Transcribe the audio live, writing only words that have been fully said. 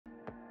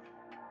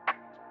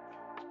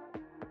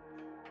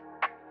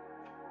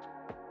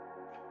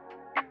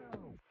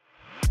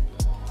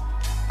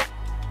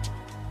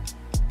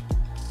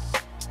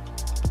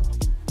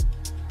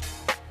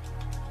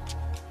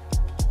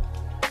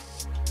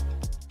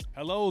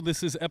Hello,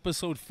 this is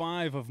episode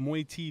 5 of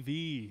Muay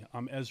TV.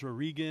 I'm Ezra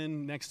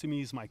Regan. Next to me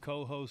is my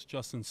co-host,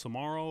 Justin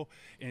Samaro,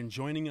 and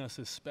joining us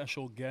is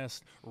special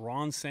guest,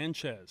 Ron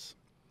Sanchez.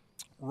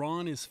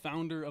 Ron is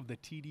founder of the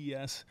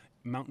TDS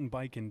mountain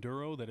bike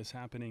Enduro that is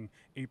happening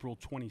April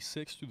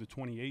 26th through the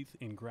 28th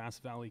in Grass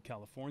Valley,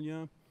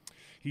 California.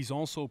 He's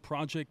also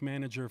project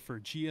manager for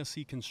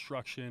GSE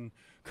Construction,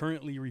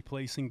 currently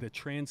replacing the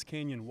Trans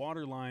Canyon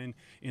water line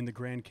in the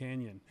Grand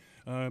Canyon.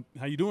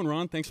 How you doing,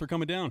 Ron? Thanks for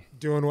coming down.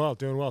 Doing well.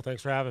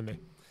 Thanks for having me.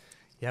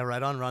 Yeah,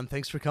 right on, Ron.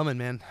 Thanks for coming,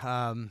 man.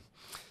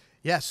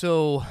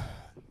 So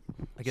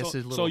I guess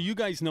so you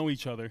guys know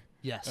each other.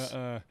 Yes.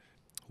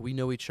 We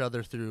know each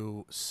other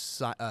through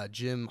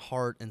Jim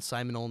Hart and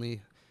Simon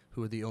Olney,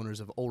 who are the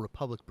owners of Old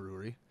Republic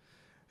Brewery.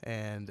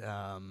 And,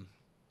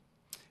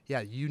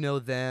 you know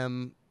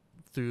them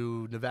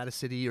through Nevada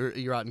City.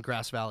 You're out in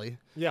Grass Valley.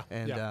 Yeah.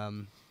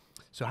 And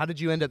so how did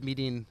you end up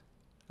meeting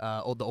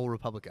the Old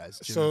Republic guys,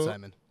 Jim and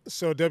Simon?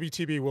 So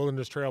WTB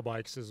Wilderness Trail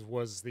Bikes was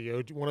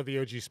one of the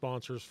OG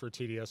sponsors for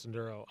TDS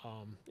Enduro.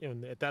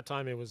 And at that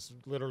time, it was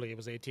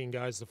 18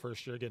 guys the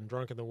first year getting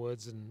drunk in the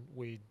woods, and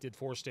we did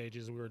 4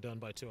 stages. We were done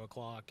by 2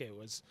 o'clock. It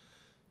was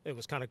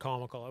kind of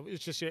comical.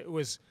 It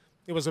was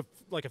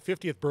like a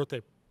 50th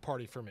birthday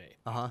party for me.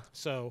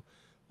 So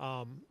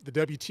the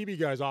WTB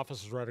guys'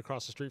 office was right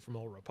across the street from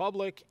Old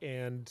Republic,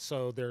 and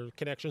so their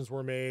connections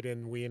were made,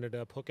 and we ended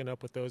up hooking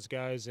up with those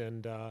guys,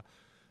 and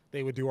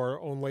they would do our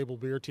own label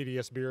beer,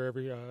 TDS beer.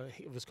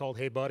 It was called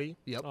Hey Buddy.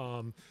 Yep.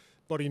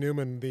 Buddy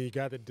Newman, the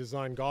guy that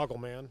designed Goggle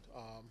Man,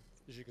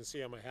 as you can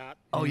see on my hat.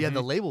 Oh yeah,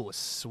 the label was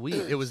sweet.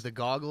 It was the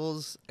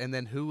goggles, and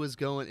then who was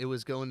going? It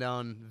was going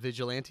down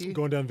Vigilante.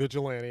 Going down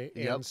Vigilante,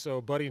 Yep. And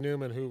so Buddy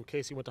Newman, who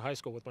Casey went to high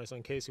school with, my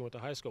son Casey went to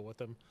high school with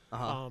him.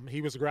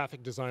 He was a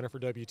graphic designer for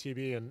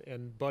WTB,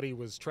 and Buddy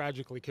was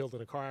tragically killed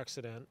in a car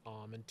accident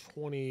in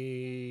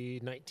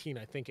 2019,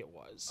 I think it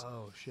was.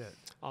 Oh shit.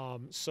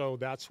 So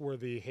that's where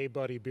the Hey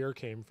Buddy beer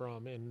came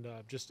from, and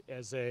just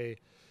as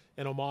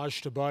an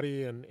homage to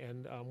Buddy,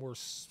 and we're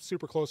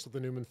super close to the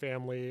Newman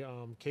family.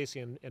 Casey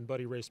and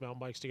Buddy raced mountain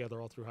bikes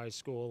together all through high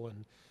school,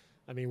 and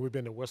I mean, we've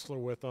been to Whistler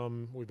with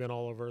them. We've been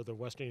all over the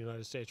western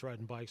United States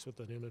riding bikes with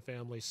the Newman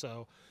family.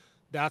 So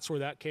that's where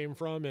that came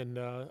from, and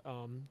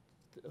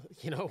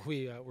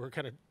we were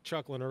kind of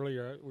chuckling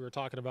earlier. We were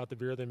talking about the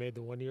beer they made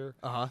the one year.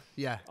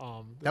 Yeah.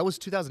 That was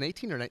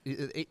 2018 or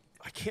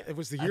I can't. It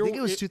was the year. I think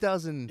it was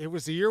 2000. It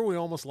was the year we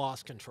almost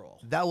lost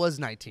control. That was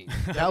 19.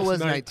 That was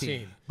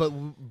 19.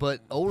 But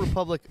Old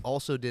Republic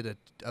also did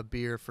a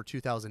beer for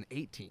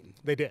 2018.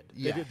 They did.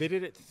 Yeah. They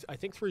did it. I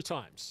think 3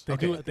 times.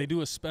 They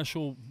do a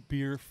special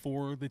beer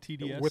for the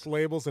TDS with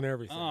labels and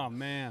everything. Oh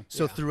man!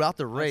 So throughout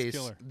the race,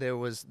 killer.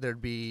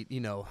 there'd be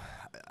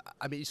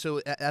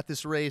so at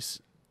this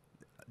race.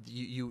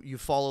 You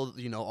follow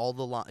all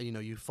the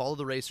you follow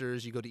the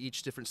racers. You go to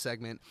each different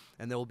segment,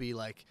 and there will be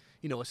like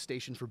a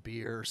station for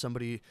beer, or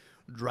somebody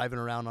driving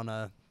around on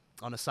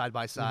a side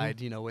by side,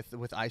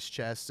 with ice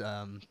chests.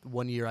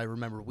 One year I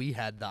remember we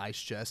had the ice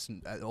chest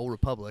at Old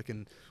Republic,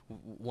 and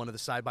one of the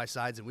side by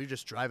sides, and we were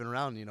just driving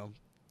around,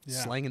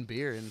 slanging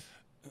beer and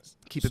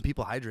keeping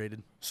people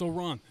hydrated. So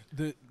Ron,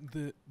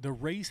 the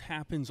race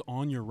happens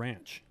on your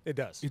ranch. It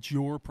does. It's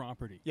your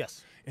property.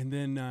 Yes. And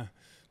then.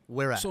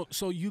 Where at?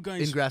 So you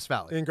guys in Grass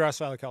Valley. In Grass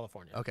Valley,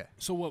 California. Okay.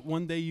 So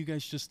one day you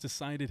guys just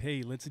decided,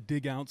 hey, let's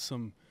dig out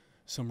some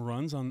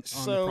runs on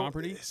the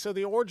property? So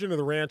the origin of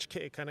the ranch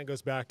kind of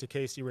goes back to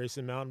Casey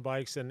racing mountain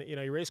bikes, and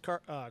he raced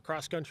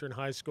cross country in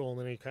high school, and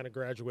then he kind of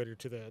graduated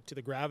to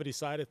the gravity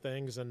side of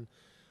things, and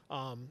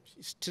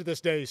to this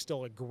day he's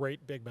still a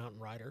great big mountain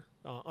rider,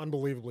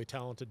 unbelievably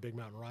talented big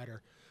mountain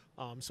rider.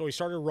 So he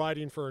started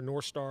riding for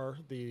North Star,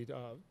 the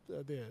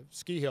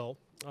ski hill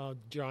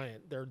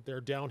giant,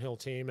 their downhill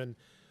team, and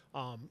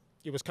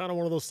it was kind of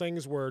one of those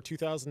things where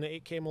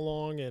 2008 came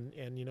along, and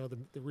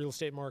the real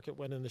estate market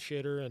went in the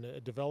shitter, and a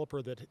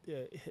developer that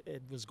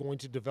it was going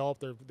to develop,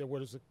 there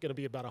was going to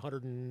be about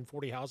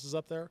 140 houses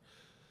up there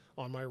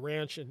on my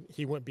ranch, and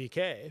he went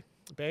BK,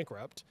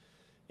 bankrupt.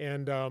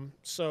 And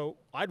so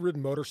I'd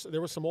ridden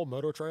there was some old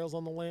moto trails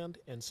on the land,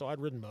 and so I'd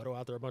ridden moto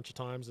out there a bunch of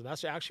times, and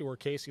that's actually where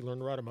Casey learned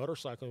to ride a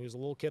motorcycle. When he was a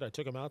little kid, I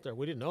took him out there.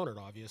 We didn't own it,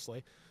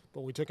 obviously,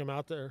 but we took him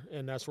out there,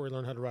 and that's where he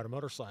learned how to ride a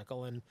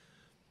motorcycle. And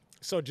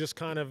so just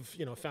kind of,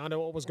 found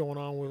out what was going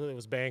on with it. It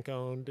was bank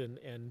owned,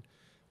 and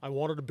I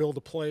wanted to build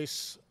a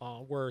place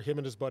where him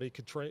and his buddy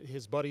could train.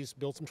 His buddies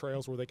built some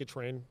trails where they could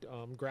train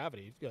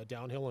gravity,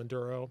 downhill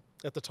enduro.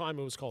 At the time,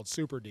 it was called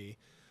Super D.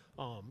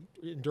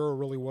 Enduro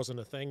really wasn't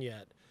a thing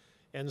yet,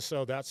 and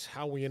so that's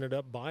how we ended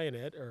up buying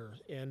it.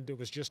 And it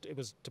was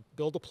to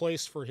build a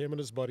place for him and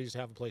his buddies to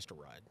have a place to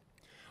ride.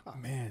 Oh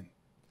man,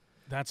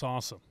 that's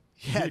awesome.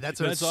 Yeah,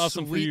 that's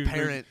awesome for you,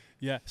 parent.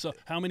 Yeah. So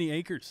how many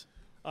acres?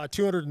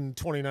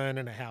 229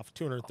 and a half,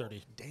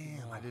 230. Oh,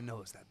 damn, I didn't know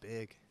it was that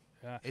big.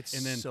 Yeah. It's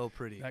and then so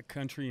pretty. That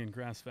country in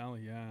Grass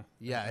Valley, yeah.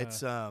 Yeah,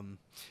 it's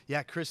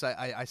Chris,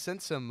 I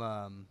sent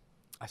some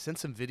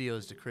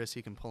videos to Chris.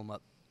 He can pull them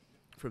up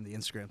from the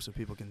Instagram so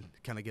people can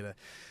kind of get a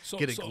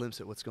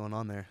glimpse at what's going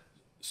on there.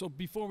 So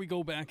before we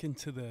go back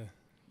into the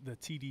the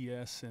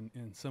TDS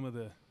and some of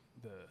the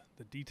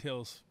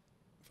details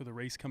for the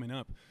race coming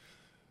up.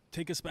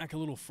 Take us back a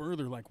little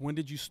further. Like, when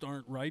did you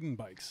start riding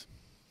bikes?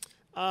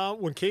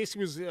 When Casey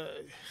was,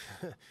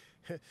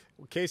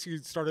 when Casey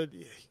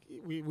started,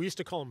 we used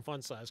to call him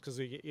Fun Size because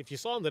if you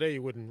saw him today,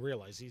 you wouldn't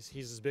realize he's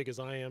as big as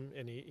I am,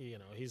 and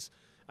he's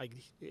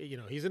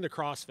into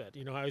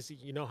CrossFit. How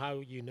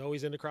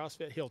he's into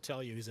CrossFit? He'll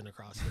tell you he's into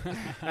CrossFit.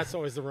 That's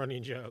always the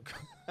running joke.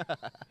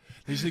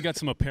 They usually got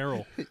some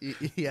apparel.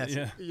 Yes.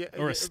 Yeah.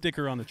 Or a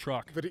sticker on the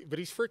truck. But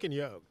he's freaking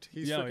yoked.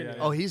 He's freaking yoked.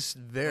 Oh, he's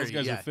very. Those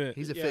guys are fit.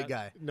 He's a fit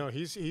guy. No,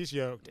 he's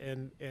yoked,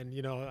 and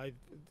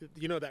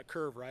that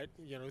curve, right?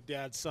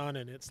 Dad's son,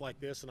 and it's like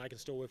this, and I can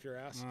still whip your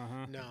ass.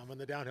 No, I'm on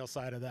the downhill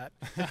side of that.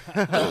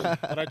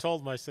 But I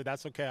told him, I said,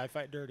 that's okay. I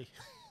fight dirty.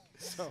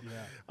 So.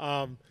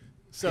 Yeah.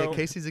 So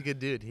Casey's a good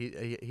dude.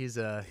 He's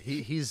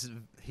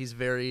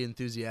very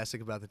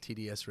enthusiastic about the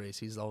TDS race.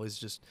 He's always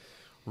just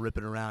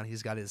ripping around.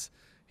 He's got his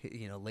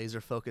laser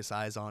focus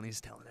eyes on.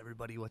 He's telling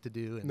everybody what to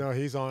do. And no,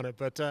 he's on it.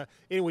 But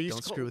anyway,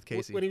 don't screw with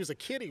Casey. When he was a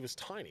kid, he was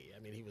tiny. I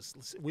mean,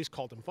 we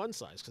called him Fun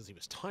Size because he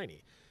was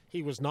tiny.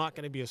 He was not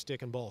going to be a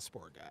stick and ball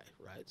sport guy,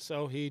 right?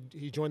 So he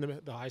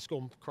joined the high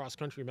school cross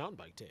country mountain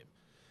bike team,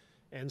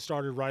 and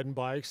started riding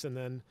bikes, and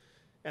then.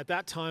 At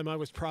that time, I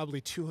was probably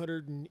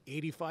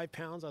 285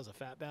 pounds. I was a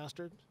fat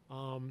bastard.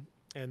 And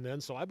then,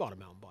 so I bought a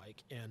mountain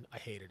bike, and I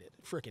hated it.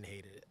 Freaking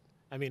hated it.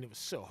 I mean, it was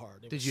so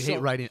hard. Did you hate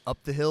riding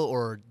up the hill,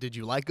 or did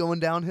you like going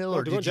downhill?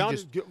 Or did you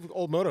just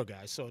old moto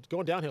guy, so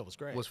going downhill was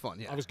great. Was fun,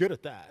 yeah. I was good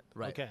at that.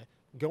 Right. Okay.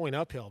 Going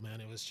uphill, man,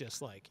 it was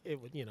just like,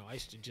 it would, I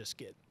used to just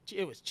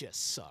it was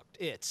just sucked.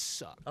 It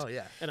sucked. Oh,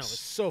 yeah. And I was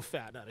so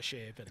fat and out of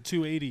shape. And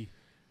 280.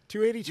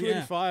 280,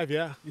 285,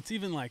 yeah. It's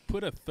even like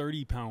put a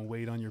 30-pound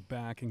weight on your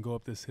back and go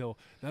up this hill.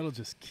 That'll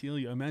just kill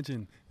you.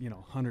 Imagine,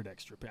 100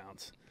 extra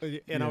pounds.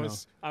 And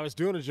I was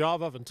doing a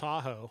job up in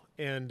Tahoe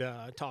and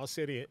Tahoe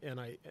City,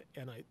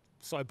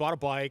 so I bought a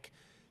bike,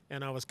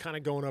 and I was kind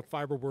of going up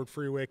Fiberboard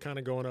Freeway, kind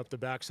of going up the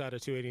backside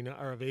of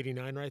 289 or of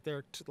 89 right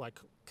there,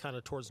 kind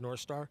of towards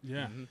North Star.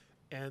 Yeah. Mm-hmm.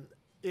 And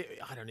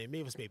I don't know,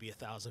 it was maybe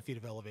 1,000 feet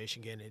of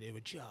elevation again, and it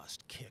would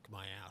just kick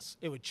my ass.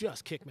 It would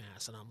just kick my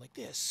ass, and I'm like,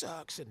 this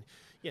sucks, and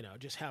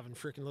just having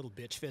freaking little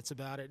bitch fits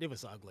about it. It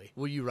was ugly.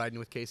 Were you riding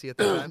with Casey at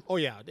that time? Oh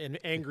yeah, and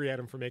angry at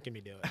him for making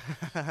me do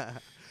it.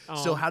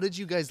 So how did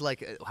you guys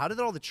how did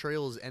all the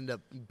trails end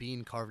up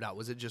being carved out?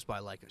 Was it just by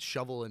like a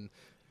shovel and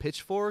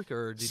pitchfork,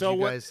 or did you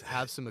guys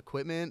have some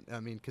equipment? I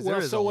mean, because there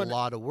is a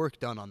lot of work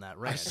done on that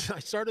ranch. I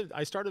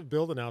started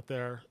building out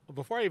there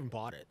before I even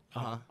bought it.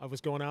 I was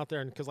going out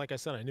there, and because like I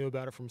said, I knew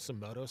about it from some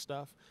moto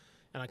stuff,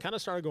 and I kind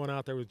of started going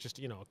out there with just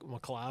a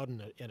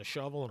McLeod and a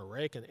shovel and a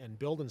rake and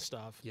building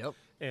stuff. Yep.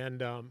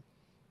 And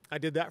I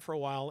did that for a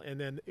while, and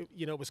then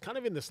it was kind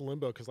of in this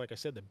limbo because, like I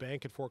said, the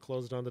bank had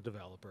foreclosed on the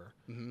developer,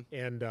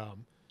 and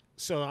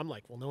so I'm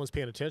like, well, no one's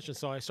paying attention.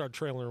 So I started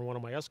trailing one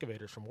of my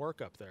excavators from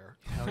work up there.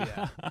 Hell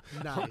yeah.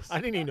 Nice.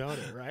 I didn't even know it,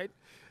 right?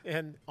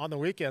 And on the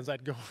weekends,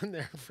 I'd go in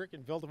there and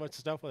freaking build a bunch of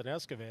stuff with an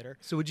excavator.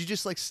 So would you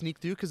just like sneak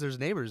through because there's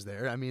neighbors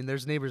there? I mean,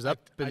 there's neighbors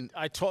up.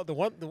 I told the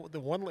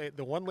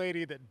one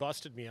lady that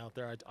busted me out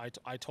there.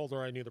 I told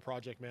her I knew the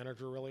project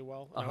manager really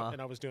well,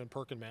 and I was doing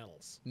Perkin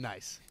Mantles.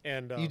 Nice.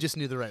 And you just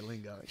knew the right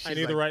lingo. I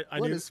knew the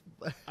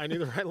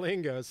right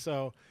lingo.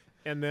 So,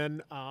 and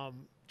then.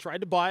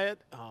 Tried to buy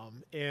it,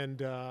 and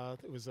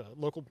it was a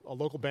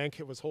local bank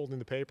that was holding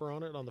the paper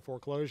on it on the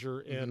foreclosure,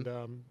 and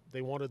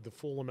they wanted the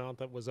full amount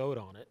that was owed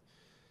on it.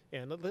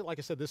 And like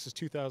I said, this is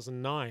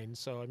 2009,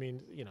 so I mean,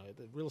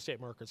 the real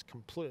estate market's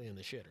completely in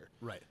the shitter.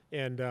 Right.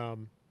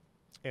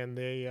 And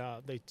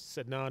they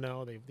said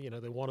no, they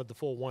wanted the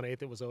full 1/8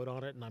 that was owed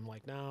on it, and I'm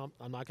like, no,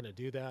 I'm not going to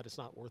do that. It's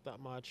not worth that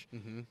much.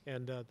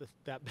 And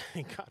that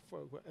bank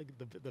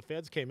the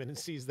feds came in and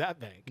seized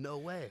that bank. No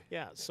way.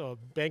 Yeah, so a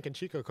bank in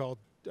Chico called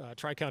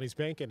Tri-County's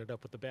Bank ended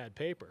up with the bad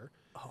paper.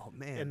 Oh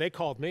man. And they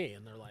called me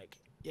and they're like,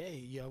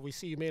 yeah, we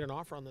see you made an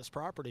offer on this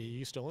property. Are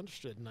you still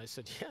interested? And I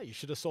said, yeah, you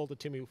should have sold it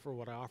to me for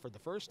what I offered the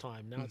first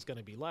time. Now it's going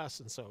to be less,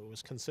 and so it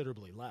was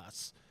considerably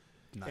less.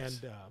 Nice.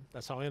 And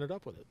that's how I ended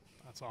up with it.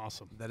 That's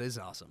awesome. That is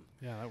awesome.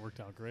 Yeah, that worked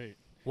out great.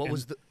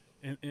 Was the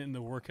and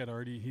the work he'd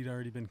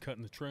already been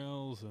cutting the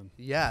trails and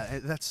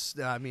that's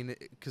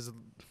because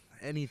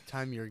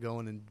anytime you're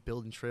going and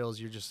building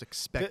trails, you're just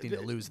expecting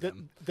to lose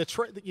them. The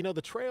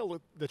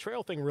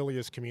trail thing really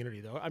is community,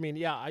 though. I mean,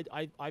 yeah,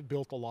 I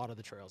built a lot of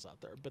the trails out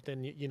there, but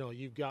then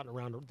you've gotten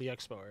around the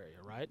expo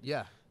area, right?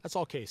 Yeah, that's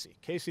all Casey.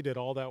 Casey did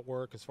all that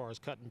work as far as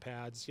cutting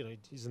pads.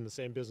 He's in the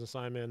same business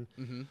I'm in.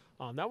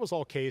 That was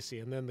all Casey,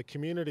 and then the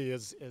community,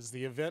 as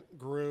the event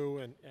grew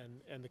and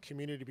the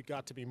community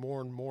got to be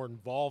more and more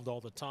involved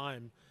all the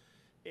time.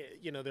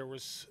 There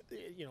was,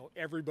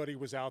 everybody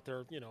was out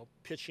there,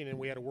 pitching, and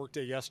we had a work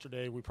day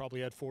yesterday. We probably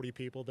had 40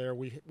 people there.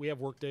 We have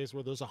work days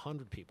where there's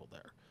 100 people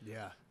there.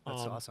 Yeah,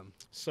 that's awesome.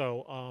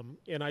 So,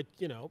 and I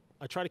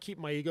try to keep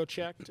my ego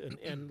checked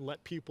and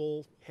let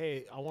people,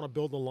 hey, I want to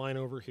build a line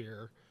over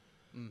here.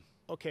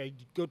 okay,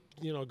 go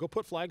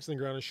put flags in the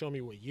ground and show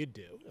me what you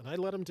do. And I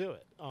let him do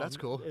it. That's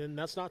cool. And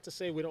that's not to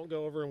say we don't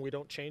go over and we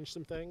don't change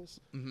some things.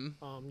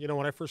 Mm-hmm.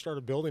 When I first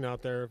started building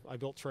out there, I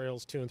built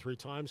trails 2 and 3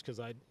 times because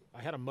I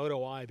had a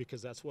Moto I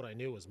because that's what I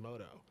knew was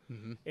moto.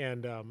 Mm-hmm.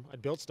 And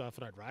I'd build stuff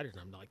and I'd ride it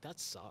and I'm like, that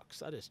sucks.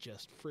 That is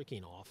just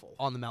freaking awful.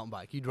 On the mountain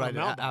bike, you'd ride it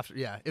mountain bike. after.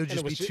 Yeah, it would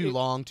And just be too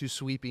long, too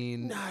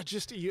sweeping. Nah,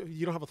 just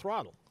you don't have a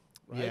throttle.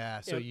 Right?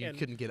 Yeah, so you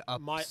couldn't get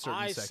up my certain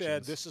eye sections.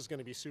 said this is going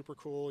to be super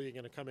cool. You're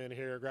going to come in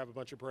here, grab a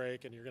bunch of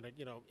brake, and you're going to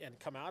and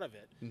come out of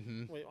it.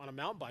 Mm-hmm. On a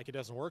mountain bike, it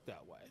doesn't work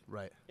that way.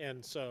 Right.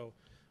 And so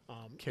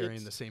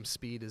Carrying the same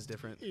speed is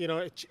different.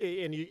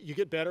 And you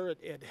get better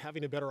at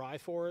having a better eye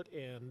for it,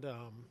 and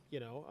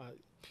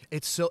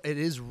it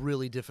is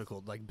really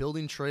difficult. Like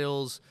building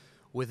trails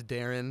with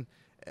Darren,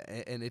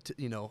 and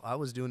I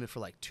was doing it for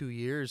like 2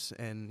 years,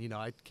 and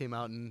I came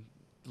out and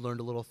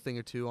learned a little thing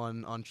or two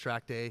on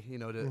track day,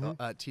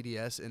 at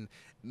TDS, and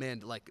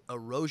man, like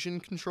erosion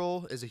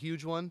control is a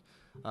huge one.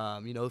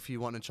 If you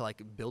wanted to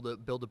like build a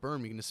berm,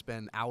 you're gonna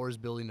spend hours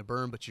building a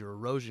berm, but your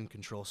erosion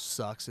control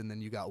sucks, and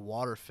then you got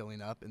water filling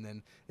up, and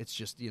then it's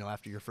just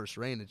after your first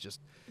rain, it's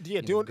just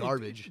doing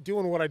garbage.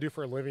 Doing what I do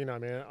for a living, I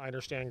mean, I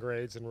understand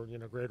grades and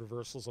grade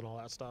reversals and all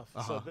that stuff.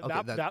 So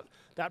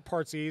that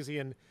part's easy.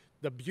 And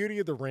the beauty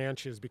of the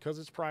ranch is because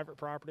it's private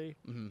property.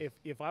 Mm-hmm.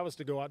 If I was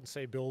to go out and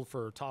say build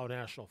for Tahoe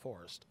National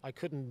Forest, I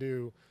couldn't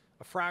do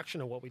a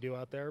fraction of what we do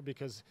out there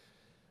because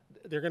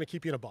they're going to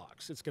keep you in a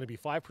box. It's going to be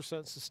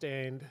 5%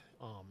 sustained.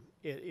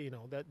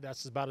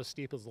 That's about as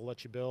steep as they'll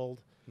let you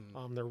build.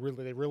 Mm-hmm.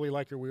 They really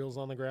like your wheels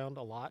on the ground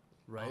a lot.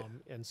 Right.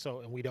 And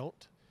we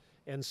don't.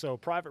 And so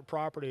private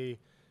property,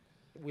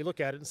 we look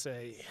at it and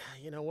say,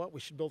 you know what,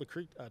 we should build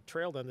a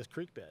trail down this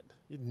creek bed.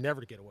 You'd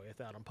never get away with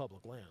that on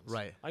public lands.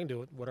 Right. I can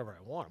do it whatever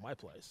I want at my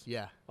place.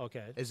 Yeah.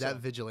 Okay. Is that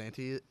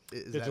vigilante?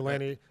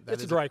 Vigilante.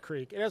 It's a dry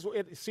creek.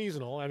 It's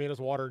seasonal. I mean, it's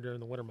watered during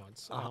the winter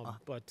months.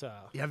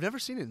 Yeah, I've never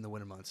seen it in the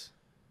winter months.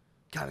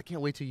 God, I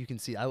can't wait till you can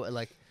see. I've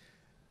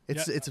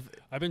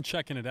been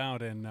checking it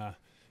out, and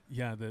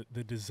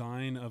the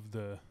design of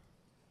the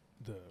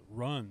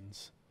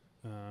runs,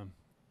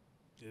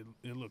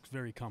 it looks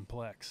very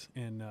complex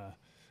and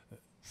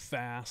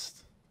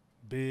fast,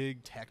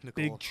 big,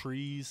 technical, big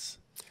trees.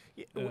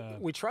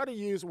 We try to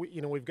use.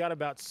 We've got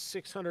about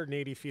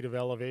 680 feet of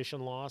elevation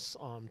loss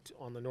on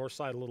the north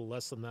side, a little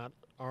less than that.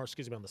 Or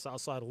excuse me, on the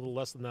south side, a little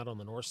less than that on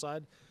the north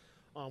side.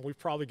 We've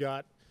probably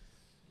got,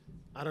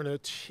 I don't know,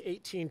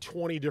 18,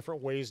 20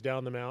 different ways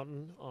down the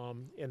mountain.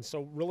 And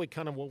so really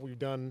kind of what we've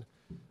done,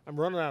 I'm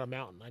running out of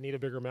mountain. I need a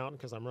bigger mountain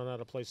because I'm running out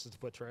of places to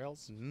put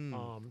trails.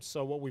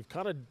 So what we've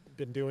kind of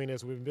been doing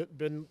is we've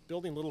been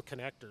building little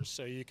connectors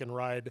so you can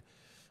ride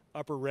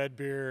Upper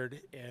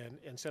Redbeard, and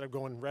instead of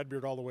going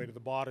Redbeard all the way to the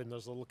bottom,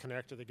 there's a little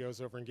connector that goes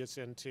over and gets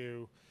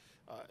into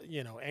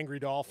Angry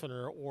Dolphin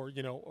or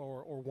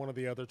one of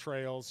the other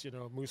trails,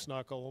 Moose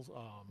Knuckles.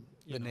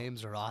 The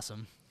names are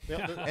awesome.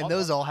 And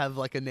those all have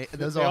like a name.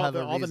 Those all have a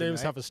reason, all the names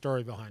right? have a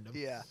story behind them.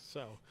 Yeah.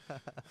 So,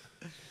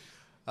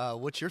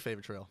 what's your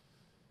favorite trail?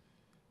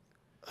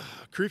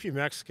 Creepy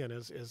Mexican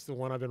is the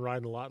one I've been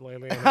riding a lot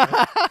lately.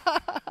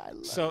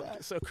 So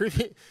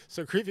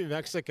Creepy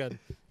Mexican.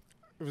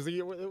 It was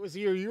the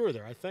year you were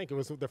there. I think it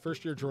was the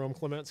first year Jerome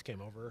Clements came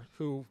over.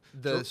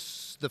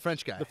 The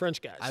French guy. The French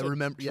guy. I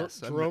remember.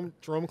 Yes,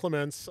 Jerome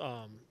Clements,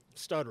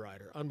 stud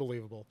rider,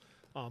 unbelievable.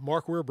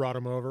 Mark Weir brought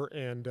him over,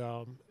 and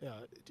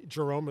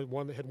Jerome had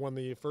won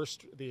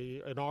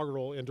the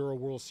inaugural Enduro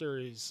World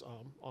Series,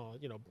 on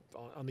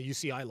the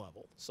UCI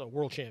level, so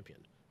world champion,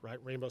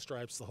 right? Rainbow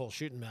stripes, the whole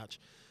shooting match,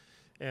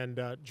 and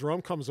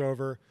Jerome comes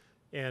over,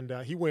 and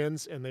he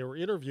wins, and they were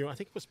interviewing. I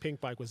think it was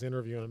Pink Bike was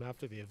interviewing him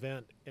after the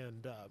event,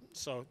 and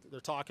so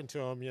they're talking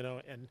to him,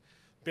 and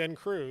Ben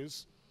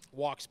Cruz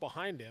walks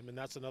behind him, and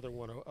that's another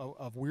one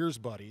of Weir's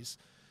buddies.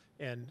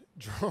 And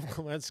Jerome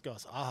Clements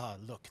goes,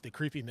 look, the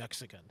Creepy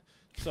Mexican.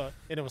 So,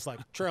 and it was like,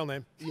 trail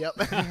name. Yep.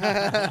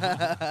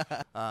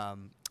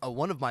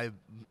 One of my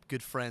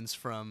good friends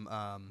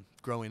from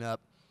growing up,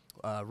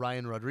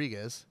 Ryan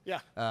Rodriguez. Yeah.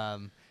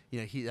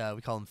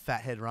 We call him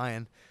Fathead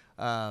Ryan.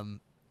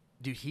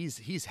 Dude,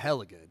 he's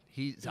hella good.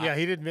 He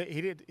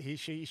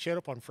showed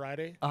up on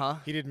Friday.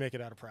 He didn't make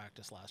it out of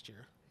practice last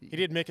year. He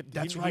didn't make it.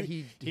 That's right.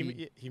 He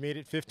made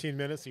it 15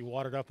 minutes. He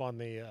watered up on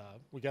the.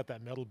 We got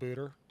that metal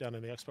booter down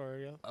in the expo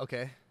area.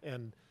 Okay.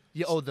 And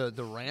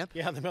the ramp.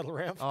 Yeah, the metal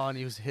ramp. Oh, and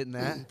he was hitting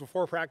that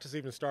before practice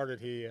even started.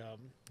 He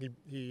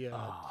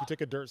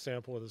took a dirt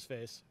sample with his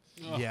face.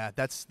 Oh. Yeah,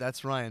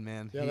 that's Ryan,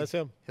 man. Yeah, that's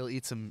him. He'll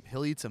eat some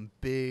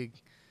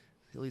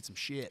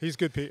shit. He's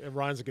good.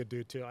 Ryan's a good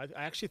dude too. I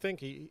actually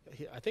think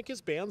I think his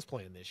band's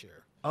playing this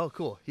year. Oh,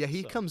 cool. Yeah,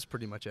 he comes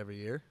pretty much every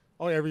year.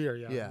 Oh, every year.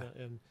 Yeah. Yeah.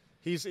 And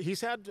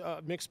he's had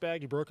a mixed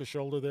bag. He broke his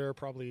shoulder there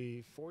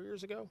probably 4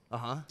 years ago.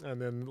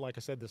 And then, like I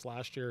said, this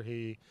last year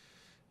he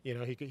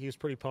was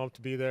pretty pumped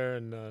to be there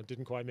and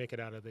didn't quite make it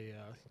out of the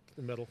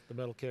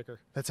metal kicker.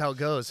 That's how it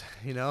goes.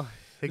 It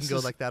can go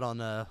like that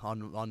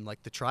on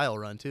like the trial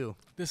run too.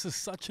 This is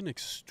such an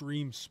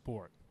extreme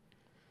sport.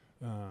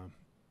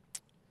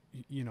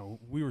 you know,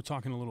 we were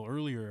talking a little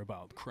earlier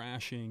about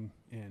crashing,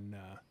 and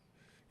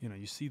you know,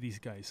 you see these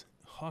guys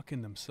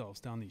hucking themselves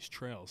down these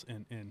trails,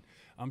 and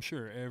I'm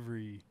sure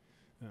every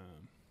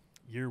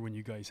year when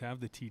you guys have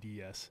the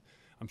TDS,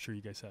 I'm sure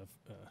you guys have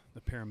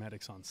the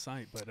paramedics on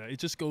site, but it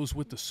just goes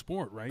with the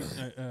sport, right?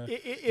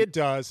 It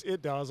does.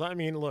 It does. I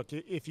mean, look,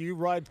 if you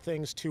ride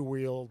things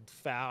two-wheeled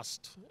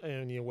fast,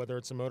 and you know, whether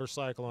it's a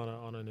motorcycle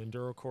on an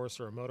enduro course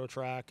or a moto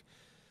track,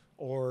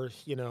 or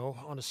you know,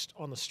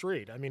 on the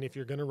street. I mean, if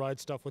you're going to ride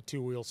stuff with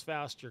two wheels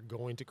fast, you're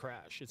going to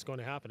crash. It's going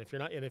to happen. If you're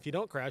not, and if you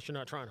don't crash, you're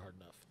not trying hard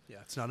enough. Yeah,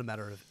 it's not a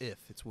matter of if,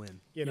 it's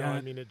when. You know, Yeah.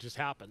 I mean, it just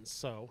happens.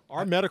 So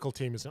our medical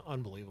team is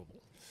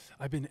unbelievable.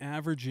 I've been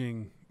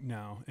averaging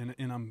now, and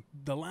I'm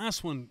the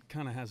last one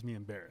kind of has me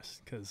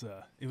embarrassed because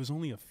it was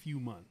only a few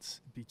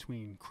months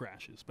between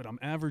crashes, but I'm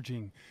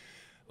averaging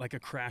like a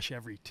crash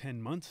every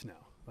 10 months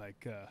now.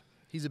 Like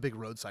He's a big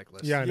road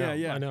cyclist. Yeah, I know.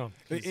 yeah. I know.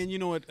 And you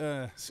know what?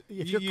 If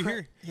you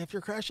hear,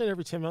 you're crashing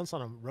every 10 minutes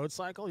on a road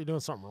cycle, you're doing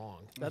something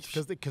wrong. That's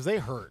because they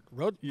hurt.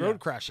 Road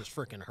crashes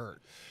freaking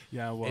hurt.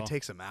 yeah, well, It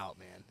takes him out,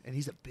 man. And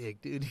he's a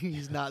big dude.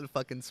 He's not a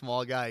fucking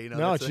small guy, you know.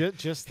 No,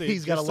 That's the,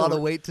 he's got a just lot the-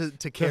 of weight to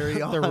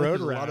carry on. The road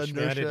There's a lot of rash,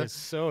 man, it inertia. is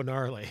so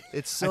gnarly.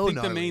 It's I so think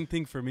gnarly. the main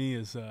thing for me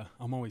is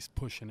I'm always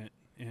pushing it,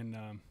 and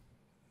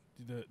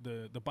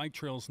the bike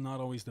trail's not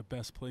always the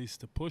best place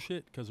to push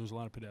it because there's a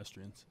lot of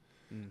pedestrians.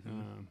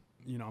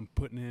 You know, I'm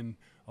putting in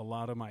a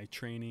lot of my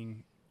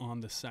training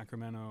on the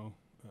Sacramento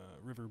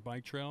River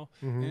Bike Trail,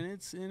 and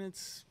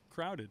it's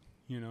crowded.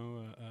 You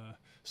know,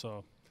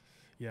 so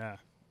yeah,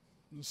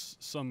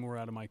 some were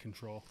out of my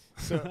control.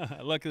 So,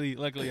 luckily,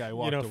 I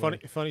walked you know, away.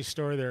 funny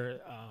story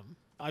there.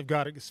 I've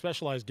got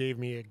Specialized gave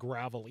me a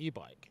gravel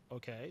e-bike.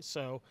 Okay,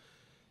 so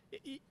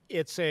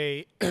it's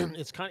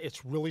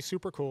it's really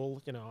super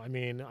cool. You know, I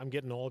mean, I'm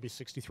getting old. I'll be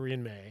 63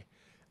 in May.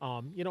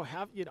 You know,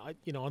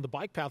 on the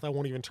bike path, I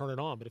won't even turn it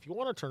on. But if you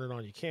want to turn it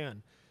on, you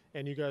can.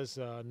 And you guys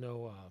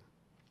know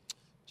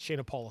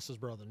Shayna Paulus's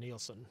brother,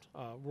 Nielsen,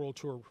 World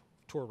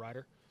Tour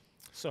rider.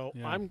 So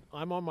Yeah.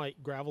 I'm on my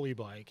gravel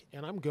e-bike,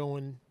 and I'm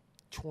going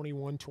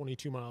 21,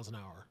 22 miles an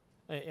hour,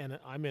 and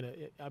I'm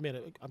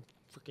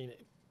freaking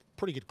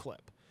pretty good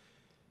clip.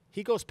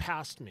 He goes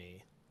past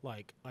me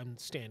like I'm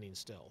standing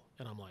still,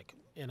 and I'm like,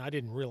 and I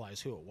didn't realize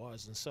who it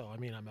was, and so I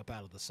mean, I'm up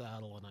out of the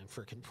saddle and I'm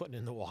freaking putting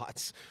in the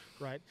watts,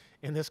 right?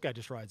 And this guy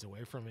just rides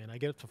away from me, and I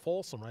get up to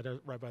Folsom,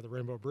 right by the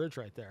Rainbow Bridge,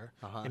 right there,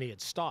 and he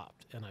had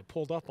stopped, and I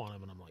pulled up on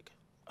him, and I'm like,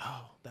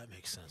 oh, that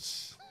makes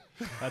sense.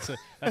 That's a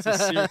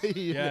serious,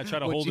 yeah. Try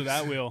to hold to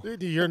that wheel.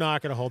 You're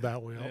not going to hold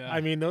that wheel. Yeah. I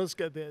mean, those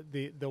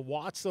the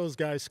watts those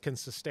guys can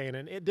sustain,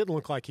 and it didn't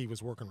look like he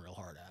was working real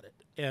hard at it.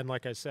 And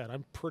like I said,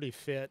 I'm pretty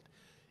fit,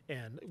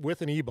 and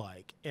with an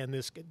e-bike, and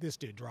this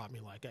dude dropped me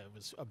like it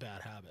was a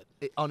bad habit.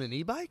 On an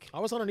e-bike? I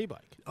was on an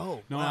e-bike.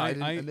 Oh, No, wow, I-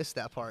 I missed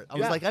that part. I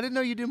Yeah. was like, I didn't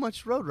know you do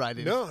much road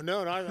riding. No,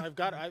 I've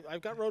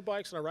got road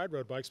bikes and I ride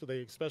road bikes, but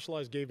they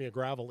Specialized gave me a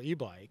gravel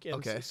e-bike, and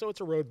Okay. so it's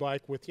a road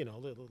bike with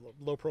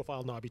low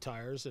profile knobby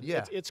tires, and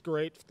Yeah. it's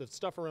great. The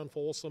stuff around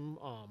Folsom,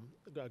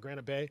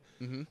 Granite Bay,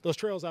 Mm-hmm. those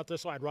trails out there.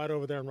 So I'd ride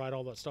over there and ride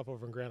all that stuff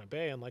over in Granite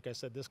Bay, and like I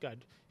said, this guy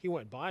he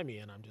went by me,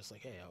 and I'm just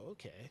like, hey,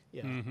 okay,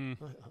 yeah,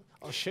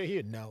 I'll show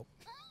you. No,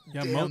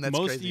 Yeah, Damn, that's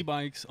most crazy.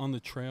 e-bikes on the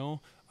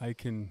trail, I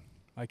can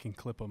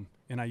clip them,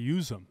 and I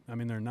use them. I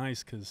mean, they're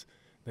nice because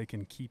they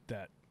can keep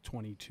that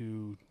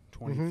 22,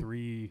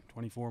 23,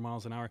 24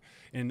 miles an hour.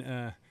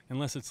 And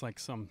unless it's like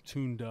some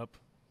tuned up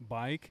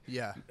bike,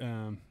 Yeah.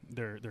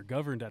 they're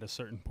governed at a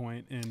certain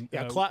point. And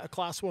yeah,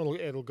 class one,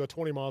 it'll go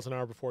 20 miles an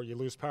hour before you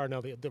lose power.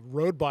 Now the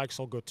road bikes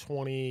will go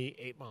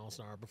 28 miles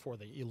an hour before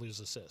you lose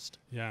assist.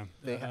 yeah,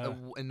 They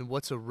and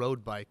what's a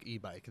road bike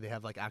e-bike? They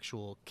have like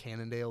actual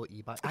Cannondale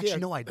e-bike. Actually, Yeah.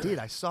 no, I did.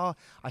 I saw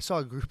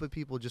a group of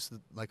people just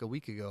like a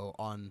week ago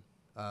on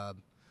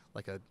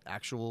like a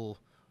actual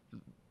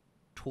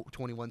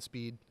 21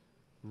 speed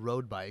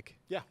road bike.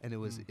 Yeah. And it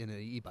was in an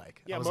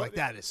e-bike. Yeah, I was like,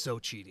 that is so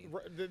cheating.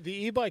 The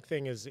e-bike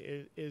thing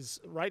is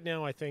right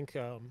now. I think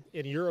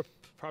in Europe,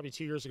 probably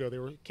 2 years ago,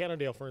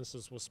 Cannondale, for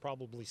instance, was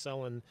probably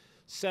selling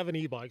 7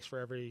 e-bikes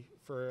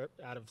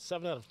out of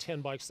 7 out of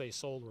 10 bikes they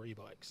sold were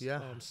e-bikes.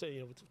 Yeah. So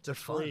They're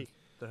free. fun.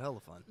 They're hella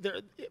fun.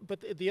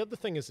 But the other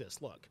thing is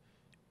this. Look.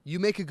 You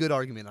make a good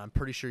argument. I'm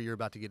pretty sure you're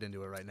about to get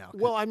into it right now.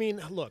 Well, I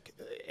mean, look.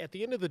 At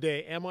the end of the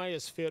day, am I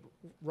as fit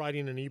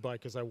riding an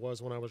e-bike as I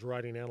was when I was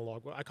riding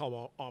analog? I call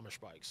them Amish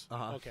bikes.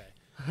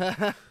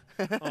 Okay.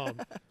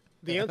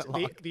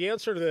 The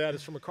answer to that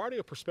is from a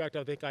cardio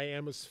perspective. I think I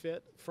am as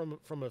fit. From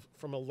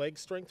a leg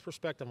strength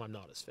perspective, I'm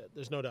not as fit.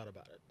 There's no doubt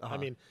about it. I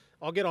mean,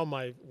 I'll get on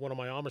one of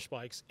my Amish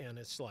bikes, and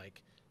it's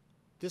like,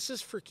 this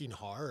is freaking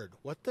hard.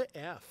 What the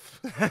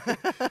F?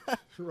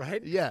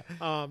 Right? Yeah.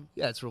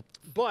 Yeah, it's real.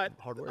 But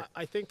Hard work.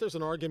 I think there's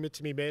an argument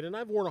to be made, and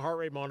I've worn a heart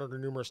rate monitor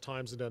numerous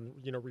times and done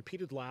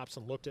repeated laps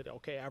and looked at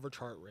average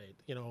heart rate.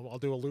 I'll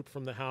do a loop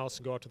from the house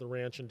and go out to the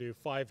ranch and do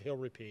 5 hill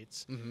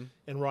repeats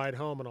and ride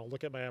home, and I'll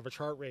look at my average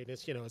heart rate, and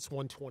it's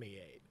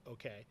 128.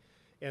 Okay,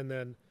 and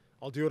then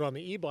I'll do it on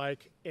the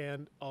e-bike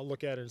and I'll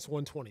look at it, it's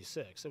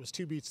 126. It was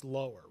 2 beats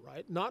lower,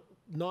 right? Not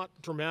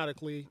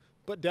dramatically,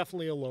 but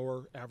definitely a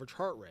lower average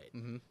heart rate.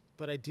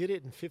 but I did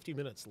it in 50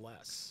 minutes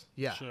less.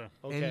 Yeah. Sure.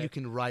 Okay. And you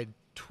can ride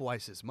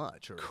twice as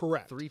much, or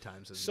Correct. 3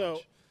 times as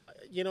So,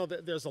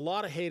 much. there's a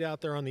lot of hate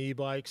out there on the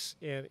e-bikes,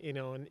 and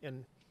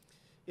and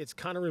it's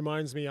kind of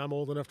reminds me, I'm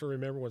old enough to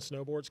remember when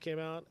snowboards came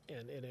out,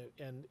 and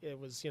it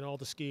was, all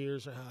the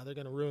skiers are, they're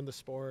going to ruin the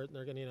sport, and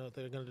they're going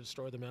to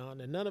destroy the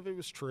mountain, and none of it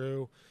was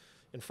true.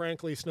 And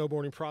frankly,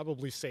 snowboarding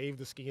probably saved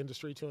the ski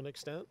industry to an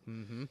extent,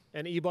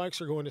 and e-bikes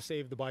are going to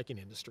save the biking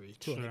industry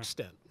to an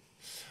extent.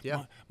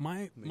 Yeah.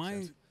 My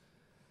sense.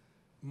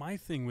 my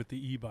thing with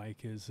the e-bike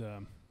is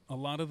a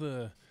lot of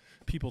the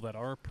people that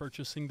are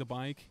purchasing the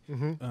bike,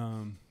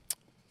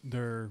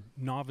 they're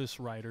novice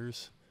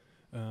riders,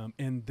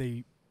 and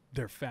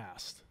they're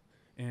fast.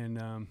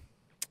 And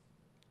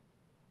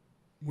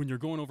when you're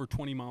going over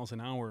 20 miles an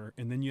hour,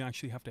 and then you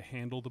actually have to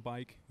handle the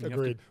bike,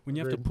 when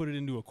you have to put it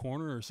into a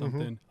corner or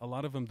something, a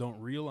lot of them don't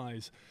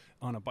realize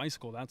on a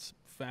bicycle that's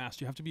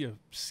fast. You have to be a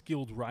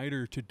skilled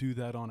rider to do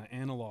that on an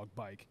analog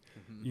bike.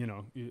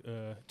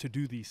 To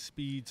do these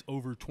speeds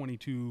over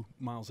 22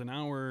 miles an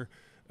hour,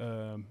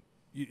 and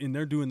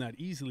they're doing that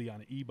easily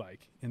on an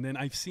e-bike. And then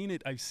I've seen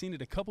it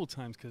a couple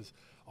times, because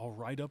I'll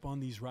ride up on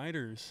these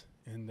riders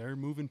and they're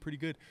moving pretty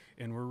good,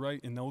 and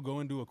and they'll go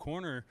into a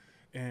corner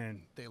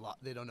and they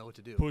don't know what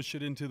to do. Push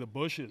it into the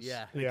bushes.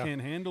 Yeah. They can't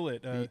handle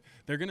it.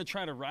 They're gonna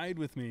try to ride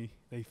with me.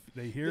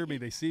 They hear me,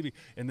 they see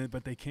me,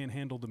 but they can't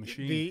handle the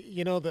machine.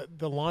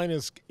 The line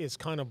is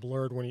kind of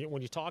blurred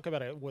when you talk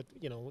about it. When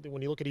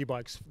you look at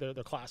e-bikes, they're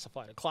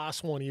classified a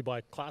class 1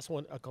 e-bike,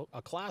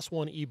 a class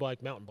 1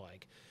 e-bike mountain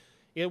bike.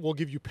 It will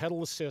give you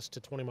pedal assist to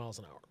 20 miles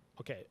an hour.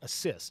 Okay,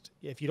 assist.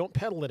 If you don't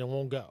pedal it, it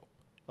won't go.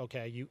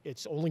 Okay,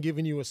 it's only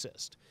giving you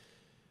assist.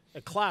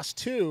 A class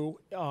 2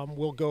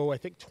 will go, I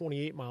think,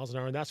 28 miles an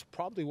hour, and that's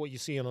probably what you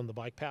see on the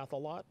bike path a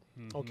lot.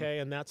 Okay,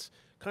 and that's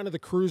kind of the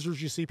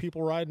cruisers you see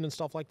people riding and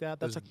stuff like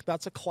that.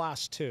 That's a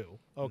class 2.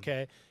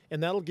 Okay,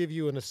 and that'll give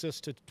you an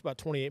assist to about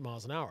 28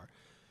 miles an hour.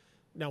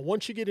 Now,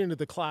 once you get into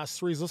the class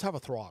 3s, let's have a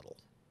throttle,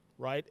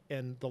 right?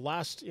 And the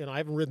last, I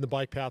haven't ridden the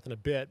bike path in a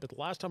bit, but the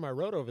last time I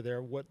rode over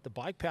there, what the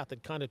bike path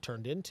had kind of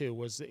turned into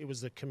was it was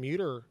the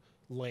commuter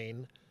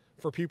lane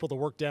for people to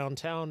work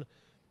downtown.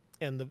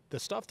 And the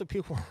stuff that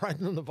people were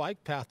riding on the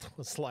bike path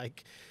was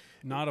like...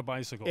 Not a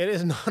bicycle. It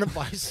is not a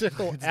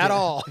bicycle at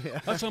all.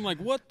 That's why I'm like,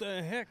 what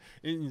the heck?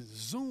 And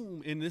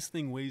zoom, and this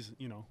thing weighs,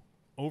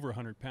 over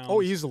 100 pounds.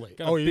 Oh, easily.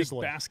 Got a big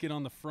easily. basket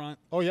on the front.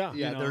 Oh, yeah.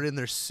 Yeah, they're in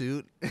their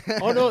suit.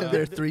 Oh, no.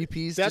 They're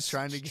 3-piece That's just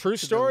trying to get true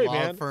to story, the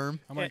log man. firm.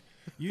 I'm like,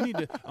 you need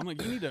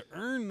to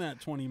earn that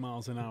 20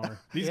 miles an hour.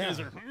 These guys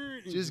are...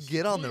 Just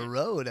get on the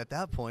road at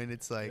that point.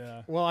 It's like...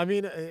 Yeah. Well, I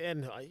mean,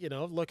 and,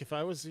 look, if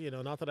I was,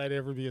 not that I'd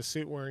ever be a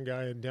suit-wearing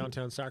guy in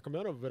downtown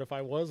Sacramento, but if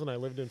I was and I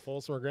lived in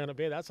Folsom or Granite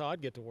Bay, that's how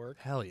I'd get to work.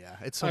 Hell yeah.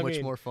 It's so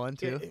much more fun,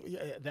 too.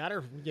 That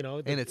or,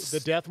 And it's the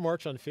death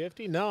march on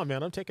 50. No,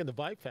 man, I'm taking the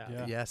bike path.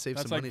 Yeah, save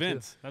That's some like money,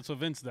 Vince. That's what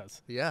Vince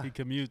does. Yeah. He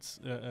commutes.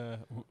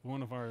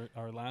 One of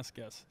our last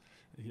guests.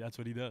 That's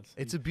what he does.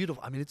 It's a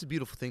beautiful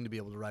thing to be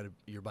able to ride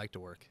your bike to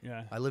work.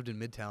 Yeah. I lived in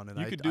Midtown, and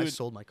You could I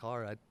sold my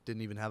car. I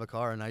didn't even have a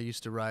car, and I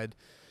used to ride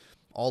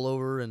all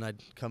over, and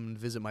I'd come and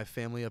visit my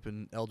family up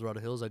in El Dorado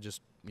Hills. I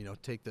just,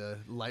 take the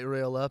light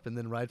rail up and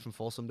then ride from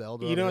Folsom to El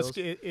Dorado Hills.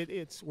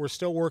 It's we're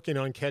still working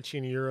on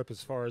catching Europe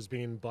as far as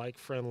being bike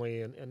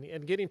friendly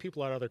and getting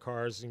people out of their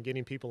cars and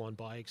getting people on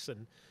bikes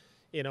and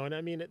and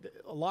I mean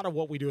a lot of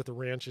what we do at the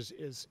ranch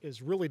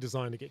is really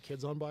designed to get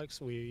kids on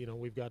bikes.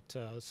 We've got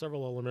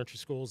several elementary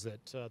schools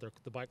that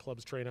the bike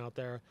clubs train out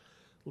there.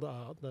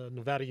 The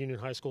Nevada Union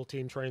High School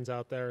team trains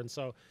out there, and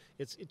so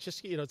it's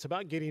just it's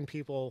about getting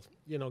people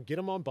get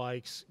them on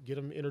bikes, get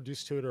them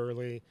introduced to it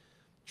early,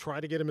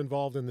 try to get them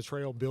involved in the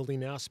trail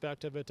building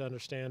aspect of it to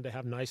understand to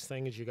have nice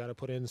things you got to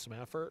put in some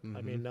effort.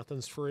 I mean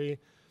nothing's free,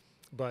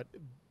 but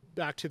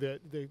back to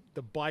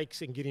the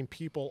bikes and getting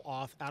people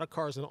out of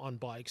cars and on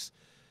bikes.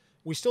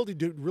 We still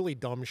do really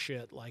dumb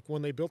shit. Like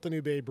when they built the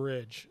New Bay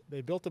Bridge,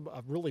 they built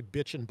a really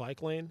bitchin'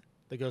 bike lane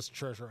that goes to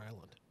Treasure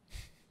Island.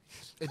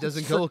 It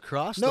doesn't go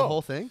across the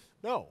whole thing?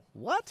 No.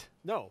 What?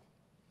 No.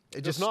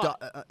 It just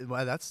not.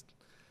 Well, that's...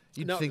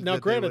 Now,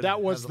 granted,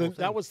 that was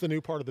the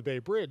new part of the Bay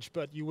Bridge,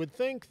 but you would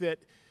think that,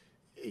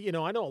 I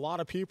know a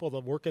lot of people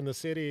that work in the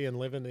city and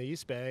live in the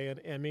East Bay,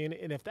 and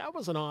if that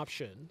was an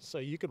option, so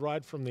you could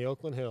ride from the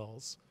Oakland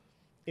Hills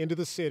into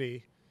the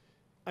city,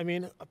 I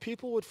mean,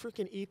 people would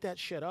freaking eat that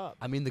shit up.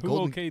 I mean, Who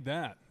okayed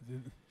that?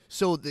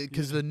 So,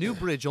 because the new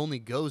bridge only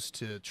goes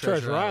to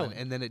Treasure Island,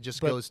 and then it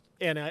just goes.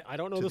 And I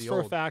don't know this for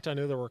a fact. I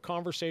know there were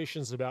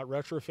conversations about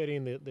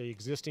retrofitting the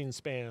existing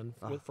span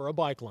for a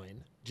bike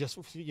lane, just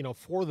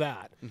for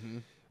that.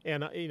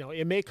 And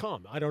it may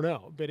come. I don't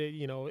know, but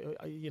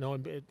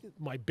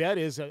my bet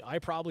is that I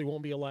probably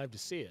won't be alive to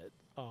see it,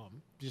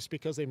 just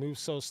because they move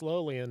so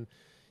slowly. And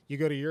you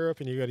go to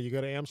Europe and you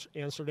go to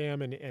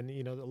Amsterdam and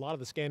a lot of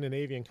the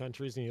Scandinavian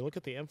countries, and you look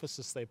at the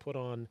emphasis they put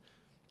on.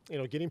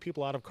 Getting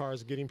people out of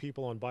cars, getting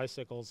people on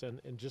bicycles, and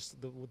just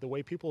the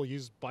way people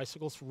use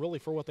bicycles really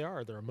for what they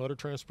are. They're a mode of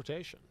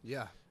transportation.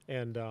 Yeah.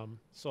 And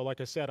so,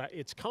 like I said,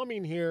 it's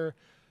coming here.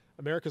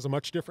 America's a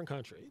much different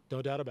country,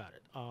 no doubt about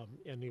it.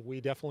 And we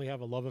definitely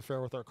have a love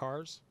affair with our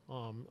cars,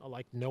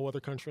 like no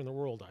other country in the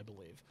world, I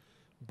believe.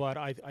 But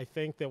I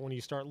think that when you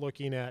start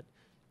looking at,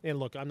 and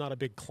look, I'm not a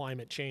big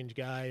climate change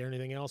guy or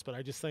anything else, but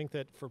I just think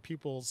that for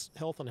people's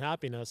health and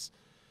happiness,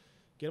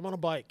 get them on a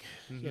bike.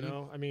 You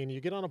know, I mean, you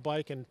get on a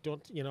bike and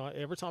don't, you know,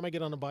 every time I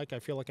get on a bike, I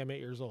feel like I'm 8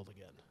 years old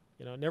again.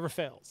 You know, it never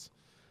fails.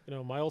 You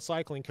know, my old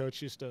cycling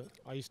coach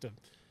I used to,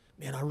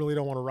 man, I really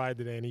don't want to ride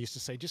today. And he used to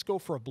say, just go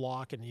for a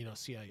block and, you know,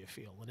 see how you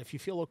feel. And if you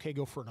feel okay,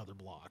 go for another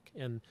block.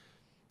 And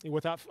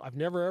I've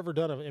never ever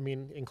done it. I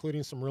mean,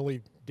 including some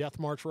really death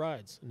march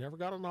rides. Never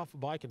gotten off a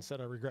bike and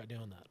said I regret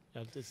doing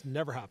that. It's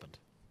never happened.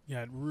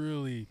 Yeah, it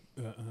really,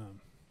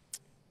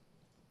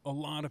 a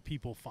lot of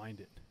people find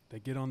it. They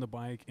get on the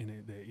bike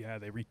and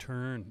they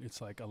return.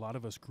 It's like a lot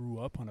of us grew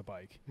up on a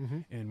bike.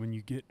 And when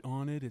you get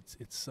on it, it's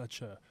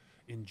such a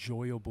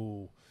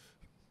enjoyable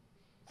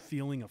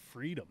feeling of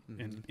freedom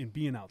and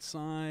being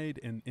outside.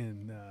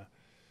 And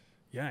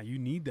yeah, you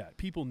need that.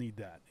 People need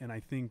that. And I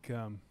think...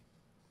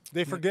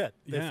 they forget.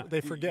 Yeah,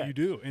 they forget. You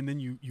do. And then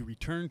you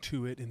return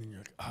to it, and then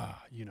you're like,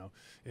 you know,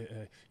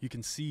 you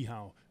can see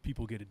how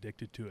people get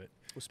addicted to it.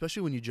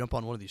 Especially when you jump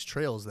on one of these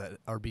trails that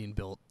are being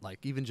built,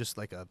 like even just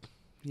like a,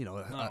 you know,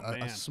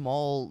 a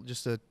small,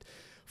 just a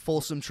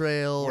Folsom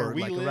Trail Where or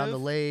we like live, around the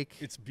lake.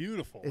 It's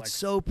beautiful. It's like,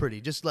 so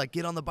pretty. Just like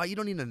get on the bike. You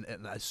don't need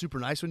a super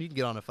nice one. You can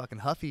get on a fucking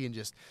Huffy and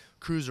just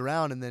cruise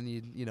around, and then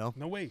you know.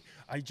 No way.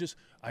 I just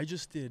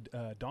did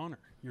Donner.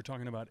 You're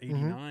talking about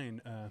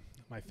 89.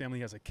 My family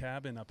has a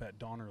cabin up at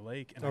Donner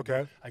Lake, and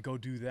I go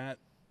do that.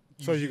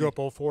 So you go up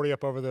Old 40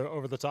 up over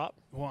the top?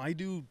 Well, I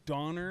do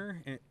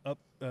Donner and up.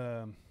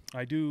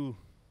 I do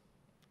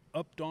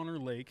up Donner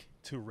Lake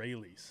to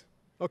Rayleigh's.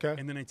 Okay.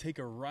 And then I take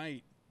a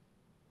right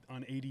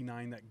on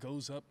 89 that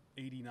goes up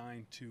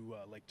 89 to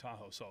Lake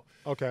Tahoe. So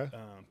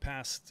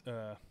past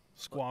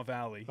Squaw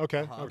Valley.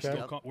 Okay.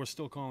 We're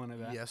still calling it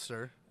that. Yes,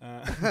 sir.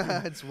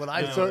 It's what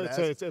I know.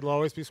 It'll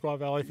always be Squaw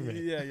Valley for me.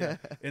 Yeah.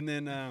 And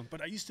then,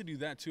 but I used to do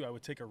that too. I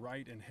would take a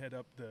right and head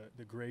up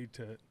the grade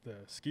to the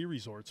ski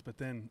resorts. But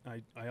then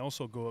I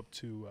also go up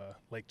to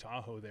Lake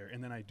Tahoe there,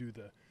 and then I do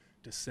the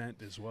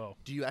descent as well.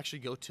 Do you actually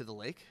go to the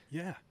lake?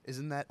 Yeah.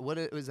 Isn't that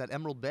is that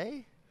Emerald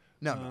Bay?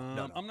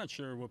 No. I'm not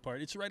sure what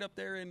part. It's right up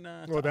there in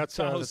that's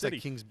Tahoe City.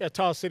 Like Kings. Yeah,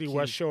 Tahoe City,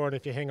 West Shore, and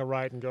if you hang a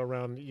right and go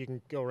around, you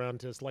can go around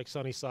to Lake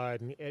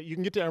Sunnyside, and you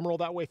can get to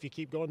Emerald that way if you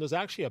keep going. There's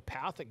actually a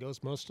path that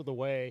goes most of the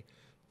way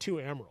to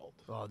Emerald.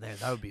 Oh, man,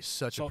 that would be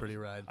such a pretty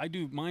ride.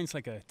 Mine's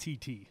like a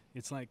TT.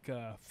 It's like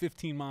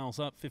 15 miles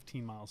up,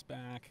 15 miles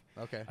back.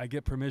 Okay. I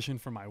get permission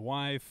from my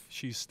wife.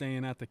 She's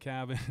staying at the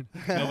cabin.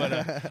 No,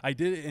 but I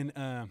did it in.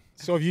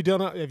 So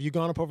have you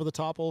gone up over the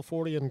top Old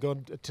 40 and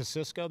gone to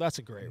Cisco? That's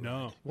a great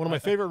ride. One of my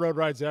favorite road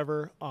rides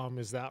ever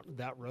is that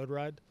road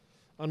ride.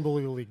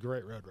 Unbelievably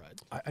great road ride.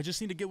 I just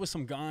need to get with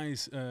some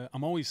guys.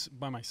 I'm always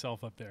by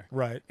myself up there.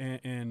 Right.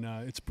 And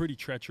it's pretty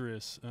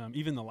treacherous.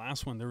 Even the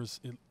last one,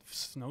 it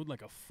snowed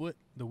like a foot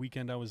the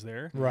weekend I was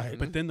there. Right.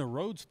 But then the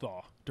roads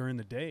thaw during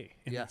the day,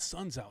 and the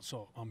sun's out,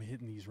 so I'm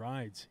hitting these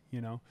rides,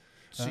 you know.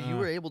 So you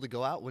were able to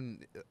go out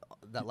when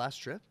that last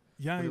trip?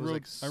 Yeah, I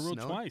rode snowing?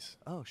 twice.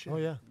 Oh, shit. Oh,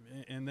 yeah.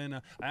 And then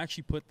I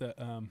actually put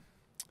the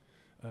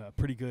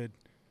pretty good.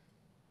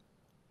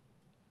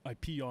 I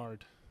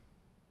PR'd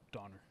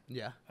Donner.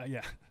 Yeah.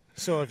 Yeah.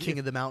 So King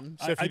of the Mountain.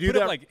 So if I you do put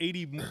that, up like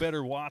 80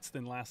 better watts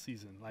than last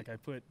season. Like I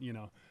put,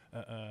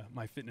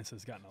 my fitness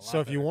has gotten a lot So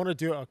if better. you want to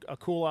do a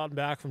cool out and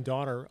back from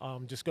Donner,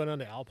 just go down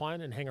to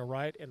Alpine and hang a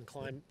right and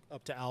climb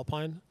up to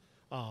Alpine.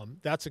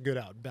 That's a good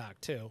out and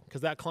back too,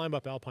 because that climb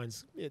up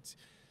Alpine's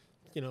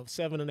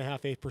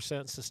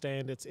 7.5–8%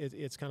 sustained.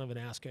 It's kind of an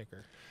ass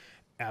kicker.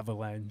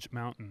 Avalanche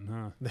Mountain,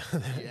 huh?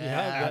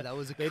 Yeah, that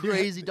was a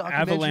crazy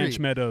documentary. Avalanche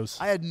Meadows.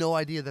 I had no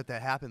idea that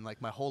happened.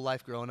 Like my whole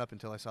life growing up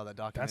until I saw that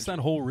documentary. That's that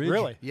whole ridge.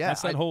 Really? Yeah.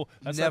 That's that whole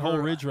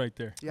ridge right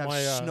there. Yeah,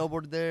 I've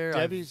snowboarded there.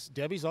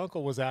 Debbie's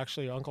uncle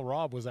Uncle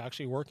Rob was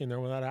actually working there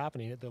when that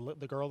happened.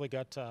 The girl that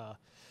got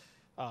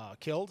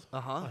killed.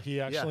 He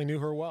actually knew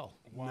her well.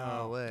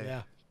 Wow. No way.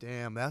 Yeah.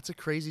 Damn, that's a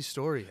crazy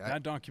story.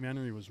 That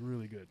documentary was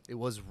really good. It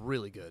was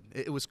really good.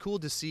 It was cool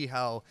to see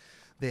how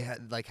they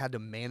had to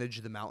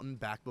manage the mountain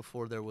back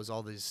before there was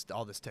all this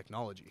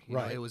technology. You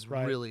know, it was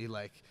really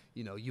like,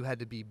 you had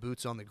to be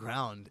boots on the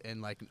ground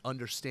and like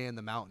understand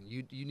the mountain.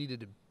 You needed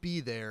to be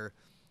there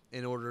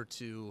in order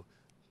to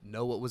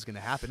know what was going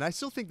to happen. I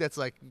still think that's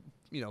like,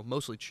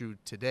 mostly true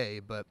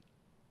today, but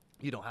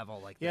you don't have all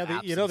like the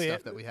apps and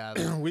stuff that we have.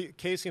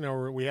 Casey and I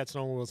we had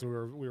snowmobiles.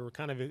 We were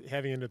kind of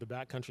heavy into the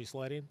backcountry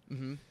sledding,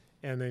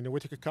 and then we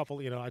took a couple.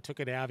 I took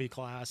an Avi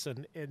class,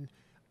 and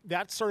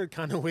that started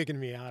kind of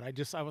wigging me out.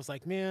 I was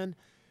like, man,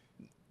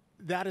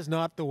 that is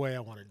not the way I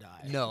want to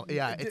die. No,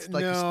 yeah, it's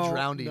like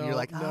drowning. You're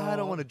like, I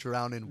don't want to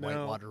drown in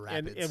whitewater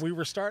rapids. And we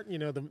were starting,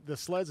 the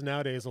sleds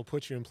nowadays will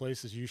put you in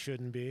places you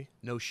shouldn't be.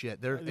 No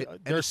shit,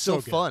 they're so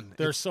so fun.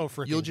 They're so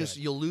freaking good.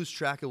 You'll lose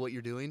track of what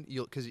you're doing.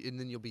 And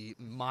then you'll be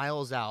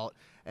miles out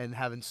and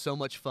having so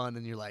much fun,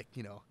 and you're like,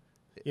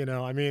 You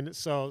know, I mean,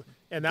 so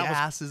and that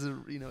gas is a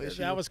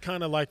issue. That was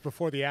kind of like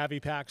before the Avi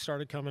pack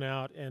started coming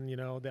out, and you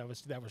know that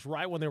was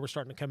right when they were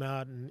starting to come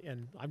out,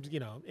 and I'm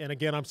and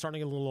again I'm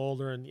starting to get a little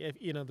older, and if,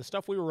 the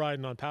stuff we were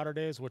riding on powder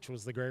days, which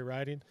was the great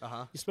riding,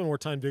 you spend more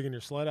time digging your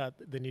sled out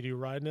than you do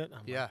riding it.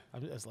 I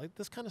was like,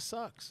 this kind of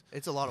sucks.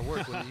 It's a lot of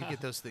work when you get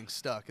those things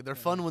stuck. They're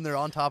fun when they're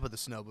on top of the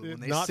snow, but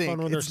when they not sink,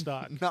 fun when they're it's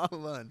stuck. Not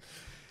fun.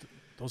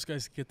 Those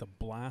guys get to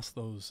blast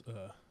those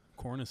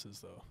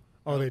cornices though.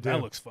 Oh, they do. That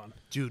looks fun,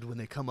 dude. When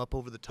they come up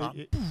over the top.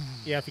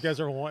 Yeah, if you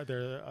guys ever want,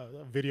 there's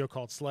a video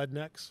called Sled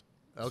Necks.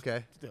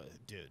 Okay,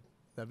 dude,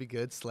 that'd be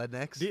good. Sled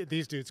necks.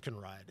 These dudes can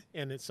ride,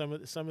 and it's some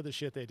of the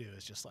shit they do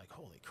is just like,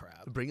 holy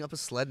crap. Bring up a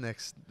sled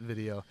necks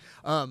video.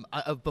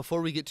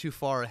 Before we get too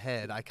far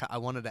ahead, I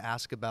wanted to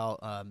ask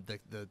about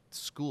the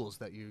schools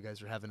that you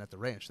guys are having at the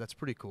ranch. That's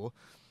pretty cool.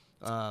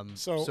 How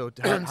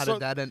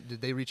did that end?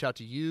 Did they reach out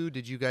to you?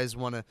 Did you guys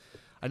want to?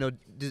 I know.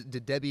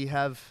 Did Debbie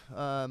have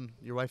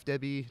your wife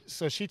Debbie?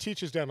 So she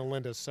teaches down in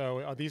Linda.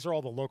 So these are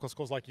all the local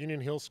schools. Like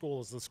Union Hill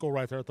School is the school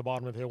right there at the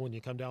bottom of the hill when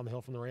you come down the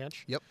hill from the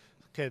ranch. Yep.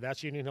 Okay,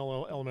 that's Union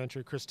Hill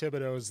Elementary. Chris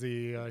Thibodeau is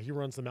he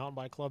runs the mountain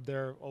bike club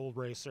there. Old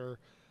racer.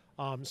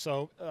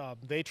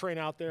 They train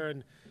out there,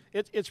 and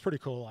it's pretty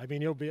cool. I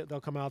mean,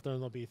 they'll come out there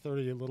and there'll be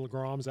 30 little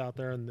groms out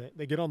there, and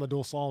they get on the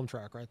dual slalom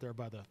track right there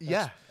by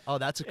the. Oh,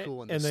 that's a cool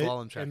one. The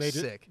slalom track, and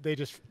sick. They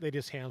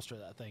just hamster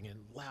that thing in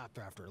lap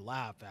after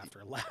lap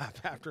after lap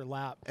after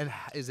lap. And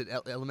is it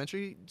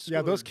elementary school?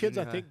 Yeah, those kids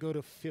I think go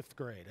to 5th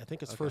grade. I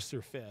think it's 1st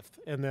through 5th,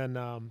 and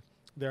then.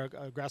 Their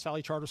Grass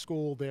Valley Charter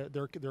School,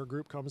 their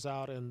group comes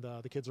out, and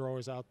the kids are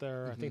always out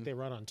there. I think they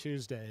run on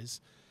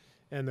Tuesdays.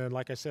 And then,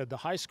 like I said, the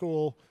high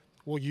school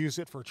will use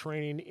it for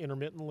training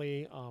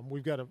intermittently.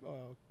 We've got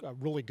a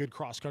really good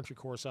cross-country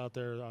course out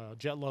there.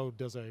 Jetlo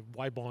does a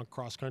wide bonk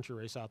cross-country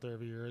race out there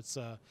every year. It's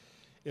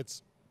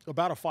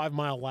about a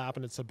 5-mile lap,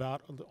 and it's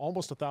about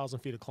almost 1,000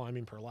 feet of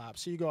climbing per lap.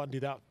 So you go out and do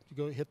that. You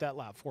go hit that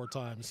lap 4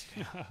 times,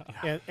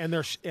 and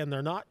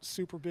they're not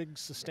super big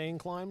sustained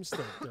climbs.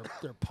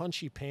 They're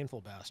punchy,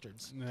 painful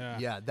bastards.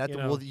 Yeah.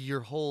 Your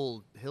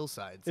whole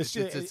hillside. It's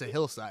a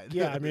hillside.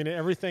 Yeah, I mean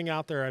everything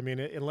out there. I mean,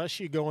 unless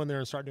you go in there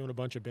and start doing a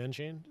bunch of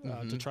benching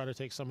to try to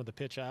take some of the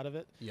pitch out of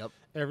it. Yep.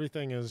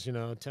 Everything is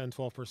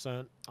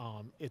 10-12%.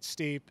 It's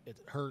steep. It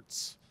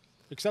hurts,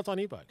 except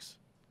on e-bikes.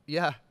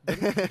 Yeah,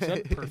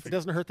 it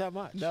doesn't hurt that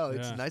much. No,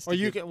 it's nice. Or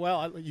you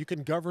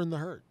can govern the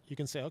hurt. You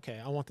can say,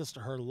 okay, I want this to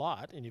hurt a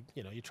lot, and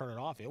you turn it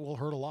off. It will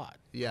hurt a lot.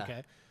 Yeah.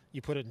 Okay.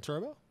 You put it in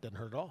turbo, doesn't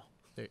hurt at all.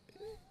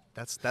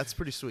 That's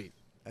pretty sweet.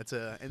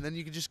 And then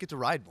you can just get to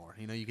ride more.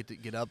 You get to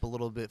get up a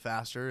little bit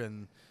faster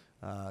and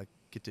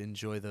get to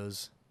enjoy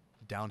those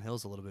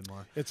downhills a little bit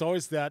more. It's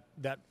always the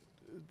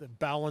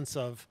balance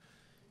of,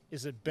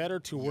 is it better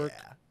to work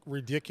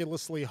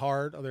ridiculously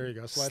hard? Oh, there you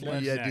go. Sled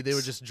necks. Yeah, dude, they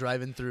were just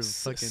driving through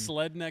fucking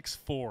Sled Necks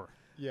 4.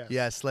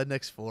 Yeah, Sled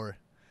Necks 4.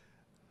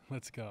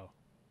 Let's go.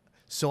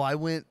 So I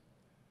went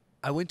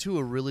to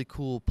a really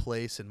cool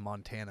place in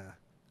Montana,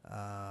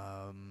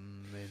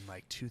 in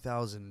like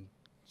 2000,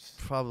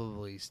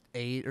 probably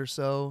 8 or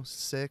so,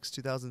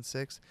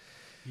 2006.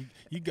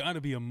 You got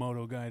to be a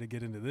moto guy to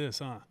get into this,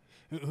 huh?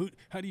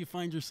 How do you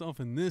find yourself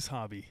in this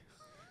hobby?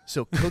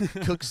 So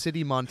Cook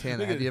City,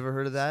 Montana. Have you ever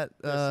heard of that?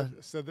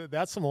 So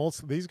that's some old.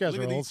 These guys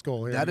are old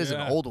school here. That is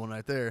an old one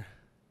right there.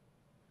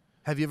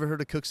 Have you ever heard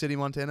of Cook City,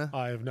 Montana?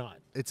 I have not.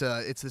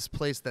 It's this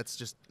place that's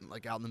just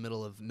like out in the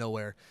middle of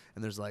nowhere,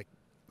 and there's like,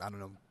 I don't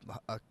know,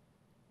 a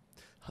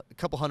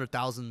couple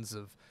 100,000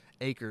 of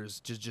acres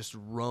just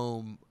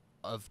roam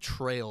of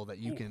trail that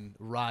you can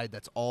ride.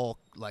 That's all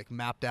like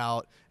mapped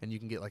out, and you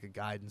can get like a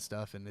guide and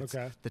stuff. And it's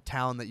the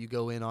town that you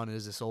go in on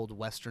is this old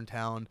western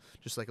town,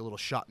 just like a little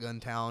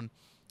shotgun town.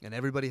 And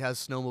everybody has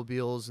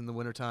snowmobiles in the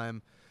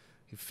wintertime,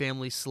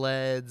 family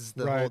sleds,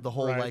 the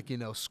whole like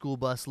school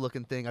bus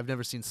looking thing. I've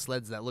never seen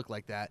sleds that look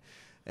like that.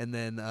 And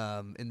then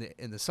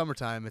in the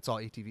summertime, it's all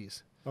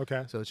ATVs.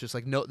 Okay. So it's just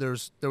like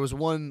there was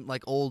one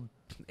like old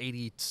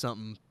 80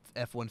 something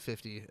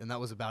F-150, and that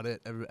was about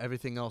it.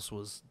 Everything else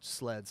was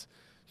sleds,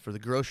 for the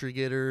grocery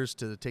getters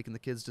to taking the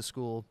kids to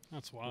school.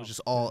 That's wild. It was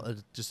just all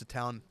just a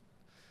town.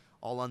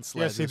 All on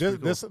sleds. Yeah, see,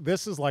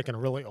 this is like a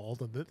really old.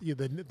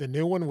 The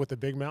new one with the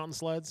big mountain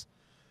sleds.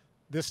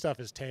 This stuff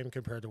is tame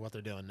compared to what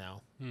they're doing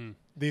now.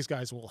 These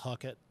guys will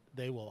huck it.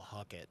 They will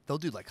huck it. They'll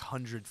do like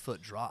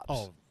 100-foot drops.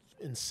 Oh,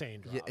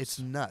 insane drops. Yeah, it's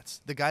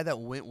nuts. The guy that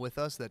went with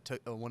us, that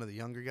took one of the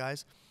younger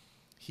guys,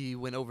 he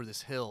went over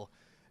this hill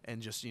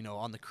and just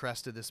on the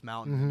crest of this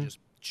mountain and just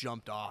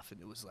jumped off,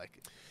 and it was like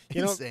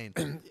insane,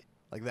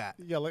 like that.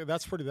 Yeah,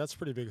 that's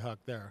pretty big huck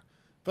there.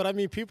 But I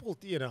mean, people,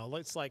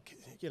 it's like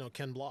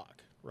Ken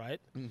Block,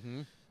 right?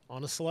 Mm-hmm.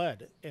 On a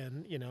sled,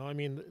 and I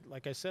mean,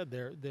 like I said,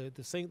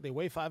 they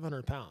weigh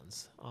 500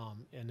 pounds,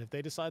 and if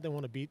they decide they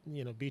want to beat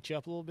you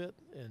up a little bit,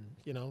 and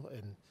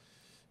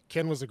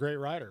Ken was a great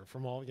rider.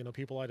 From all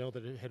people I know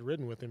that had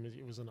ridden with him,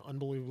 he was an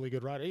unbelievably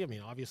good rider. I mean,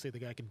 obviously the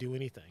guy could do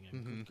anything,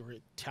 and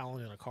great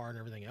talent in a car and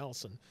everything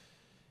else, and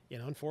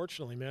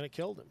unfortunately, man, it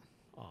killed him.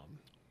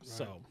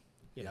 So.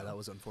 Yeah, that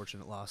was an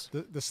unfortunate loss.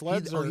 The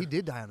sleds he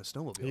did die on a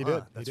snowmobile. He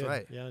did. That's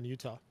right. Yeah, in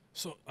Utah.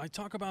 So I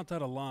talk about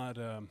that a lot.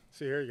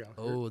 See, here you go.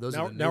 Oh, those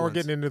now, are the new now we're ones.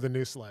 getting into the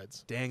new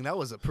slides. Dang, that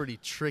was a pretty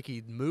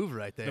tricky move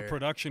right there. The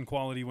production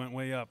quality went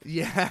way up.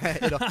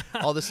 Yeah,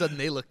 all of a sudden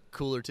they look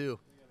cooler too.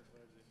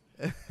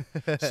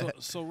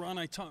 So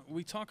Ron,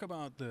 we talk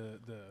about the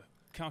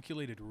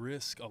calculated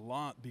risk a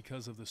lot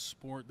because of the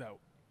sport that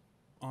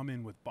I'm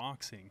in with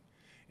boxing,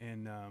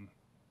 and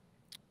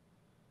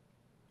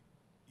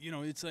you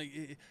know, it's like,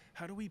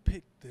 how do we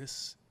pick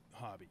this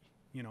hobby?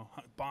 You know,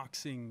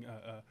 boxing,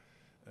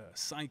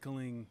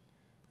 cycling.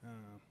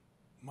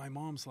 My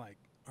mom's like,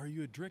 "Are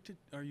you addicted?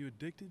 Are you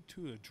addicted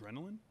to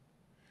adrenaline?"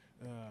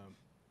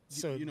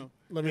 So you know,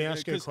 let me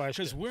ask you a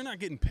question. because we're not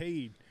getting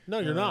paid. No,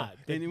 you're not.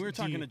 But And we were do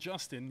talking you- to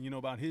Justin, you know,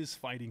 about his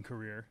fighting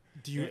career.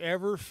 Do you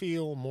ever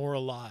feel more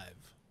alive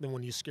than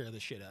when you scare the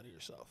shit out of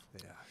yourself?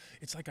 Yeah.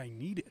 It's like I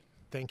need it.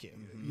 Thank you.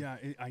 Yeah,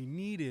 I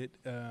need it,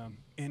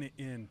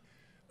 and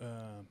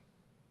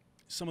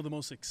some of the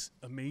most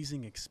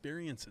amazing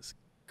experiences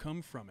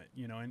come from it,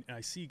 you know. And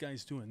I see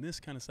guys doing this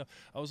kind of stuff.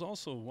 I was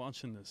also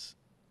watching this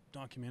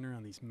documentary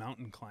on these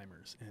mountain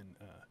climbers, and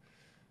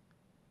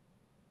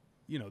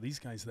you know, these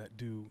guys that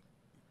do,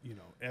 you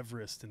know,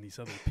 Everest and these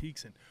other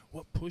peaks, and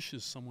what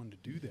pushes someone to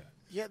do that?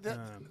 Yeah,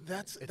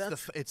 that's In the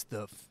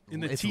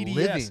it's TDS,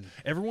 living.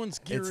 everyone's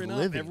gearing up.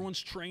 living.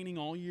 Everyone's training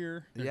all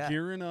year. They're Yeah.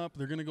 gearing up.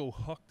 They're gonna go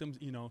huck them.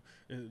 You know,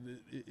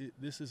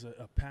 this is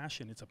a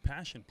passion. It's a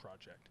passion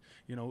project.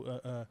 You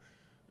know,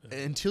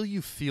 Until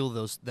you feel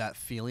that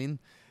feeling,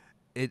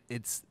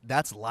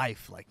 that's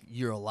life. Like,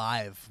 you're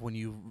alive when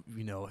you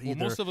know. well,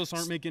 most of us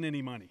aren't making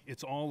any money.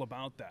 It's all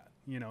about that.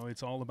 You know,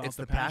 it's all about It's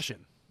the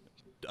passion.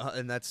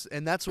 And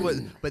that's what,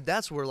 but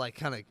that's where, like,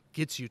 kind of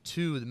gets you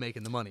to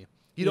making the money.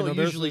 You don't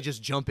there's usually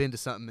just jump into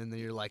something and then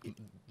you're like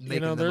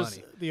making the there's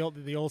money.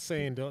 the old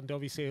saying, don't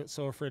be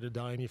so afraid of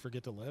dying you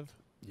forget to live.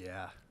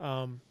 Yeah.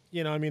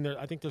 You know, I mean,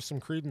 I think there's some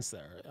credence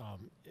there.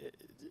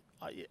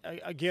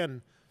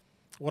 Again,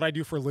 what I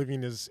do for a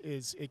living is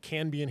it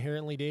can be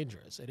inherently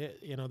dangerous.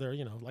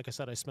 Like I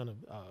said, I spend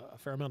a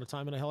fair amount of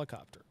time in a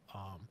helicopter.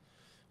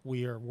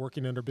 We are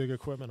working under big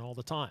equipment all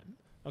the time.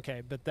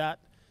 Okay, but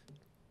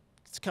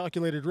it's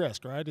calculated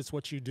risk, right? It's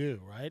what you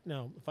do, right?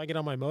 Now, if I get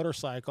on my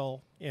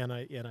motorcycle and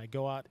I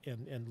go out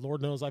and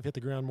Lord knows I've hit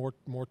the ground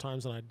more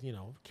times than I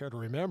care to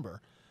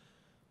remember,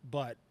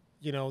 but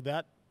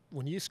that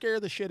when you scare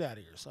the shit out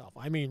of yourself,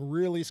 I mean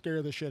really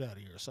scare the shit out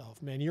of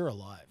yourself, man, you're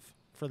alive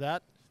for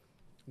that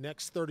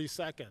next 30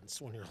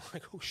 seconds when you're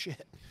like, oh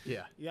shit.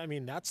 Yeah. Yeah, I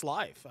mean that's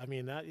life. I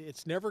mean that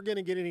it's never going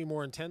to get any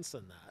more intense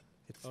than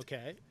that.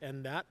 Okay,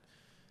 and that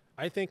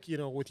I think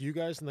with you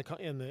guys in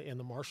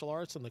the martial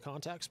arts and the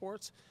contact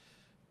sports,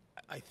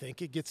 I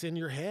think it gets in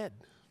your head.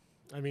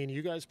 I mean,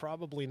 you guys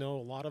probably know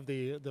a lot of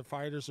the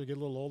fighters who get a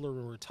little older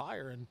and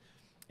retire,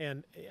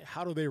 and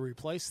how do they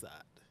replace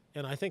that?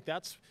 And I think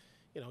that's,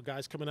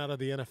 guys coming out of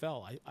the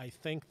NFL. I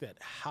think that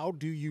how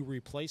do you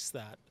replace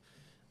that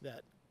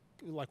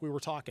like we were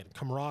talking,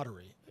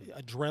 camaraderie,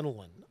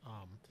 adrenaline,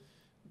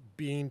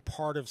 being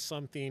part of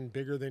something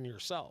bigger than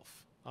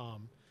yourself.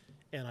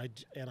 And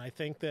I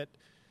think that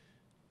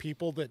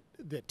people that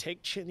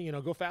take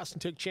go fast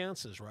and take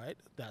chances, right?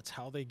 That's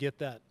how they get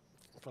that,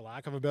 for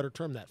lack of a better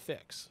term, that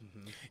fix.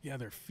 Mm-hmm. Yeah,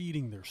 they're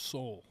feeding their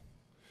soul.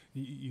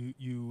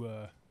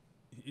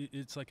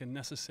 It's like a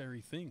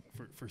necessary thing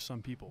for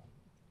some people.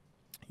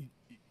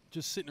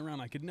 Just sitting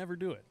around, I could never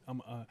do it.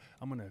 I'm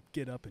gonna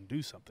get up and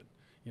do something.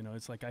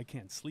 It's like I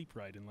can't sleep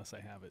right unless I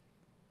have it.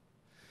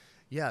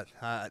 Yeah.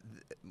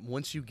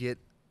 Once you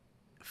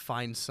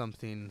find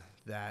something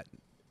that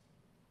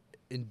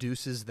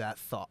induces that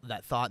thought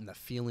and the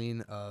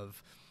feeling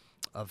of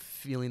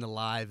feeling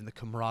alive and the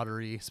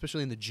camaraderie,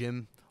 especially in the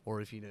gym,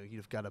 or if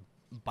you've got a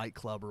bike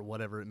club or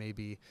whatever it may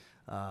be,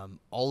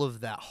 all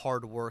of that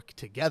hard work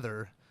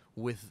together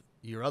with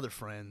your other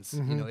friends,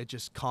 it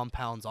just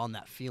compounds on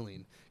that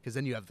feeling, because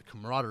then you have the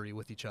camaraderie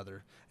with each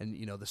other. And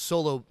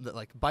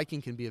like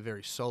biking can be a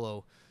very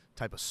solo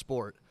type of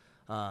sport,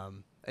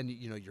 and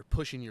you're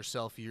pushing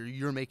yourself,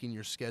 you're making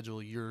your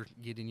schedule, you're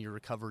getting your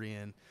recovery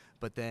in,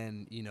 but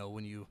then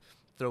when you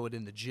throw it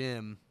in the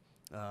gym,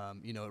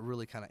 it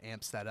really kind of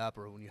amps that up.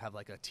 Or when you have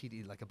like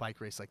a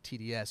bike race like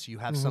TDS, you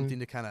have something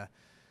to kind of,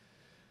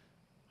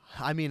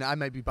 I mean, I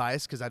might be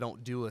biased because I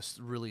don't do a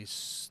really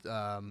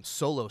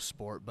solo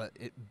sport, but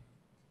it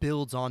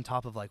builds on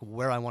top of like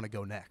where I want to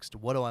go next.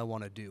 What do I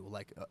want to do?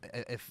 Like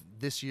if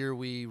this year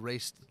we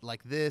raced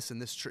like this and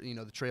this,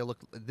 the trail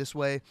looked this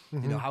way,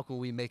 how can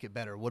we make it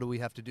better? What do we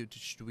have to do?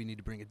 Do we need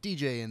to bring a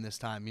DJ in this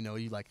time?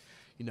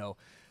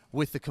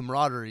 With the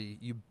camaraderie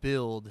you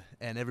build,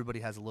 and everybody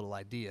has a little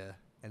idea,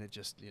 and it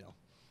just,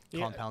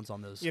 compounds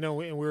on those. And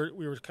we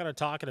were kind of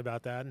talking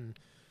about that, and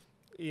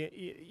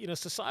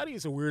society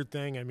is a weird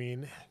thing. I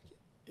mean,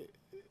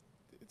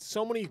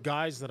 so many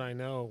guys that I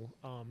know,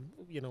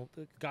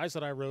 the guys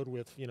that I rode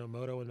with,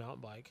 moto and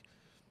mountain bike,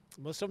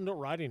 most of them don't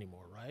ride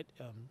anymore, right?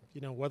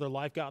 Whether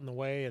life got in the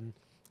way, and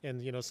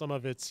some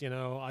of it's,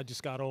 I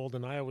just got old,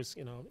 and I always,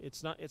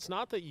 it's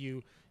not that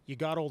you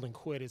got old and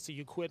quit, it's that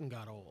you quit and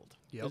got old.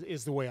 Yep.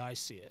 Is the way I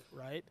see it,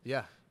 right?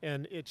 Yeah.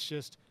 And it's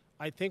just,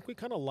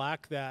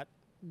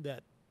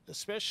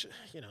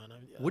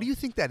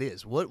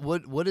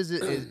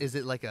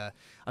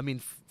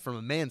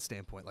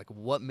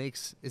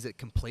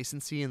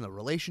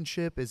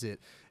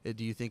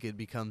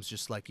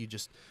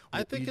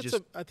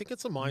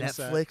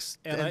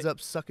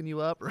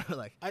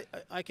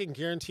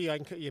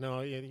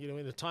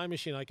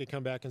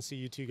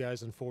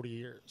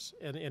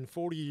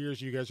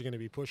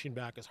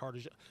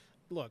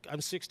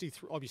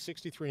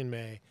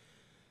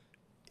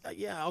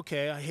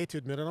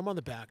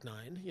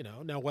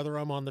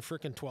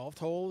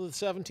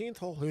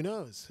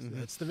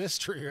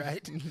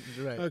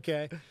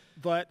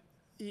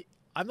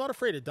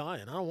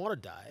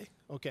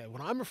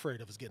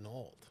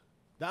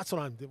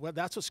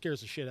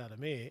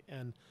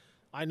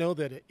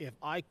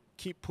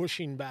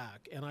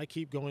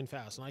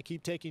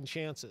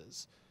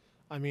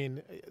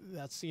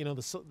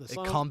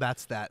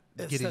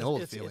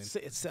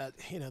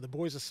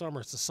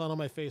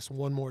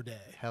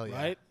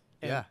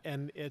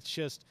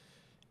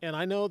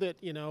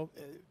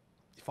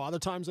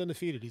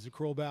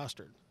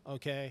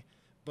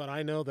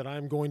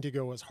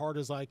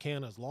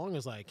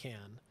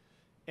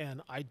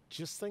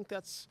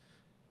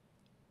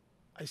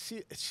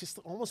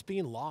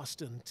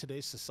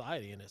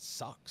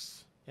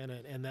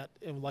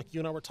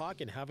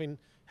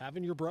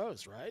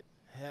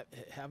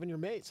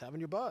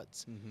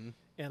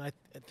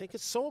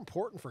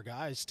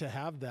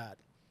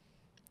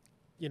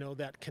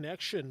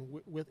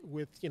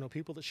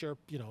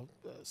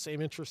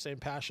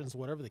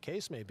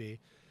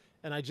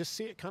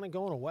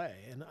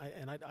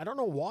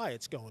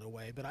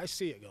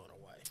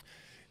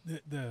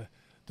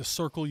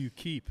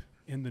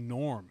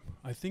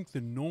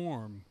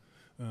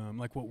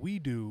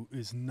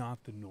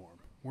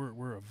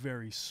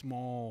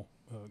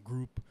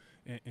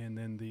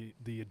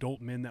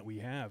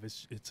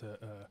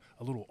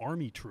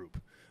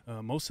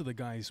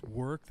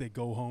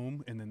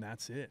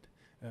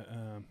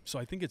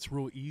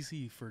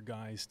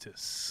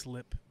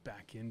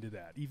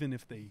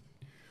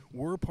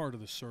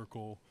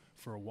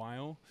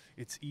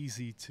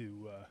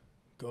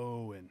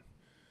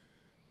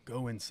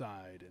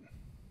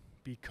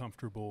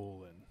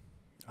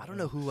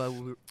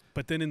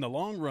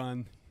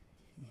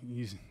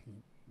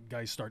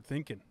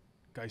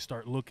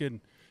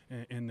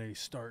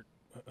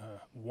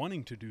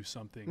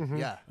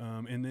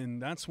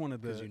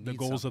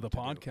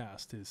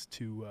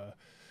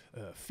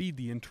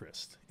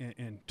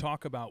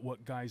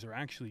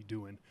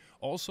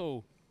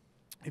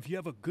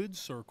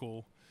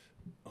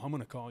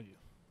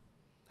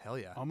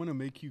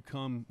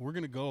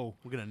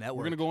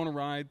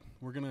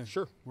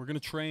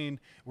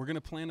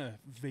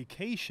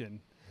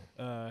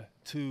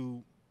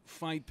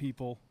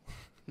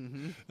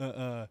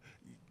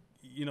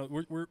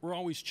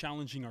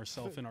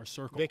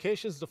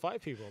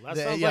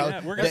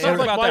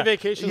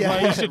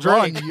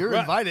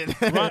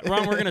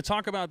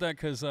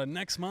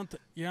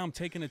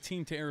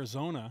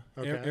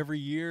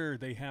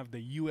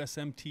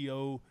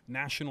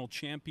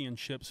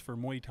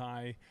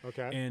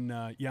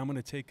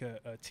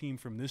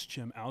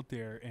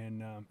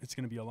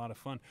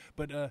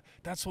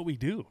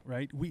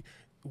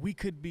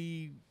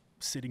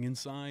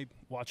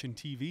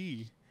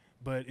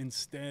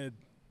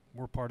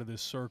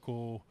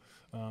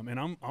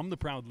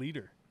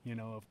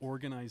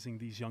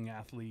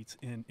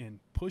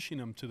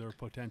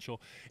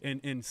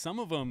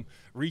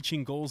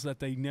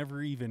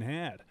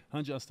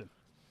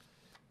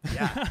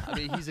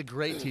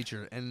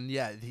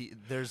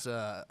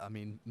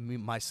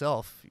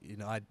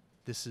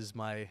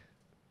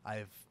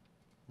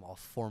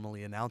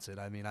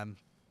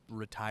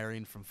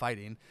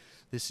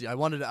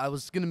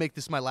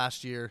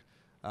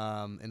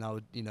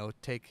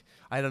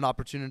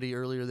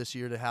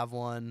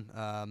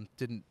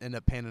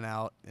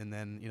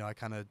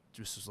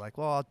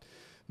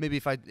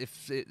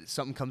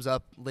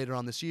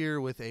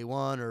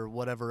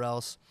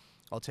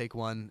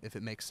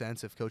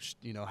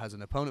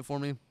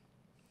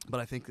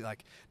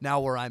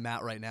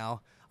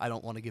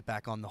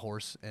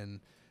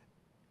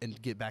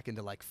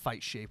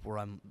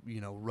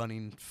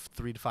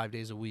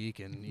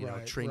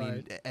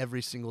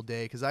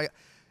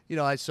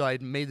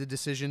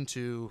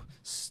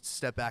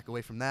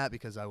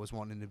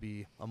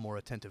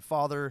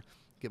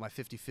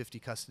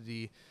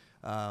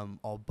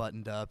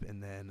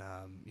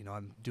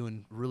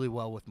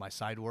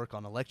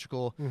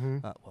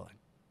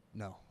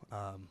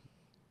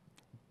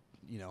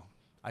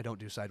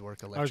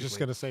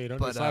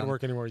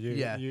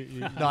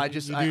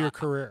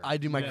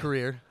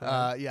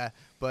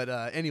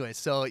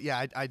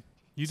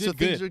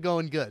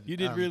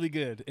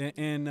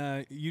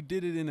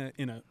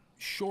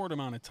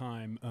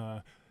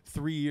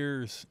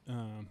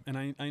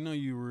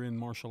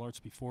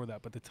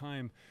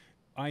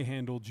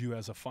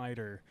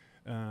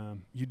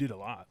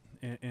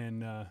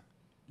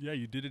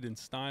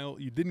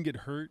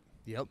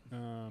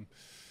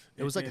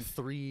 It was like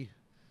 3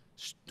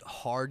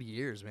 hard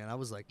years, man. I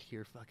was like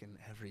here fucking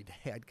every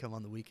day. I'd come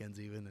on the weekends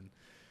even, and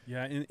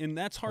yeah, and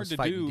that's hard to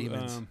fighting do.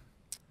 demons.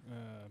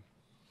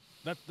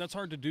 That's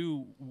hard to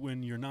do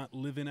when you're not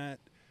living at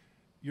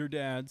your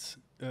dad's.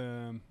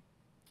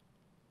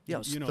 Yeah, I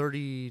was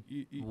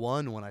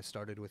 31 when I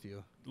started with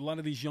you. A lot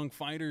of these young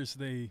fighters,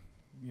 they,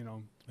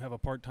 have a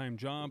part-time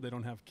job. They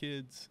don't have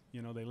kids.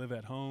 They live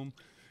at home.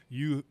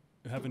 You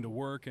having to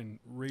work and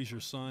raise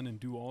your son and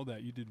do all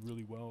that, you did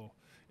really well.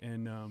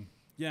 And,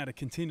 to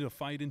continue to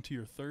fight into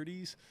your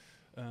 30s,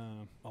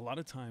 a lot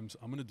of times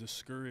I'm going to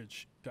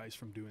discourage guys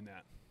from doing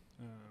that.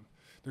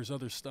 There's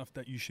other stuff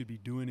that you should be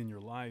doing in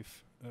your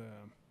life,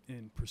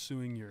 and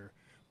pursuing your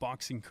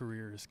boxing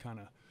career is kind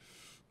of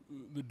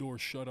the door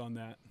shut on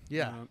that.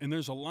 Yeah. And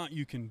there's a lot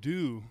you can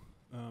do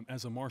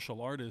as a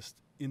martial artist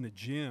in the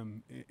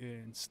gym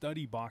and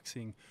study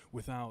boxing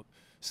without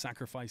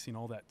sacrificing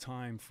all that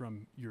time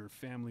from your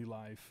family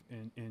life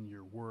and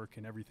your work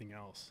and everything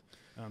else.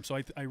 So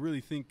I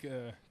really think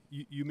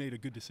you made a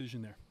good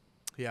decision there.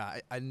 Yeah,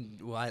 I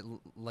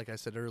like I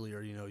said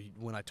earlier,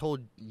 when I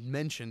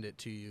mentioned it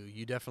to you,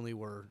 you definitely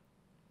were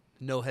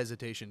no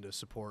hesitation to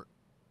support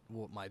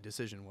what my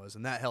decision was,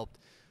 and that helped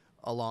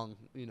along,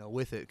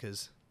 with it,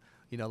 because,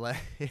 like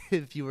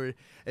if you were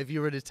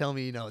to tell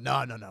me, no,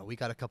 we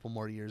got a couple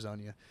more years on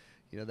you,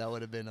 that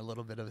would have been a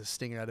little bit of a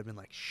stinger. I'd have been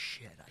like,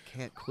 shit, I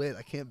can't quit.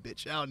 I can't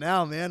bitch out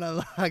now, man.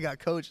 I got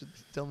coach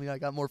tell me I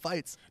got more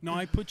fights. No,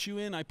 I put you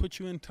in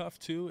tough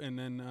too, and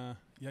then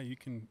you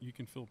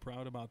can feel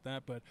proud about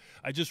that. But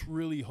I just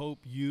really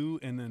hope you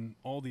and then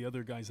all the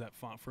other guys that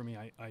fought for me,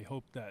 I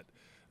hope that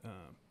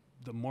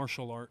the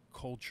martial art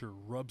culture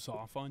rubs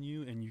off on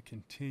you and you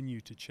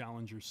continue to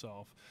challenge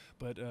yourself.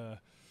 But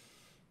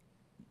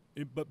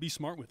be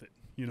smart with it.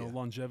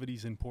 Longevity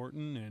is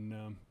important,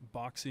 and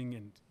boxing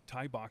and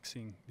Thai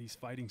boxing, these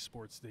fighting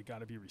sports, they got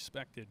to be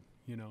respected.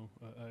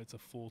 It's a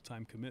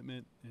full-time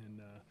commitment,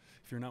 and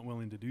if you're not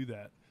willing to do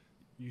that,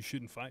 you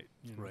shouldn't fight.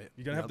 Right.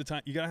 You gotta have the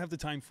time. You gotta have the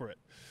time for it.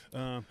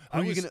 I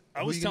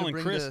was telling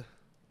Chris,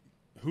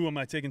 who am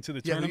I taking to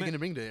the tournament? tournament? Who are you gonna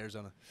bring to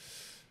Arizona?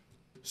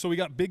 So we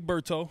got Big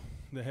Berto,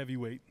 the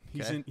heavyweight.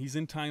 Okay. He's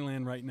in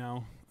Thailand right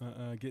now,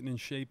 getting in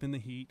shape in the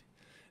heat.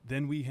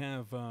 Then we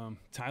have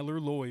Tyler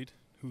Lloyd,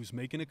 who's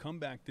making a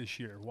comeback this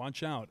year.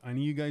 Watch out. I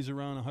know you guys are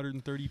around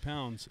 130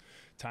 pounds.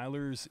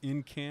 Tyler's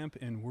in camp,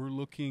 and we're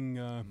looking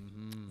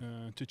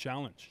to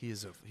challenge.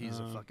 He's a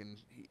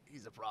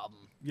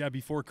problem. Yeah,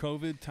 before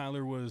COVID,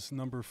 Tyler was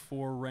number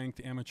 4 ranked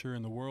amateur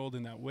in the world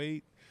in that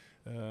weight.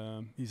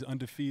 He's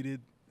undefeated.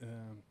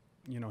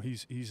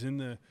 He's in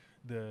the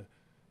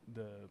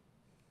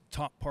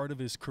top part of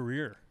his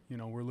career.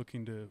 We're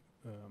looking to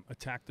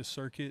attack the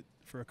circuit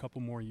for a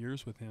couple more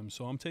years with him.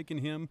 So I'm taking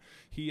him.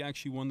 He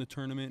actually won the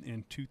tournament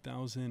in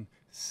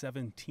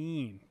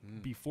 2017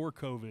 before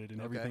COVID and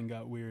everything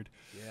got weird.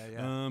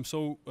 Yeah.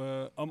 So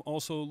I'm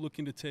also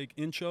looking to take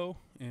Incho,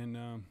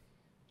 and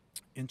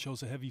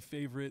Incho's a heavy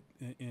favorite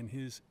in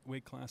his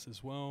weight class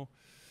as well.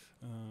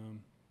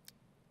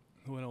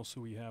 What else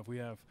do we have? We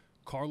have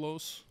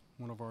Carlos,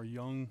 one of our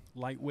young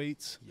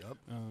lightweights. Yep.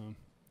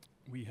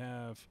 We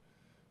have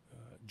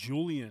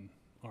Julian,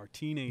 our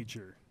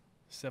teenager,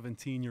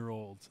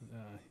 17-year-old.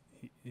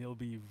 He'll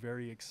be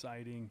very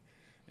exciting,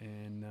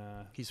 and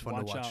he's fun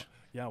to watch. Out.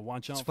 Yeah,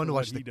 watch out. It's fun to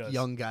watch the does.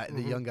 young guy,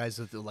 the young guys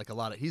with like a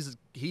lot of. He's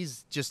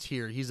just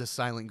here. He's a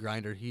silent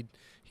grinder. He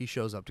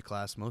shows up to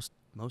class most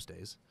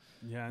days.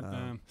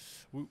 Yeah.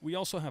 We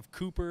also have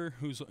Cooper,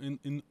 who's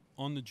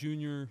on the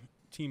junior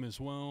team as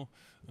well.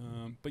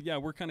 But yeah,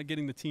 we're kind of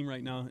getting the team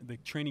right now. The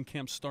training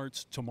camp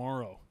starts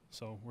tomorrow.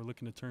 So we're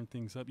looking to turn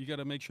things up. You got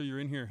to make sure you're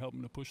in here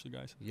helping to push the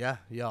guys. Yeah.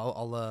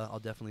 I'll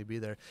definitely be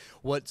there.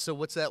 What's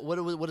that?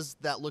 What does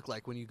that look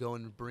like when you go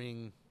and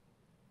bring?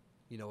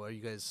 Are you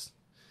guys?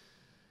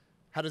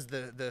 How does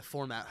the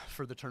format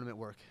for the tournament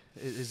work?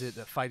 Is it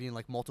fighting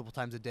like multiple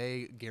times a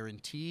day,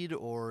 guaranteed,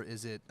 or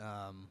is it?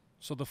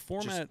 So the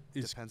format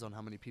depends on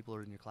how many people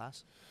are in your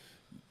class.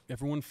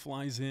 Everyone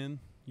flies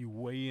in. You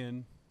weigh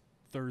in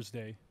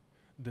Thursday.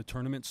 The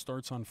tournament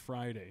starts on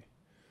Friday.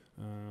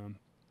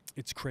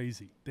 It's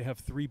crazy. They have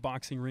 3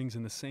 boxing rings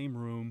in the same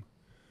room,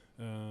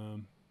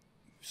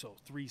 so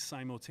 3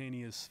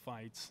 simultaneous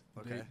fights.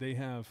 Okay. They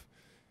have,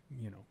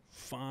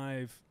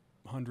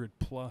 500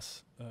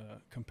 plus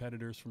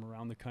competitors from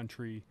around the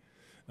country,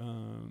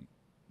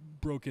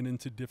 broken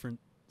into different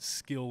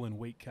skill and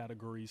weight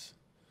categories.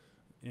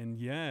 And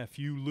yeah, if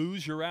you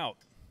lose, you're out.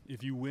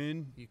 If you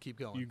win, you keep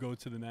going. You go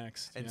to the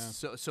next. And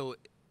so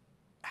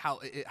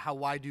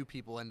why do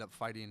people end up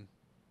fighting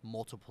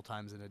multiple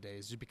times in a day?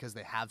 Is it just because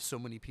they have so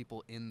many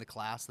people in the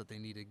class that they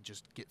need to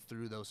just get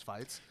through those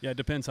fights? Yeah, it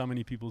depends how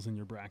many people's in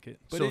your bracket.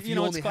 But so if you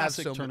only it's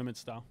classic have tournament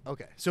style.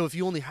 Okay, so if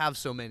you only have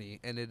so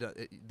many and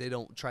they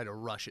don't try to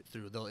rush it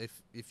through, they'll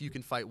if you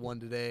can fight one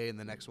today and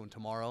the next one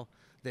tomorrow,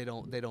 they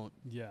don't they don't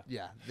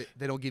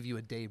give you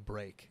a day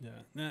break.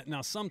 Yeah.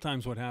 Now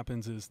sometimes what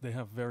happens is they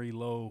have very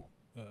low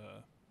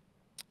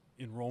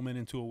enrollment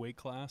into a weight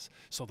class,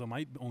 so there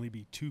might only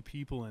be 2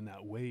 people in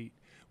that weight,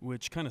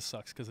 which kind of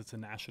sucks because it's a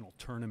national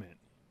tournament.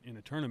 in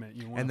a tournament.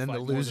 You want And then the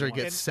loser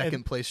gets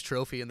second place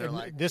trophy, and they're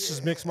like, this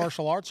is mixed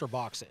martial arts or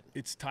boxing?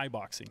 It's Thai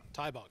boxing.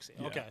 Thai boxing.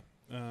 Yeah. Okay.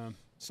 Um,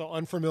 So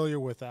unfamiliar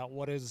with that.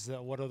 What are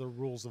the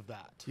rules of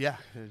that? yeah,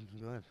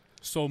 go ahead.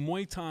 So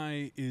Muay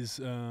Thai is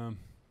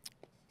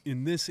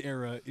in this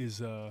era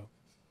is a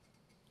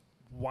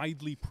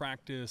widely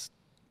practiced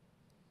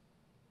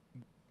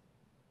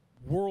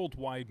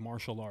worldwide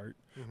martial art,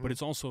 but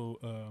it's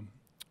also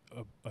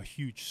a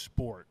huge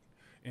sport,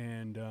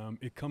 and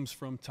it comes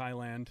from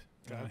Thailand,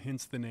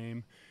 hence the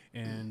name,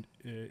 and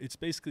it's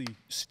basically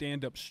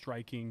stand-up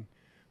striking,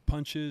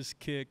 punches,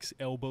 kicks,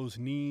 elbows,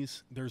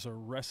 knees. There's a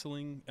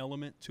wrestling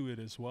element to it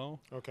as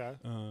well. Okay.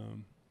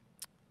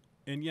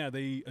 And yeah,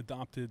 they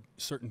adopted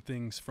certain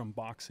things from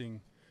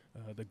boxing,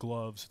 the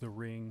gloves, the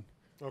ring,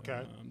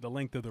 the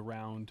length of the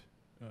round.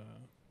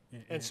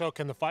 And so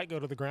can the fight go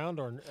to the ground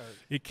or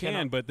it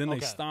can, but then they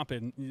stop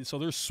it. So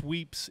there's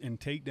sweeps and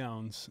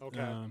takedowns.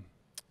 Okay.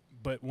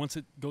 But once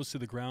it goes to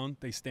the ground,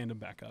 they stand them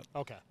back up.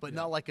 Okay. But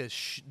not like a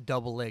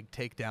double leg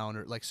takedown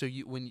or like, so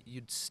when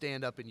you'd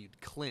stand up and you'd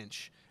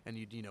clinch and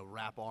you'd,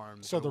 wrap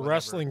arms. So the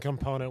wrestling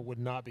component would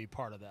not be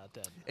part of that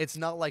then? It's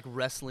not like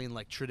wrestling,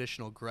 like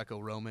traditional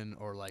Greco-Roman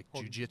or like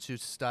jiu-jitsu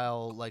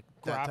style, like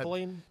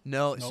grappling?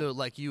 No. Nope. So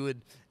like you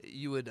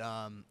would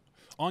on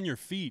your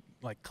feet,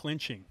 like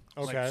clinching.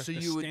 Okay. Like, so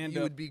you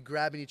would be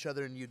grabbing each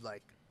other and you'd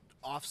like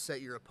offset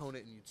your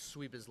opponent and you'd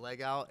sweep his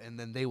leg out and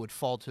then they would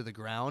fall to the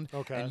ground.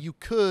 Okay. And you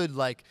could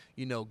like,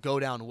 go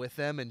down with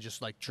them and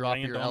just like drop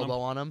your elbow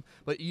on them.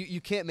 But you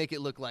can't make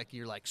it look like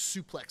you're like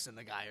suplexing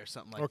the guy or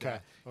something like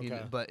that.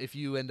 Okay. But if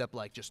you end up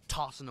like just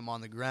tossing him on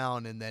the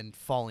ground and then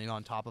falling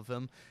on top of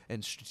him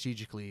and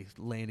strategically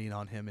landing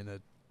on him in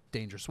a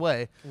dangerous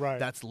way,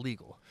 that's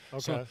legal.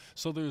 Okay.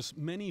 So there's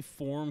many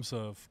forms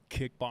of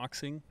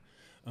kickboxing,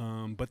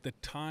 but the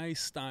Thai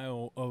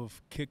style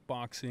of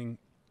kickboxing,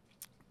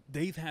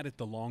 they've had it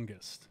the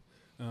longest.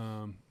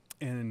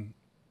 And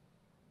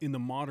in the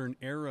modern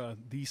era,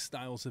 these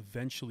styles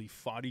eventually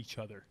fought each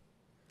other.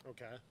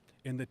 Okay.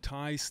 And the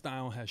Thai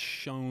style has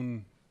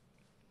shown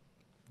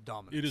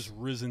dominance. It has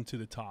risen to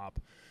the top.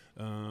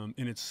 And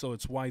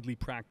it's widely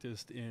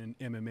practiced in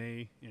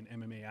MMA, and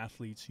MMA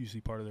athletes,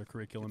 usually part of their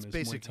curriculum is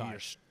basically Muay Thai. Your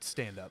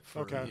stand-up.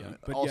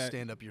 But all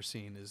stand-up you're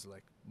seeing is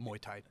like Muay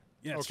Thai.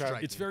 Yeah,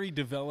 it's very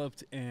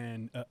developed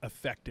and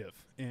effective.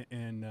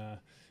 And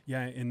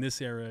in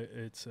this era,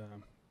 it's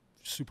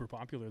super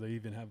popular. They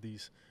even have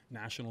these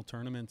national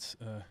tournaments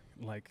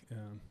like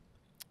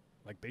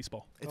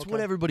baseball. It's what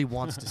everybody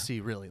wants to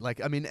see, really.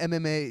 Like, I mean,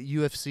 MMA,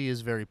 UFC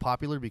is very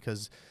popular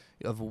because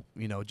of,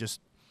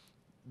 just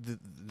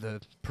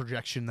the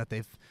projection that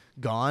they've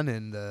gone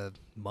and the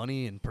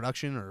money and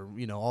production or,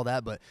 all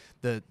that. But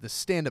the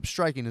stand-up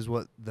striking is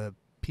what the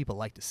people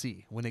like to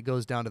see. When it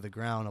goes down to the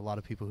ground, a lot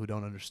of people who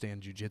don't understand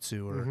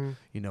jiu-jitsu or,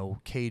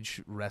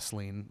 cage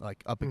wrestling,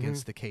 like up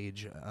against the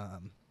cage,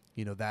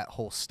 that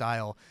whole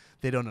style,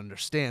 they don't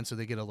understand, so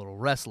they get a little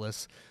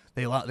restless.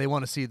 They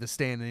want to see the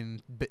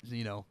standing,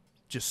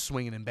 just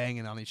swinging and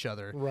banging on each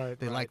other. Right.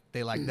 They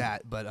like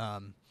that. But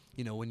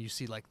when you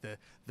see like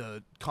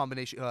the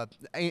combination,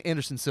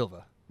 Anderson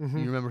Silva,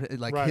 you remember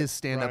like his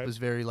stand-up was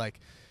very like,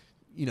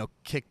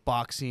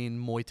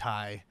 kickboxing, Muay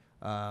Thai.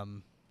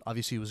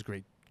 Obviously, he was a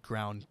great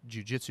ground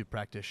jiu-jitsu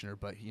practitioner,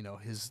 but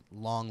his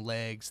long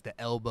legs, the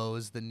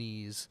elbows, the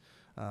knees.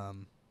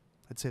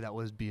 I'd say that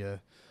would be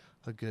a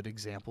good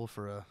example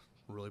for a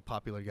really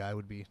popular guy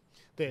would be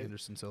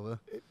Anderson Silva.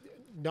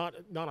 Not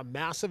a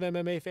massive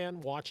MMA fan.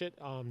 Watch it,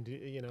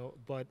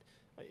 but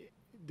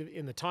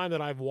in the time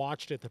that I've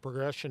watched it, the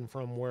progression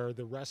from where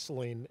the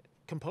wrestling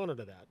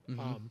component of that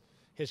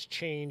has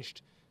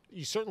changed.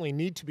 You certainly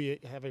need to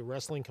have a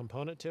wrestling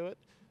component to it,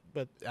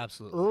 but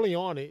absolutely early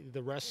on,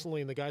 the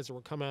wrestling, the guys that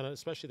were coming out,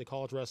 especially the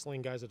college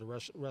wrestling guys that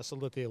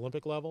wrestled at the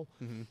Olympic level,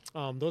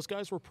 those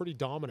guys were pretty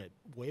dominant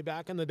way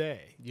back in the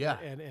day. Yeah,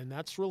 and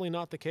that's really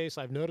not the case.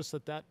 I've noticed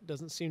that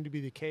doesn't seem to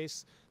be the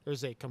case.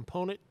 There's a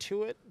component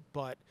to it,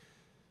 but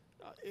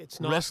it's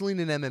not. Wrestling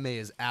in MMA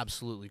is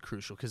absolutely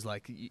crucial because,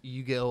 like,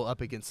 you go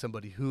up against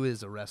somebody who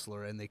is a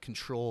wrestler and they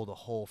control the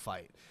whole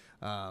fight.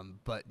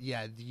 But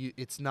yeah,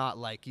 it's not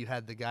like you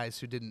had the guys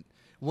who didn't.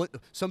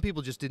 Some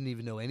people just didn't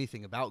even know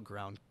anything about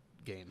ground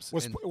games.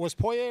 Was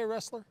Poirier a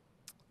wrestler?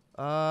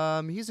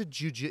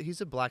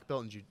 He's a black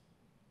belt in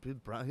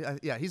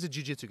yeah, he's a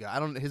jiu-jitsu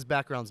guy. His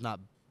background's not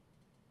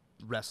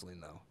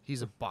wrestling though.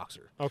 He's a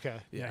boxer. Okay.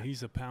 Yeah,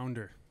 he's a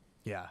pounder.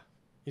 Yeah.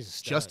 He's a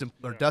stud.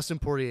 Dustin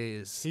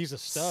Poirier is. He's a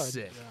stud.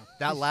 Sick. Yeah.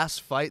 That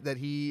last fight that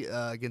he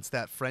against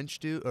that French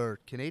dude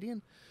or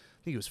Canadian, I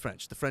think he was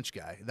French. The French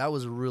guy. That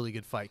was a really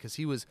good fight because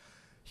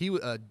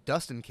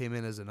Dustin came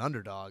in as an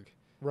underdog.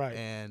 Right.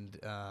 And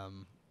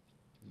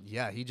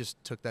he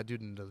just took that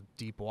dude into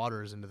deep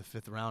waters into the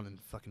 5th round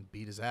and fucking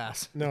beat his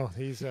ass. No,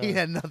 he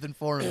had nothing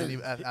for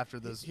him after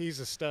those. He's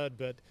a stud,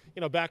 but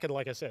back in,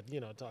 like I said,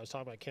 I was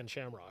talking about Ken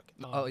Shamrock.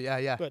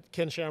 Yeah. But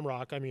Ken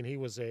Shamrock, I mean, he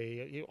was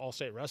a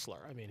all-state wrestler.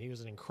 I mean, he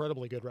was an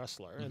incredibly good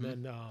wrestler. And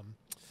then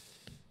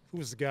who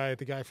was the guy?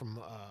 The guy from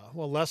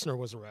Lesnar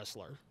was a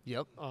wrestler.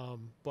 Yep.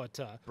 But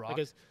Brock.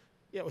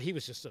 Yeah, well, he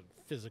was just a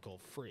physical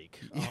freak.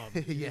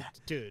 Yeah.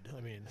 Dude.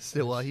 I mean,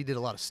 Still, well, he did a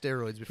lot of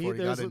steroids before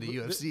he got into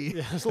UFC.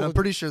 there's And I'm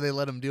pretty sure they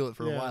let him do it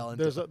for a while.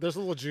 There's a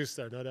little juice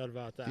there, no doubt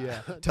about that.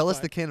 Yeah. Tell us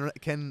the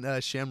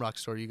Ken Shamrock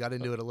story. You got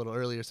into it a little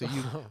earlier. So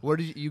where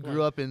did you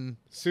grew up in?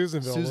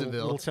 Susanville,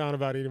 little town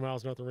about 80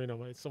 miles north of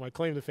Reno. So my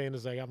claim to fame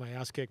is I got my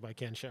ass kicked by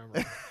Ken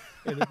Shamrock.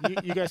 And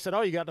you guys said,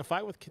 "Oh, you got in a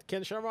fight with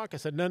Ken Shamrock?" I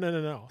said,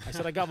 "No. I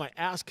said I got my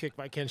ass kicked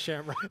by Ken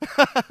Shamrock."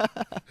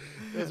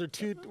 Those are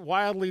two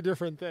wildly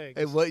different things.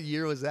 And what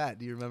year was that?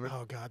 Do you remember?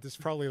 Oh God, this is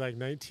probably like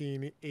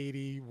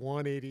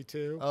 1981,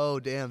 82.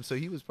 Oh damn! So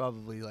he was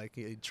probably like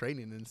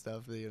training and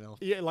stuff,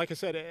 Yeah, like I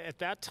said, at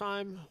that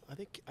time, I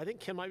think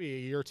Ken might be a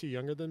year or two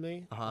younger than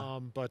me.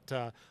 But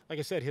like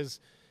I said, his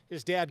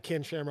dad,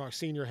 Ken Shamrock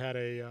Sr., had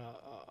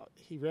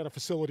he ran a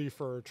facility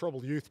for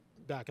troubled youth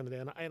back in the day,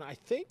 and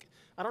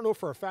I don't know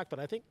for a fact, but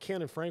I think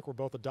Ken and Frank were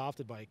both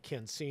adopted by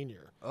Ken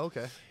Sr.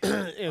 Okay.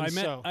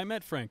 I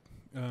met Frank.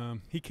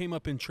 He came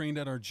up and trained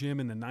at our gym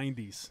in the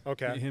 90s.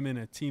 Okay. Him and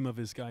a team of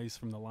his guys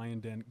from the Lion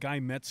Den. Guy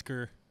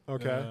Metzger.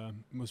 Okay.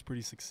 Was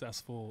pretty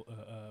successful.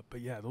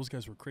 But yeah, those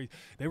guys were crazy.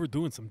 They were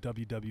doing some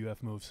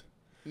WWF moves.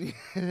 Yeah,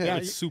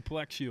 They'd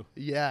suplex you.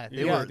 Yeah,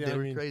 they were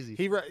crazy.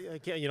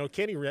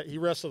 Kenny he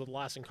wrestled at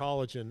Lassen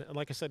College, and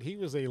like I said, he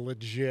was a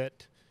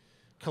legit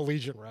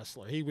collegiate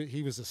wrestler.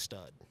 He was a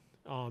stud.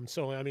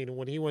 So I mean,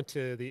 when he went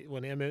to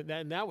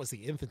that was the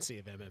infancy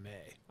of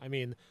MMA. I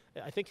mean,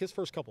 I think his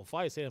first couple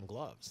fights they had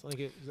gloves.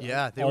 They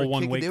were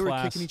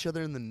class. kicking each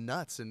other in the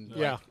nuts, and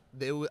I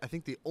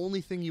think the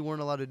only thing you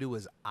weren't allowed to do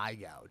was eye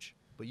gouge,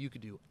 but you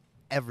could do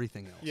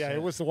everything else. Yeah,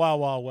 it was the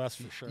Wild Wild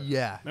West for sure.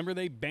 Yeah. Remember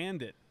they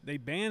banned it. They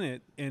banned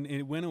it, and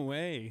it went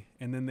away,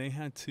 and then they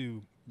had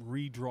to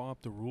redraw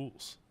up the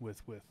rules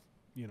with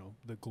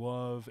the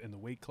glove and the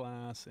weight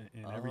class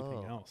and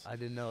everything else. I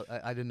didn't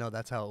know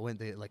that's how it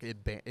went.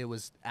 It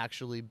was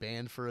actually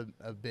banned for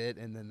a bit,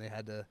 and then they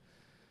had to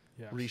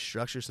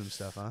restructure some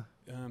stuff, huh?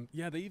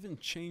 They even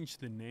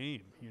changed the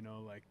name.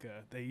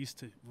 They used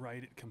to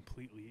write it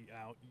completely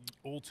out,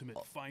 Ultimate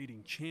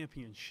Fighting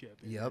Championship.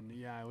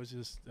 I was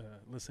just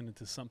listening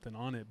to something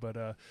on it.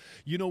 But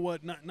you know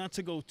what? Not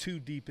to go too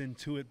deep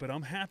into it, but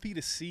I'm happy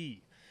to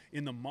see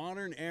in the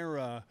modern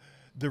era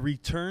the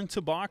return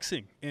to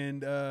boxing.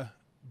 And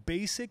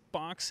basic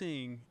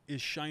boxing is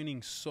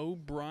shining so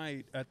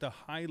bright at the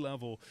high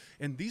level,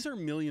 and these are $1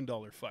 million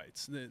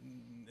fights.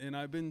 And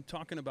I've been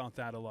talking about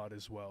that a lot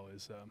as well.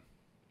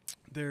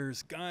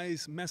 There's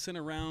guys messing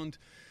around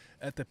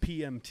at the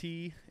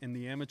PMT in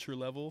the amateur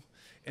level,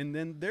 and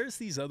then there's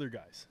these other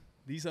guys.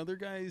 These other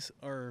guys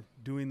are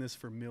doing this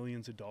for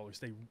millions of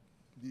dollars.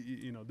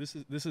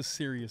 This is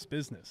serious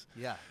business.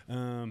 Yeah.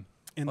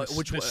 And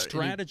the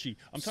strategy.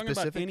 I'm talking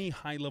about any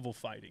high-level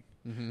fighting.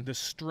 Mm-hmm. The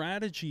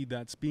strategy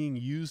that's being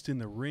used in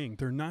the ring,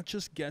 they're not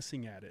just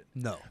guessing at it.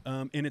 No.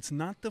 And it's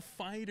not the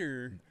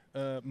fighter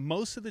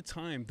most of the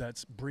time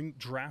that's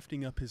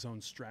drafting up his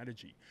own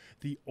strategy.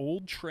 The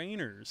old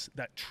trainers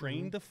that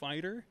trained the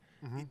fighter,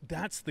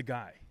 that's the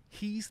guy.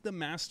 He's the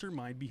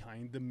mastermind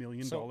behind the $1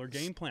 million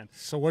game plan.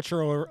 So what's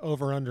your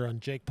over-under on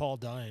Jake Paul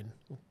dying?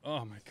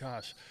 Oh, my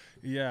gosh.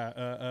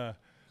 Yeah,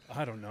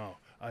 I don't know.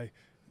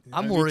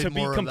 I'm worried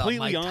more about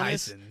Mike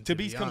Tyson. To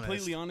be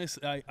completely honest,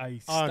 I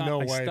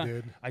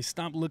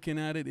stopped looking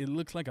at it. It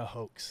looks like a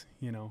hoax,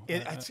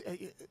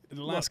 the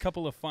last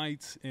couple of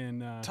fights,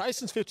 and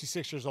Tyson's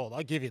 56 years old.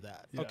 I'll give you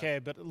that. Yeah. Okay,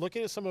 but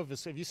looking at some of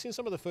his, have you seen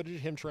some of the footage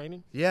of him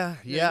training? Yeah,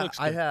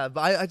 I have.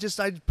 But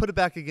I put it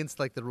back against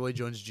like the Roy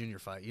Jones Jr.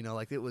 fight.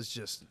 It was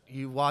just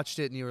you watched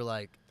it and you were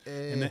like,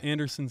 and the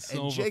Anderson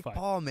Silva and Jake fight.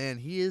 Paul, man,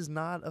 he is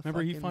not a.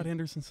 Remember he fought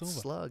Anderson Silva.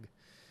 Slug.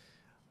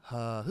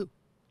 Who?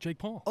 Jake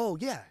Paul. Oh,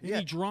 yeah.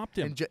 He dropped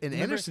him. And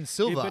Anderson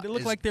Silva. But it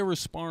looked like they were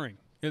sparring.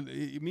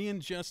 Me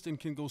and Justin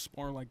can go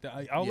spar like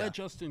that. I'll let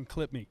Justin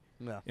clip me.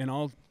 Yeah. And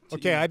I'll.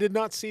 Okay, I did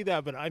not see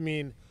that, but I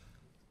mean,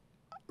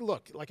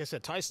 look, like I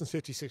said, Tyson's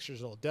 56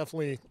 years old.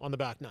 Definitely on the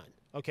back nine.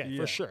 Okay,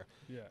 for sure.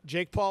 Yeah.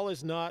 Jake Paul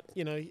is not,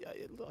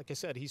 like I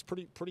said, he's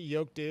pretty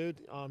yoked dude.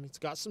 He's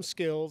got some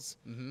skills,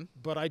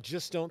 but I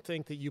just don't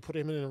think that you put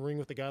him in a ring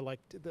with a guy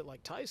like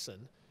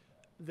Tyson,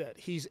 that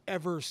he's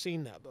ever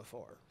seen that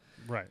before.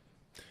 Right.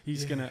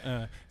 He's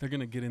gonna. They're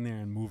gonna get in there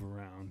and move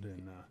around,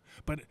 and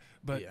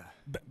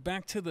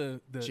back to the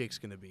Jake's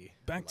gonna be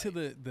back to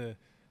the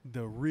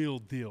real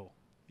deal.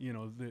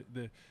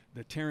 The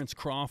Terrence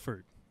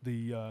Crawford,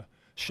 the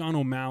Sean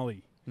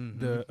O'Malley,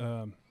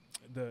 the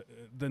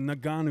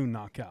Nagano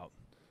knockout,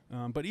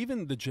 but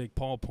even the Jake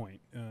Paul point.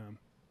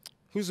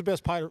 Who's the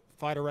best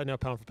fighter right now,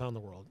 pound for pound,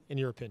 in the world, in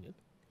your opinion?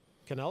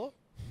 Canelo?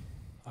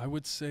 I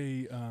would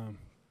say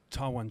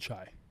Tawan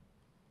Chai.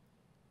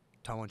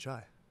 Tawan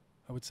Chai.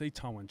 I would say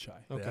Tawan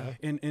Chai. Okay.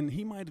 And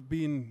he might have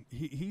been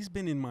he's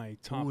been in my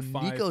top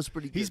 5. Nico's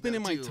pretty good. He's been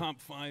in my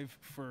top 5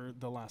 for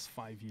the last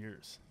 5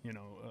 years.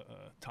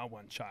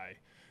 Tawan Chai.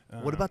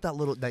 What about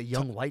that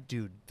young white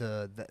dude?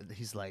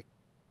 He's like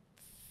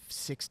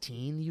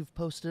 16. You've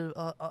posted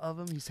of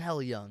him. He's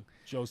hella young.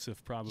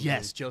 Joseph, probably.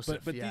 Yes,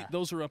 Joseph. But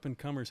those are up and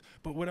comers.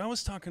 But what I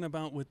was talking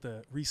about with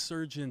the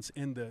resurgence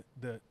and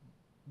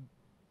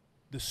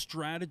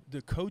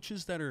the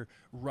coaches that are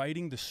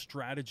writing the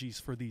strategies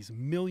for these $1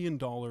 million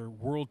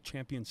world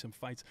championship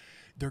fights,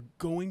 they're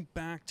going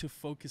back to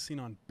focusing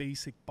on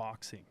basic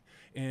boxing.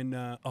 And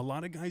a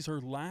lot of guys are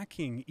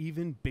lacking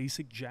even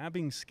basic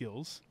jabbing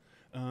skills.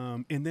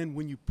 And then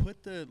when you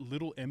put the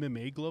little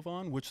MMA glove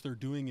on, which they're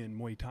doing in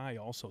Muay Thai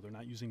also, they're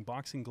not using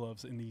boxing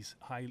gloves in these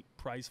high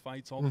prize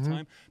fights all the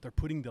time. They're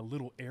putting the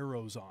little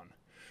arrows on.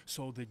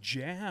 So the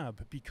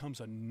jab becomes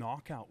a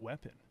knockout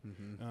weapon.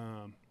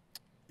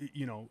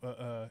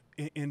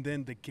 And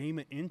then the game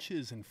of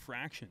inches and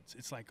fractions.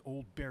 It's like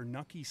old bare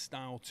knucky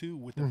style too.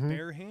 With the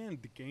bare hand,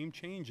 the game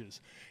changes.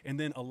 And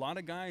then a lot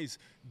of guys,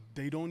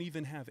 they don't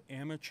even have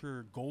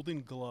amateur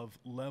Golden Glove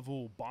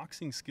level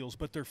boxing skills,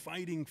 but they're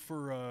fighting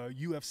for a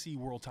UFC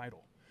world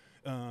title.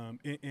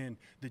 And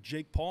the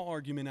Jake Paul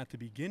argument at the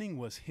beginning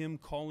was him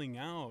calling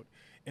out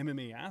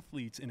MMA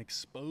athletes and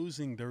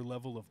exposing their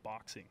level of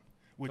boxing.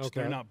 Which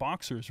they're not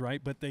boxers,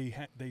 right? But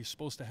they're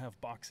supposed to have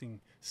boxing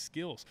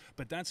skills.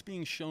 But that's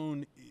being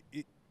shown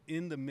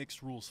in the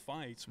mixed rules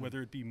fights,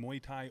 whether it be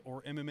Muay Thai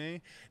or MMA,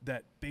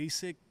 that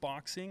basic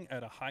boxing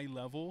at a high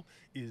level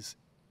is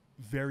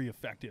very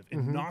effective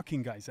in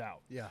knocking guys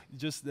out. Yeah.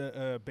 Just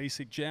the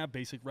basic jab,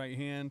 basic right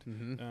hand.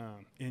 I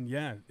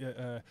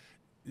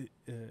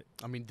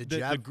mean, the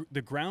jab.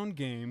 The ground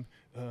game,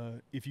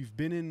 if you've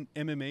been in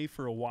MMA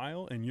for a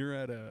while and you're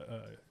at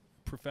a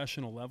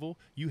professional level,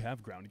 you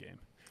have ground game.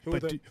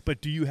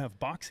 But do you have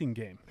boxing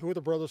game? Who are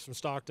the brothers from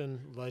Stockton,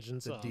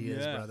 legends? The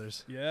Diaz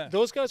brothers. Yeah.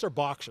 Those guys are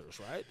boxers,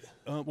 right?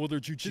 Well, they're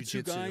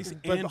jiu-jitsu guys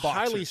but and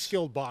highly boxers.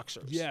 skilled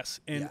boxers. Yes,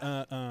 and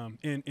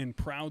and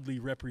proudly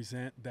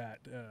represent that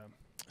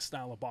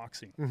style of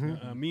boxing.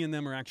 Me and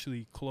them are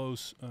actually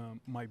close.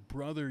 My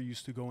brother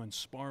used to go and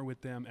spar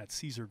with them at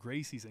Cesar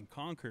Gracie's in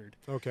Concord.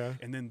 Okay.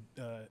 And then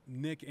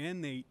Nick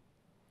and Nate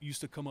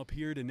used to come up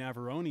here to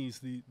Navaroni's,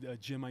 the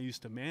gym I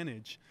used to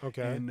manage.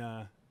 Okay. And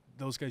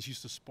those guys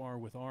used to spar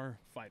with our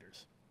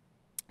fighters.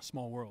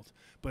 Small world.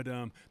 But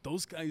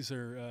those guys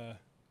are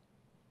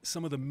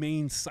some of the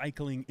main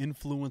cycling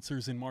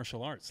influencers in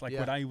martial arts, like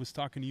what I was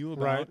talking to you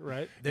about.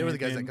 Right. They were the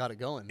guys that got it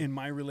going. In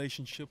my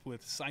relationship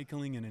with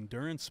cycling and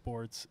endurance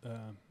sports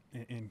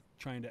and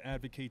trying to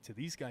advocate to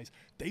these guys,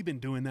 they've been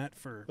doing that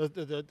for...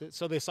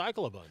 So they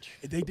cycle a bunch.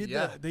 They did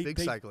big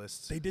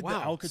cyclists. They did the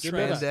Wow.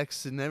 Alcatraz.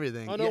 Spandex and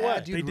everything. Oh, no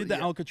way. Dude, They did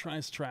the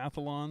Alcatraz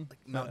triathlon. Like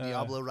Mount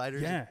Diablo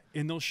riders. Yeah,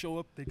 and they'll show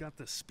up. They got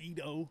the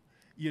Speedo,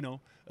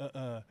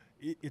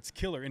 it's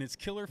killer, and it's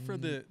killer for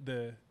the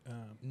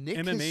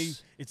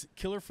MMA. It's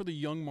killer for the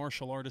young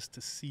martial artists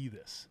to see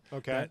this.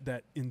 Okay.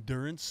 That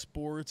endurance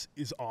sports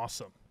is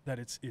awesome. That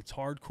it's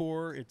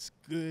hardcore. It's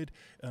good.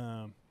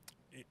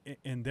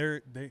 And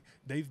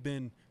they've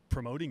been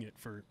promoting it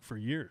for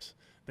years.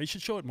 They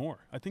should show it more.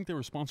 I think they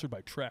were sponsored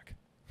by Trek.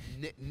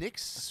 Nick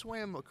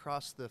swam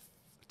across to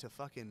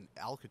fucking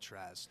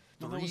Alcatraz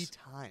three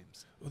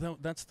times. Well,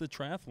 that's the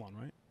triathlon,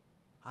 right?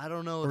 I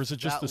don't know. Or is it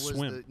just the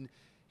swim?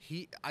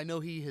 I know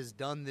he has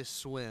done this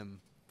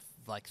swim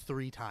like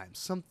 3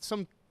 times.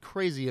 Some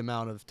crazy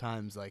amount of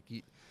times. Like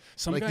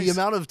the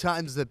amount of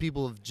times that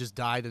people have just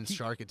died in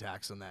shark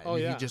attacks on that. Oh,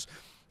 yeah. He just,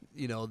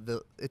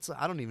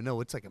 I don't even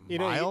know. It's like a mile.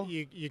 mile.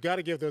 You got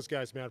to give those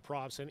guys mad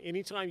props. And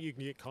anytime you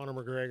can get Conor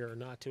McGregor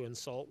not to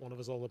insult one of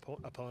his old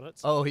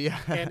opponents. Oh, yeah.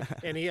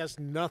 and he has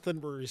nothing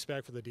but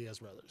respect for the Diaz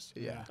brothers.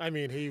 Yeah. I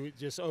mean, he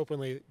just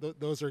openly,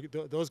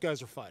 those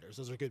guys are fighters.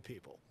 Those are good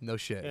people. No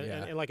shit.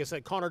 And like I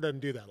said, Conor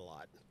doesn't do that a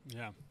lot.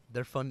 Yeah.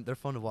 They're fun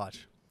to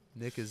watch.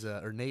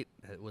 Nate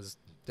was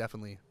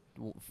definitely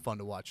fun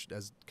to watch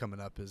as coming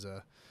up as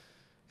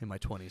in my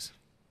 20s.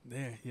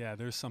 Yeah,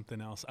 there's something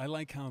else. I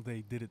like how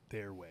they did it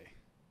their way.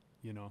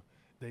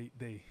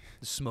 They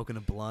smoking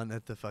a blunt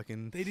at the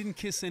fucking. They didn't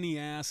kiss any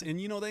ass, and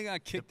they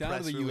got kicked out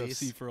of the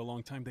release. UFC for a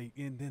long time.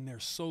 And then they're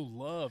so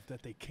loved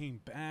that they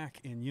came back,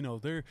 and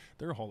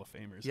they're Hall of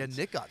Famers. Yeah,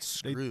 Nick got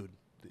screwed.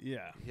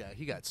 Yeah,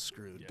 he got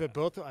screwed. Yeah. But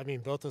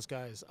both those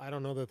guys. I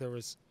don't know that there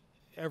was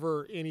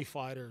ever any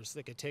fighters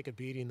that could take a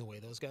beating the way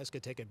those guys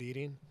could take a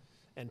beating,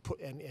 and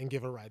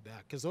give it right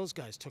back, because those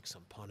guys took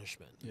some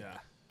punishment. Yeah,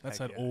 that's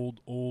that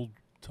old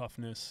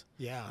toughness.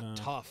 Yeah,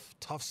 tough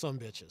some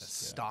bitches.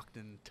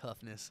 Stockton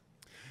toughness.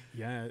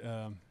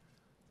 Yeah,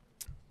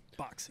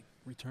 boxing,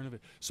 return of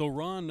it. So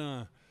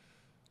Ron,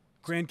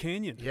 Grand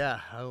Canyon. Yeah,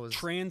 I was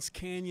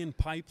Trans-Canyon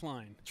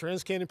Pipeline.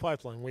 Trans-Canyon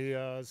Pipeline. We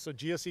so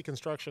GSE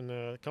Construction,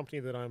 the company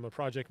that I'm a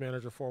project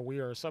manager for, we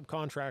are a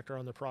subcontractor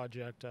on the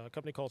project. A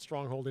company called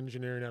Stronghold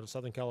Engineering out of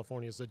Southern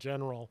California is the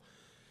general.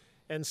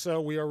 And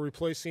so we are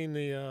replacing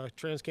the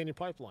Trans-Canyon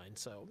Pipeline.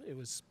 So it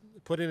was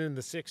put in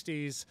the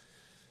 60s.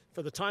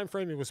 For the time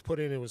frame it was put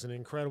in, it was an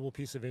incredible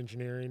piece of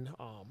engineering,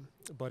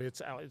 but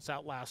it's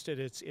outlasted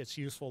its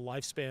useful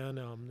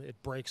lifespan. It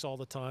breaks all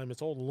the time.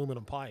 It's old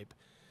aluminum pipe,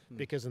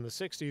 because in the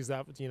 60s,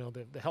 that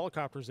the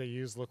helicopters they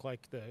used look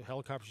like the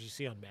helicopters you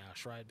see on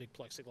MASH, right? Big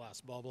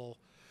plexiglass bubble.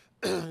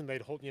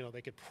 They'd hold,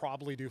 they could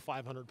probably do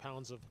 500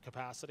 pounds of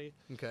capacity.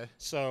 Okay.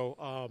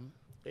 So,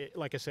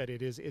 like I said,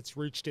 it's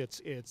reached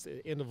its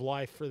end of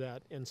life for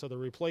that, and so they're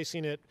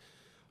replacing it.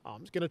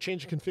 It's going to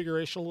change the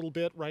configuration a little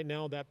bit. Right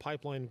now, that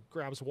pipeline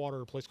grabs water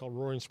at a place called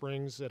Roaring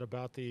Springs at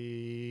about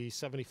the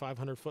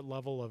 7,500 foot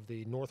level of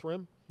the North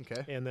Rim.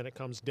 Okay. And then it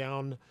comes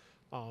down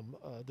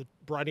the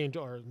Bright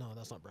Angel, or no,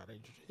 that's not Bright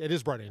Angel. It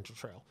is Bright Angel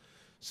Trail.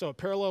 So it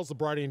parallels the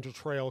Bright Angel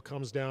Trail,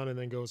 comes down, and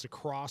then goes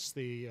across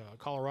the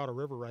Colorado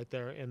River right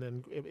there. And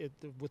then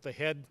with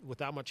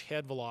that much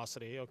head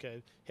velocity,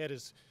 okay, head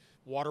is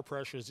water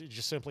pressure is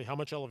just simply how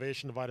much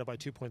elevation divided by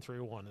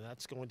 2.31, and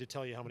that's going to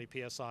tell you how many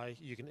psi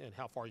you can and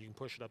how far you can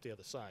push it up the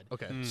other side.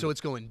 Okay, so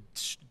it's going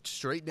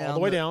straight down, all the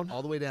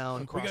way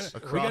down, across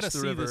we gotta the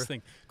see river. this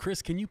thing.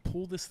 Chris, can you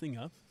pull this thing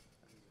up?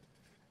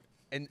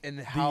 And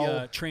how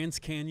The Trans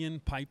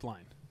Canyon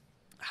pipeline.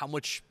 how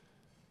much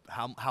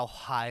how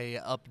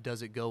high up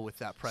does it go with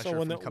that pressure So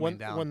from coming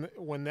down?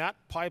 when that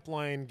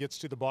pipeline gets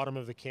to the bottom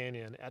of the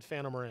canyon at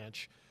Phantom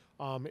Ranch,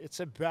 it's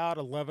about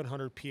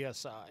 1,100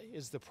 psi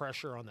is the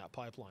pressure on that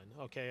pipeline.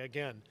 Okay,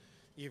 again,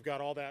 you've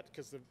got all that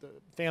because the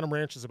Phantom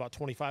Ranch is about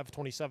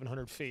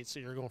 2,700 feet. So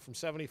you're going from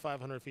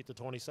 7,500 feet to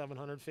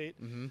 2,700 feet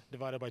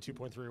divided by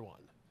 2.31,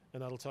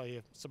 and that'll tell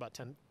you it's about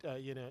 10.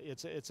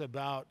 It's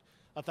about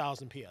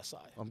 1,000 psi.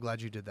 I'm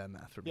glad you did that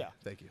math for me. Yeah.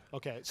 Thank you.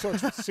 Okay, so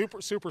it's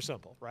super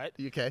simple, right?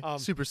 Okay,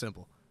 super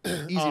simple,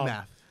 easy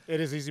math. It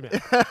is easy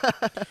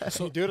math.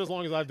 So you do it as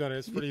long as I've done it.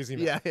 It's pretty easy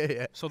math.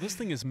 Yeah. So this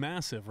thing is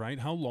massive, right?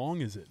 How long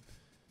is it?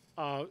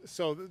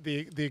 So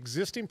the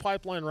existing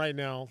pipeline right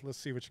now, let's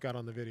see what you got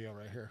on the video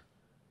right here.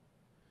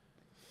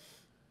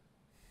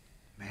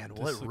 Man, This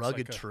what looks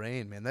rugged like a-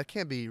 terrain, man. That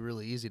can't be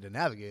really easy to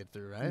navigate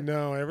through, right?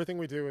 No, everything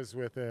we do is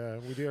with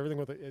we do everything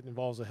with it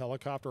involves a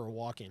helicopter or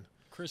walking.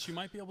 Chris, you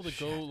might be able to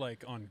go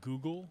like on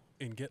Google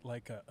and get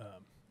like a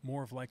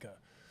more of like a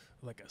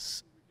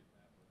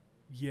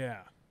yeah.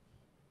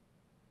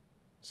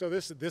 So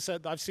this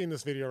I've seen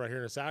this video right here,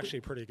 and it's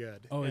actually pretty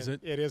good. Oh, is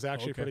And it? It is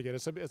actually Okay. pretty good.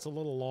 It's a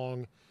little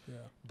long, Yeah.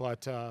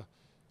 but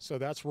so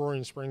that's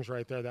Roaring Springs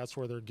right there. That's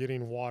where they're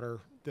getting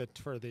water. That's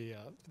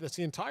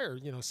the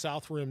entire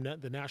South Rim,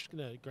 the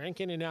national Grand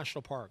Canyon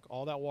National Park.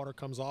 All that water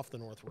comes off the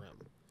North Rim.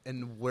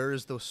 And where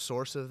is the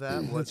source of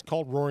that? It's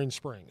called Roaring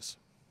Springs.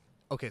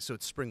 Okay, so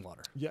it's spring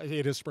water. Yeah,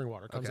 it is spring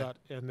water. It comes Okay. out,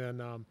 and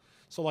then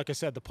so like I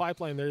said, the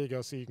pipeline. There you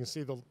go. So you can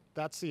see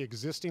that's the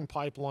existing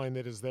pipeline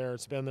that is there.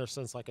 It's been there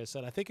since, like I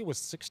said, I think it was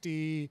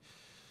 62,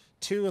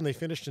 and they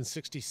finished in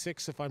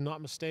 66, if I'm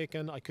not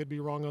mistaken. I could be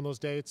wrong on those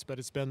dates, but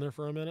it's been there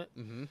for a minute.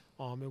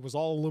 Mm-hmm. It was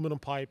all aluminum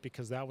pipe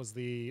because that was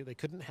they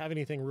couldn't have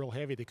anything real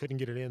heavy. They couldn't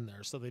get it in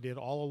there, so they did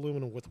all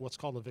aluminum with what's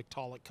called a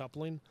Victaulic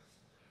coupling.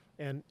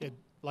 And it,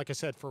 like I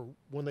said, for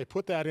when they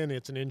put that in,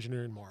 it's an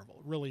engineering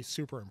marvel. Really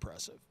super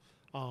impressive.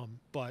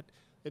 But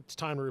it's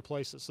time to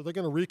replace it. So they're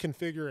going to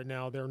reconfigure it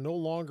now. They're no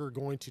longer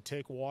going to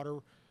take water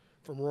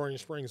from Roaring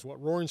Springs. What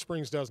Roaring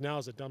Springs does now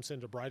is it dumps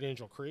into Bright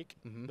Angel Creek.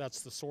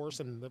 That's the source,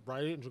 and the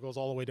Bright Angel goes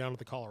all the way down to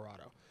the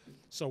Colorado.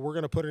 So we're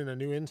going to put in a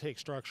new intake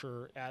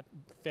structure at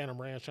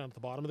Phantom Ranch down at the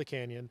bottom of the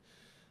canyon.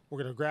 We're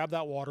going to grab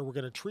that water. We're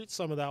going to treat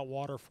some of that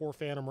water for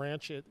Phantom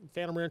Ranch.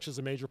 Phantom Ranch is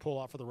a major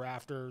pullout for the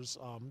rafters.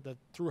 The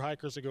through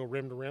hikers that go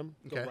rim to rim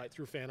go Okay. right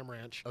through Phantom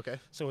Ranch. Okay.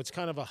 So it's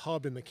kind of a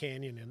hub in the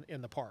canyon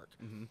in the park.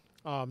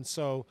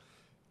 So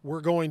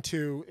we're going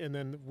to, and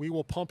then we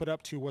will pump it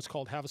up to what's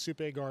called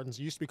Havasupai Gardens.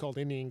 It used to be called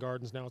Indian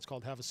Gardens. Now it's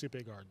called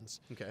Havasupai Gardens.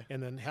 Okay.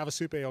 And then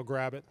Havasupai will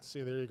grab it.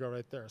 See, there you go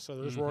right there. So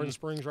there's Roaring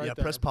Springs right yeah,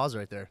 there. press pause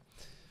right there.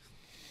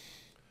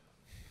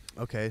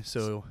 Okay,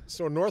 so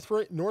So North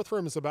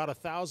Rim is about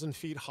 1,000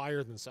 feet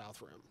higher than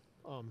South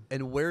Rim.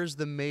 and where's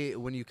the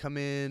when you come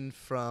in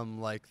from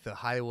like the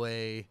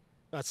highway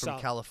That's from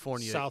South,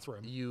 California, South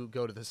Rim. you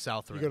go to the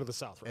South Rim. You go to the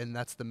South Rim. and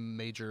that's the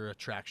major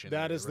attraction.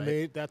 That there, is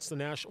right? that's the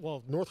national.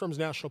 Well, North Rim's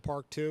national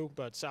park too,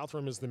 but South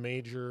Rim is the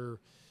major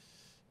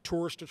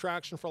tourist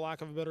attraction, for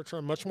lack of a better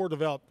term. Much more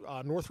developed.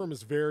 North Rim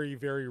is very,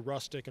 very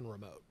rustic and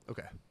remote.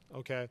 Okay.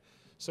 Okay,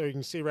 so you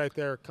can see right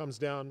there, it comes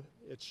down.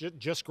 It's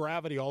just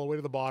gravity all the way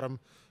to the bottom.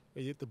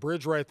 The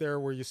bridge right there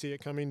where you see it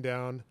coming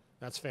down,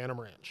 that's Phantom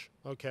Ranch.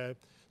 Okay,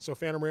 so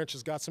Phantom Ranch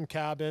has got some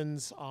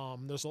cabins.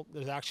 There's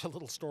actually a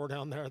little store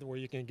down there where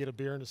you can get a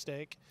beer and a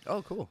steak.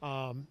 Oh, cool.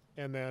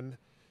 And then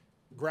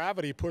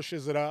gravity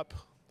pushes it up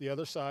the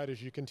other side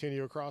as you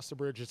continue across the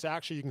bridge. It's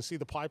actually, you can see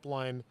the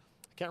pipeline.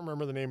 I can't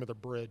remember the name of the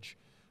bridge.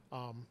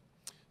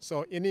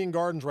 So Indian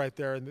Gardens right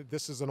there, and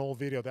this is an old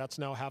video. That's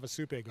now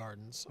Havasupai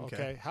Gardens.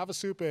 Okay.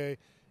 Havasupai,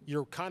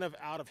 you're kind of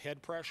out of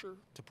head pressure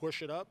to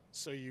push it up.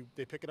 So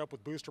they pick it up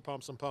with booster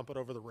pumps and pump it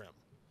over the rim.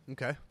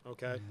 Okay.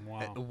 Okay.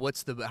 Wow.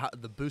 What's the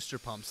booster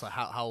pumps? Like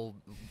how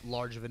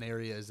large of an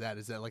area is that?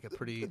 Is that like a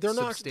pretty They're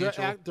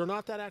substantial? they're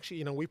not that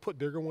actually. We put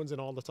bigger ones in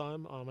all the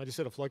time. I just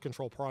did a flood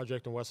control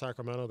project in West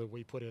Sacramento that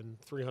we put in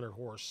 300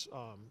 horse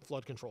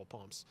flood control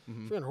pumps.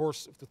 300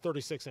 horse, the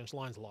 36-inch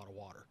line's a lot of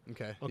water.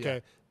 Okay. Okay. Yeah.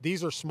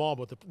 These are small,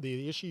 but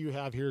the issue you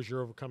have here is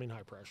you're overcoming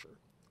high pressure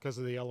because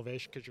of the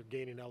elevation, because you're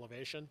gaining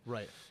elevation.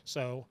 Right.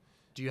 So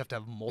Do you have to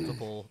have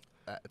multiple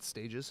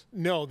stages?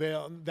 no,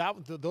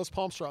 those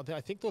pumps are. I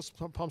think those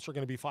pumps are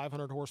going to be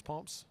 500 horse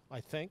pumps. I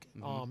think.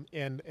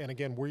 And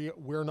again,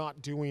 we're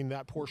not doing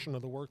that portion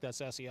of the work. That's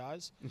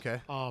SEI's.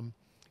 Okay.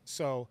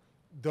 So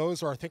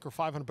those are, I think, are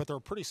 500, but they're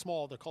pretty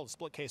small. They're called a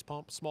split case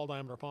pump, small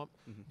diameter pump,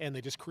 and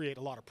they just create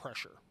a lot of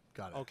pressure.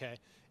 Got it. Okay,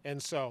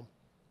 and so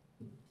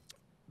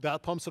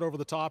that pumps it over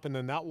the top, and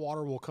then that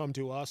water will come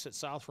to us at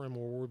South Rim,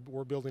 where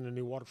we're building a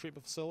new water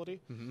treatment facility.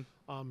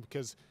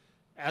 Because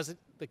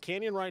the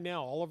canyon right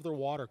now, all of their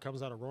water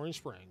comes out of Roaring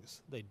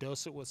Springs. They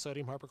dose it with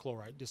sodium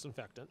hypochlorite,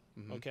 disinfectant,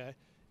 okay,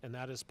 and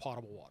that is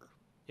potable water.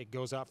 It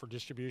goes out for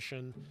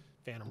distribution,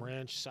 Phantom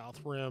Ranch, South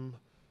Rim,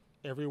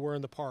 everywhere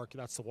in the park.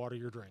 That's the water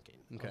you're drinking.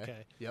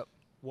 Okay. Yep.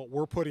 What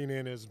we're putting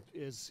in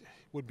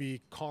would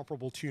be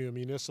comparable to a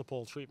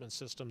municipal treatment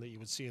system that you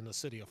would see in the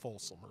city of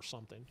Folsom or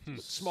something.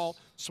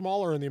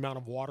 Smaller in the amount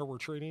of water we're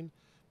treating,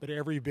 but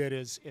every bit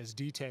is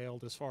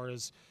detailed as far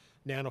as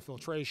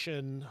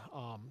nanofiltration.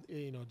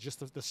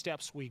 Just the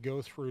steps we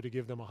go through to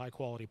give them a high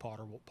quality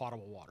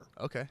potable water.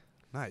 Okay,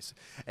 nice.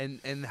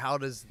 And how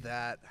does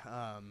that?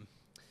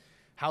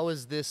 How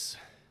has this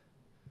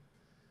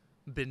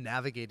been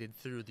navigated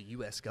through the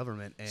U.S.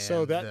 government and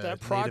so that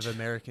Native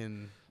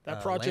American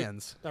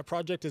lands? That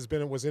project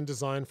was in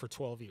design for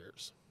 12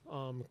 years.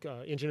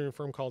 Engineering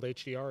firm called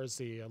HDR is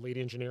the lead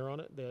engineer on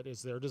it. That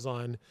is their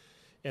design.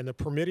 And the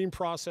permitting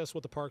process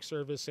with the Park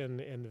Service and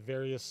the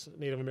various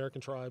Native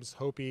American tribes,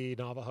 Hopi,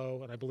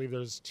 Navajo, and I believe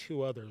there's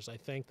 2 others, I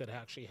think, that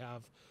actually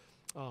have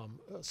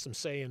some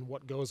say in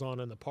what goes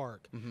on in the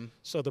park.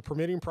 So the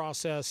permitting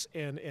process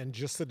and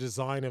just the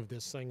design of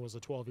this thing was a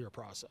 12-year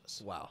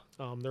process. Wow.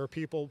 There are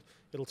people,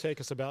 it'll take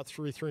us about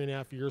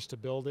 3.5 years to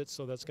build it,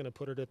 so that's going to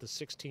put it at the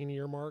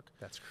 16-year mark.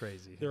 That's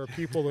crazy. There are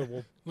people that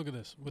will... Look at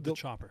this, with the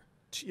chopper.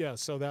 Yeah,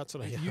 so that's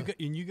what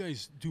You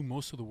guys do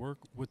most of the work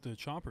with the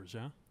choppers,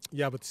 yeah?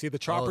 Yeah, but see, the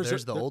choppers...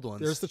 there's the old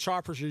ones. There's the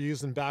choppers you're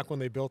using back when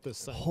they built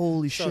this thing.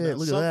 Holy shit,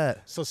 look at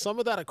that. So some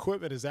of that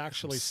equipment is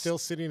actually still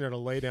sitting at a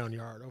laydown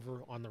yard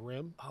over on the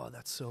rim. Oh,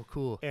 that's so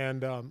cool.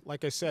 And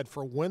like I said,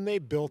 for when they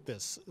built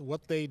this,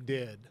 what they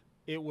did,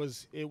 it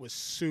was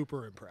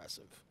super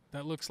impressive.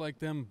 That looks like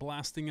them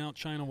blasting out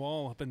China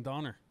Wall up in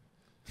Donner.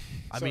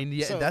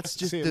 That's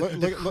just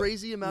the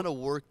crazy amount of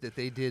work that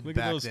they did back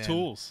then. Look at those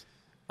tools.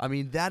 I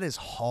mean, that is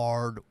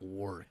hard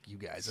work, you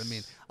guys. I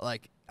mean,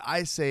 like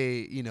I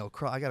say,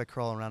 I got to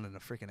crawl around in a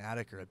freaking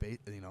attic or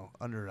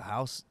under a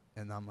house,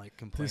 and I'm like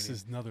complaining. This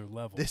is another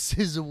level. This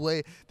is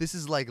like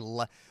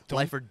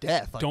life or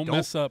death. Like, don't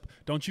mess up.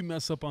 Don't you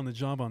mess up on the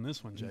job on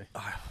this one, Jay.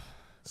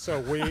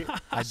 So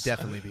I'd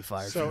definitely be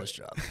fired from this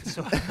job.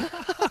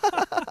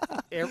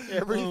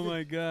 Oh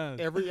my God!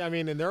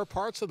 And there are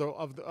parts of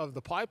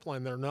the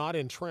pipeline that are not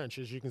in trench.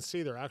 As you can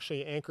see, they're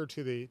actually anchored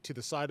to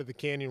the side of the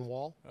canyon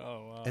wall.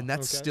 Oh wow! And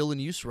that's still in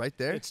use right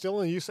there. It's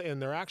still in use,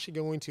 and they're actually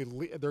going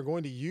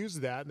to use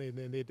that.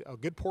 And they a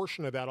good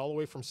portion of that, all the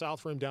way from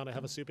South Rim down to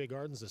Havasupai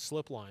Gardens, is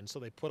slip line. So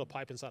they put a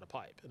pipe inside a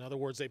pipe. In other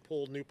words, they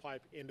pulled new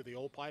pipe into the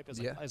old pipe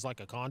as like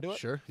a conduit.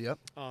 Sure. Yep.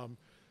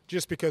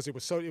 Just because it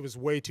was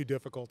way too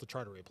difficult to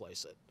try to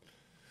replace it.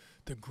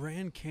 The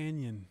Grand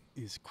Canyon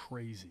is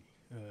crazy.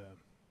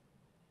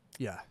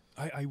 Yeah.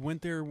 I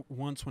went there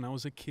once when I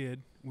was a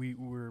kid. We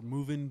were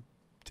moving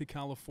to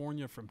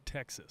California from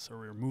Texas, or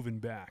we were moving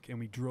back, and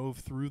we drove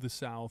through the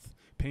South,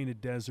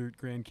 Painted Desert,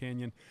 Grand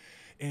Canyon,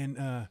 and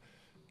I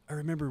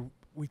remember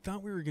we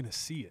thought we were going to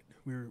see it.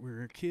 We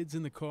were kids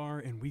in the car,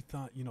 and we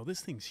thought, this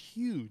thing's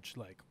huge,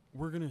 like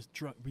we're going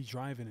to be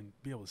driving and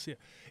be able to see it.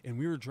 And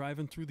we were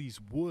driving through these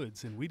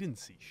woods, and we didn't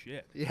see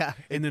shit. Yeah.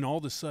 And then all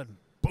of a sudden,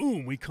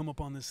 boom, we come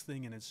up on this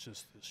thing, and it's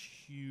just this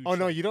huge... Oh,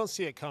 no, you don't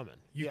see it coming.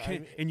 You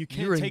can't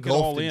you're take it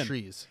all in.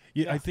 Trees.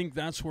 Yeah, I think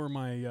that's where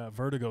my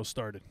vertigo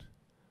started.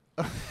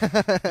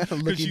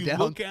 Because you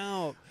look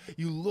out.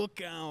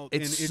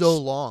 It's so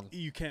long.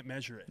 You can't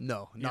measure it.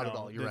 No, not at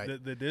all. You're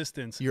right. The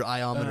distance. Your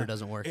iometer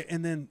doesn't work.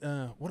 And then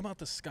what about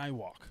the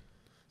skywalk?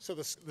 So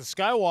the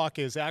skywalk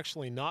is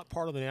actually not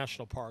part of the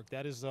national park.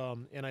 That is,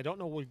 and I don't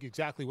know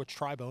exactly which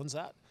tribe owns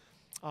that.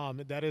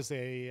 That is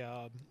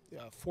a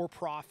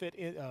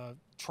for-profit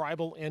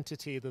tribal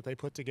entity that they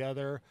put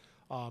together.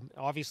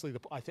 Obviously,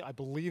 I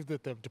believe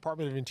that the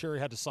Department of Interior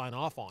had to sign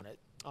off on it,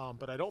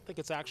 but I don't think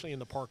it's actually in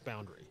the park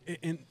boundary.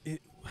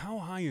 How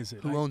high is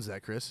it? Who owns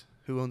that, Chris?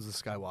 Who owns the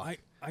skywalk?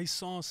 I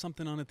saw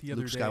something on it the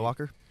other day. Luke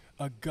Skywalker?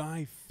 A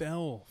guy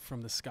fell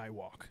from the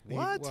skywalk.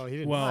 What? He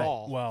didn't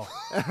fall. Well,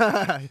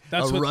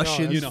 that's what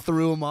Russian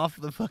threw him off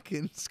the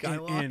fucking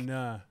skywalk. And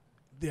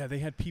yeah, they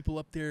had people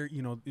up there.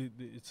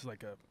 It's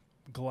like a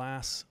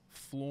glass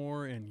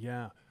floor, and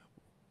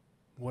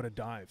what a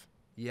dive.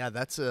 Yeah,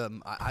 that's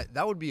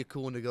that would be a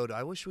cool one to go to.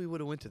 I wish we would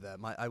have went to that.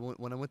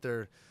 When I went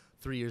there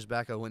 3 years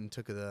back, I went and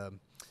took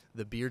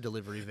the beer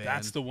delivery van.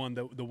 That's the one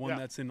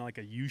that's in like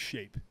a U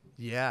shape.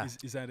 Yeah.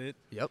 Is that it?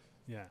 Yep.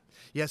 Yeah.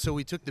 Yeah, so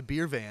we took the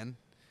beer van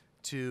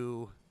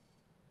to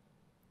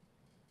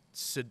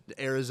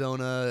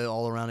Arizona,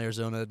 all around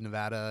Arizona,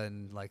 Nevada,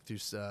 and like through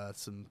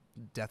some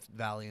Death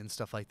Valley and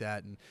stuff like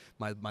that. And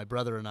my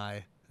brother and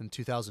I in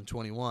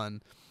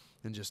 2021,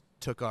 and just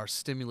took our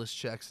stimulus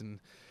checks and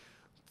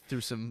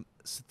threw some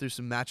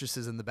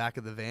mattresses in the back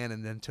of the van,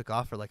 and then took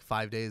off for like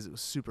 5 days. It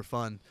was super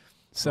fun.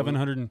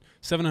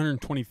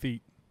 720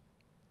 feet.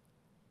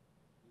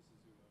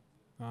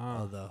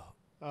 Oh,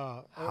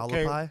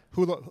 Okay.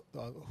 Hula pie.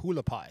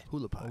 Hula pie.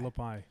 Hula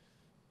pie.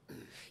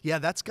 Yeah,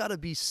 that's got to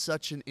be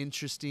such an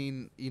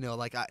interesting,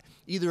 like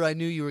either I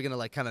knew you were going to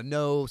like kind of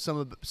know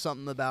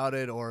something about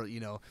it, or,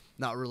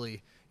 not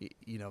really,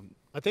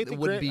 I think it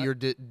wouldn't be your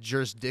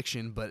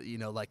jurisdiction, but,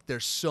 like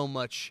there's so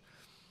much,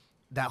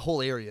 that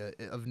whole area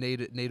of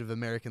Native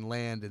American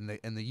land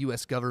and the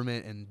U.S.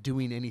 government and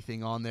doing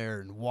anything on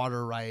there and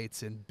water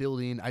rights and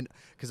building.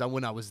 Because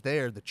when I was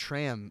there, the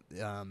tram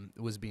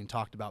was being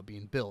talked about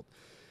being built,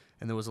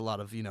 and there was a lot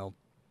of,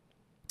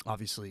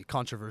 obviously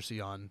controversy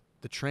on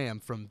the tram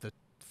from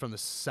the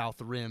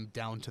south rim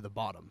down to the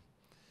bottom.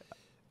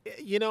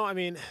 I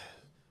mean,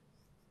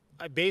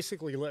 I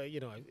basically,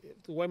 the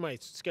way my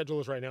schedule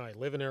is right now, I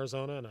live in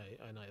Arizona and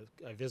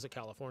I visit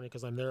California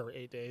because I'm there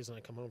 8 days and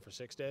I come home for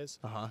 6 days.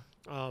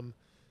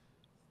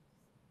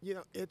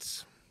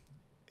 It's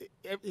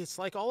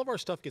like all of our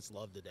stuff gets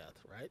loved to death,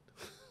 right?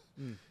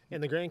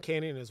 And the Grand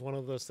Canyon is one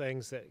of those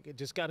things that it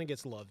just kind of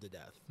gets loved to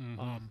death.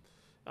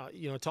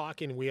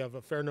 We have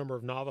a fair number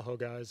of Navajo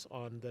guys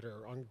that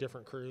are on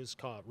different crews,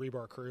 called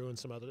Rebar Crew and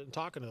some other. And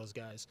talking to those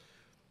guys,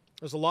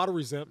 there's a lot of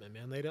resentment,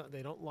 man.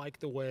 They don't like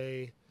the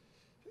way,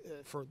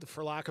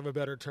 for lack of a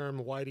better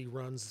term, Whitey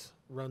runs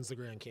the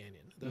Grand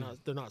Canyon.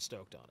 They're not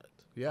stoked on it.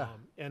 Yeah,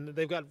 and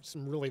they've got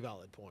some really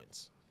valid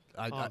points.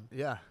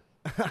 Yeah.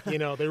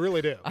 They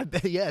really do. I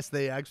bet, yes,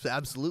 they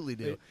absolutely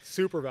do.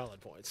 Super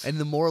valid points. And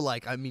the more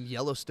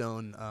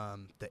Yellowstone,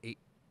 the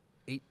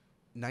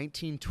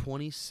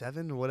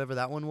 1927 or whatever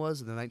that one was,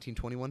 the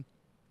 1921,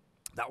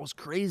 that was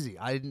crazy.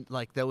 I didn't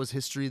that was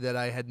history that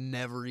I had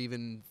never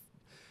even.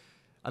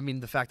 I mean,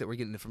 the fact that we're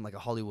getting it from like a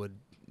Hollywood,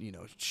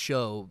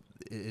 show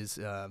is,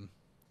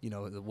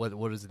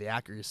 what is the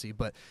accuracy?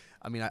 But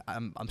I mean,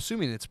 I'm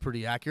assuming it's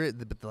pretty accurate.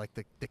 But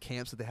the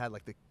camps that they had,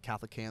 like the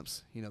Catholic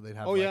camps, they'd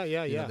have.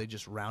 Yeah. They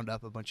just round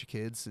up a bunch of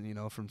kids and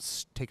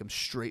take them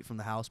straight from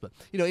the house. But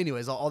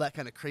anyways, all that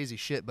kind of crazy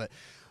shit. But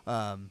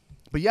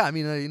yeah, I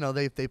mean,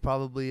 they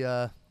probably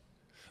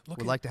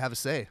would like to have a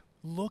say.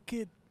 Look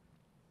at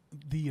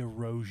the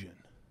erosion.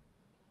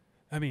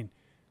 I mean,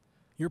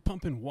 you're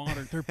pumping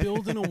water. They're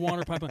building a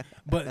water pipeline,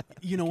 but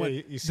you know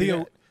what? You see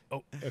that?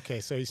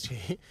 Okay, so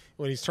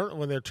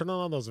when they're turning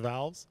on those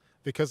valves,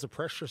 because the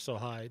pressure's so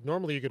high,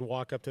 normally you could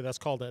walk up to that's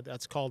called a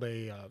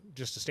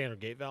just a standard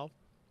gate valve.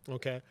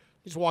 Okay,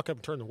 you just walk up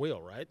and turn the wheel,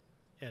 right?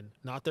 And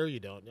not there, you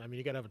don't. I mean,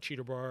 you got to have a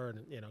cheater bar,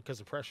 and because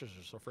the pressures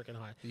are so freaking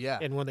high. Yeah.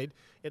 And when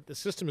the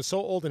system is so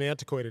old and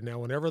antiquated now.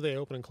 Whenever they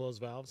open and close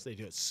valves, they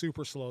do it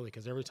super slowly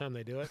because every time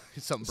they do it,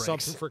 something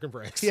freaking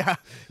breaks. Yeah.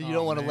 You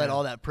don't want to let man.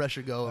 all that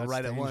pressure go That's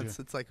right danger. at once.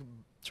 It's like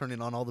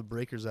turning on all the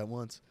breakers at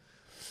once.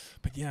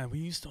 But yeah, we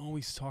used to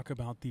always talk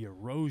about the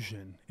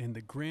erosion, and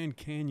the Grand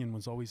Canyon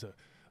was always an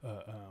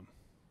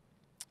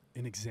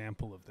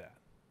example of that.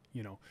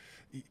 You know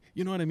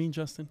what I mean,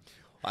 Justin?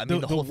 I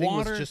mean, the whole thing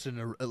water, was just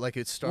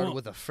it started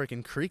with a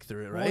freaking creek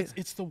through it, right? Well,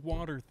 it's the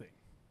water thing.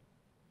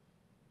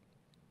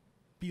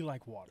 Be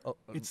like water. Oh,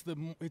 it's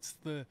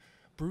the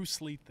Bruce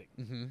Lee thing.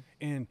 Mm-hmm.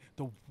 And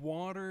the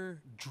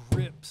water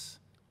drips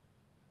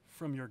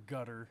from your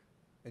gutter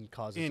And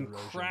causes and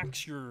erosion.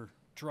 cracks your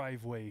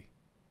driveway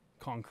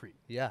concrete.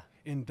 Yeah.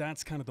 And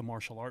that's kind of the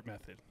martial art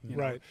method.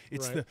 Right.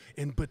 It's right.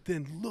 But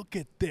then look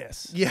at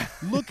this. Yeah.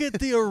 Look at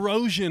the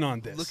erosion on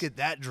this. Look at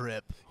that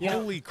drip. Yeah.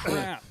 Holy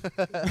crap.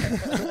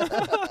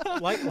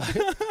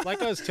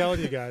 like I was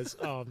telling you guys,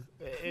 all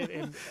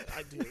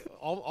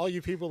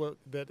you people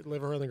that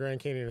live around the Grand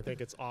Canyon, I think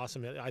it's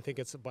awesome. I think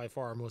it's by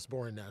far our most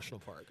boring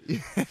national park.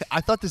 I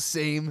thought the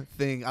same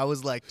thing. I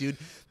was like, dude,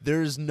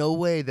 there's no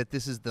way that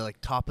this is the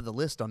top of the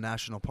list on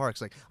national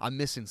parks. Like, I'm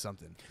missing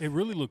something. It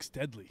really looks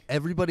deadly.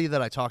 Everybody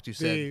that I talked to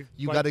said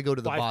you got to go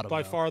to the bottom.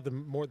 By though. far, the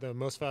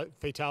most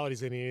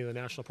fatalities in any of the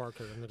national parks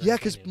are in the Grand Yeah,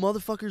 because Canyon.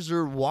 motherfuckers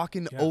are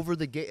walking over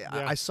the gate.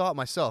 Yeah. I saw it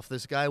myself.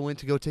 This guy went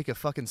to go take a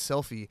fucking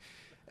selfie.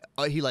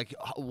 He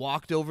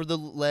walked over the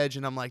ledge,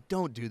 and I'm like,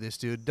 "Don't do this,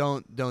 dude.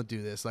 Don't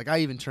do this." Like, I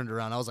even turned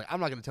around. I was like, "I'm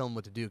not gonna tell him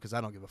what to do because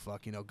I don't give a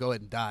fuck. Go ahead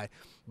and die."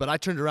 But I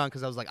turned around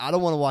because I was like, "I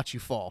don't want to watch you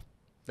fall."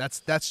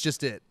 That's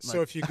just it. So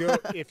if you go,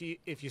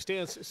 if you stay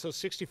on, so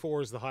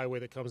 64 is the highway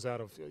that comes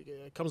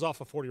off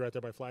of 40 right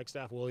there by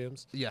Flagstaff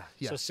Williams. Yeah.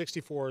 So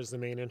 64 is the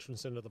main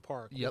entrance into the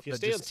park. Yep, if you that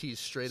stay just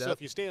tees straight so up.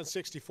 if you stay on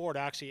 64, it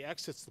actually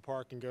exits the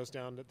park and goes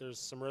down. There's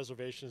some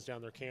reservations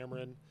down there,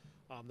 Cameron.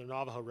 They're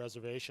Navajo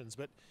reservations,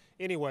 but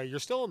anyway, you're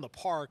still in the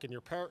park, and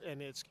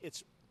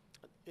it's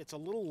a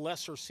little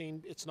lesser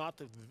scene. It's not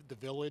the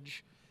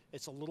village.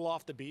 It's a little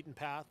off the beaten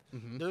path.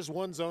 Mm-hmm. There's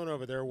one zone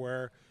over there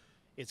where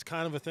it's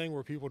kind of a thing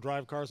where people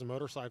drive cars and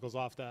motorcycles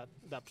off that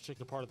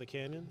particular part of the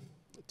canyon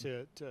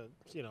to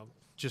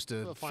just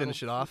to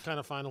finish it off. Kind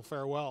of final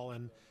farewell,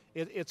 and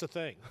it's a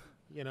thing,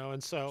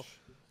 and so.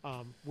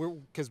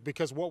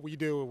 Because what we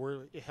do,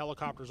 we're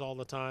helicopters all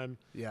the time,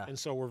 Yeah. and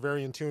so we're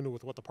very in tune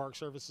with what the Park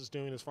Service is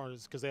doing as far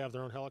as because they have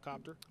their own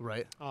helicopter.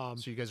 Right. So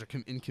you guys are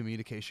in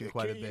communication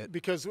quite a bit.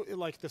 Because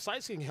like the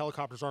sightseeing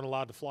helicopters aren't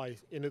allowed to fly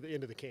into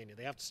the canyon;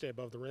 they have to stay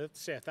above the rim,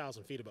 stay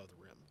 1,000 feet above the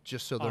rim.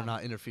 just so they're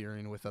not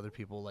interfering with other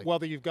people. Like,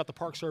 well, you've got the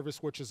Park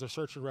Service, which is a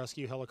search and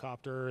rescue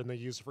helicopter, and they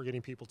use it for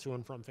getting people to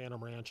and from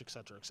Phantom Ranch, et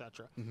cetera, et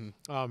cetera.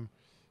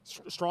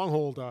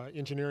 Stronghold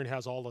Engineering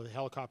has all of the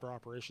helicopter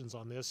operations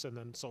on this, and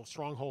then so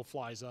Stronghold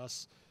flies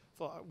us.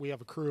 We have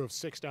a crew of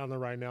 6 down there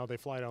right now. They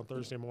fly down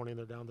Thursday morning.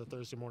 They're down there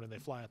Thursday morning. They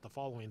fly out the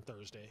following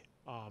Thursday.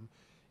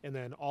 And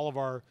then all of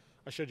our,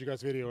 I showed you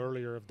guys a video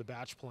earlier of the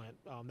batch plant.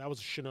 That was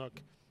a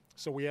Chinook.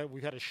 So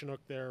we've had a Chinook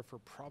there for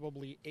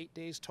probably 8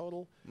 days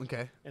total.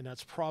 okay. And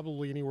that's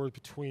probably anywhere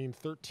between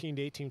 13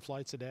 to 18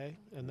 flights a day.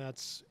 And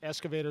that's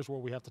excavators where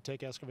we have to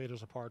take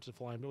excavators apart to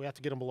fly them. We have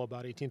to get them below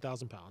about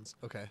 18,000 pounds.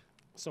 Okay.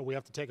 So we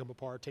have to take them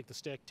apart, take the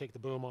stick, take the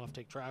boom off,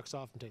 take tracks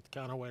off, and take the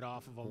counterweight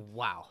off of them.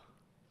 Wow.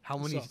 How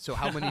many? So-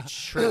 How many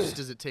trips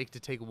does it take to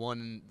take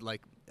one?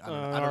 Like, I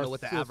don't know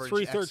what the average.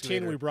 313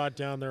 excavator- we brought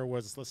down there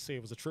was, let's see,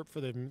 it was a trip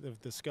for the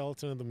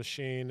skeleton of the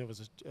machine. It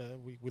was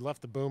we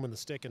left the boom and the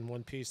stick in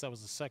one piece. That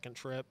was the second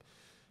trip.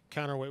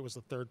 Counterweight was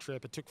the third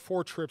trip. It took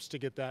 4 trips to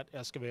get that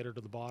excavator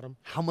to the bottom.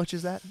 How much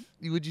is that?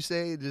 Would you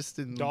say just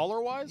in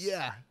Dollar-wise?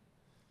 Yeah,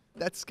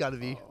 that's got to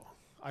be.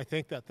 I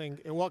think that thing.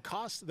 Well, it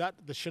costs that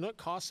the Chinook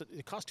cost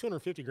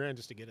 $250,000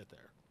 just to get it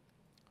there.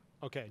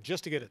 Okay,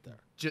 just to get it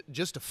there.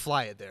 Just to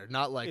fly it there,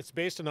 not like It's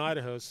based in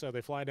Idaho, so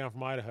they fly down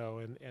from Idaho,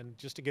 and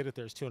just to get it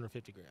there is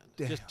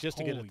 $250,000. Just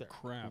to get Holy it there.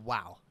 crap.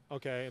 wow.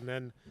 Okay, and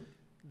then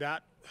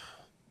that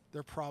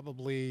they're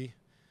probably,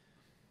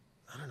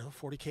 I don't know,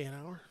 $40,000 an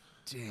hour.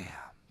 Damn,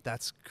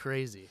 that's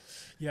crazy.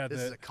 Yeah,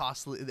 This is a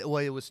costly. Well,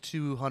 it was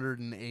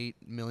 $208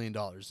 million.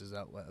 Is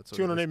that what? That's what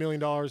it was? $208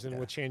 million, and Yeah,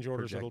 with change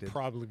orders, projected. it'll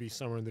probably be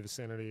somewhere in the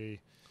vicinity.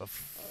 Of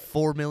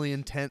 4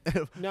 million, 10,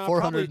 No,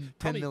 410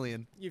 probably-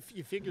 million. You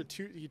figure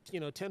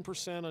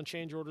 10% on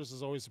change orders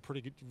is always a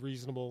pretty good,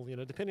 reasonable,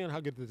 depending on how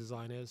good the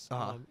design is.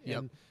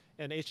 Yep.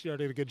 And HDR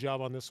did a good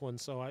job on this one,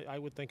 so I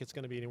would think it's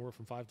going to be anywhere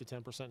from 5 to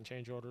 10% in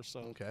change orders. So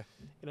Okay.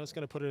 it's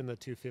going to put it in the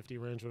 250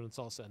 range when it's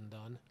all said and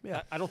done.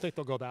 Yeah. I don't think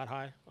they'll go that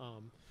high,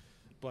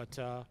 but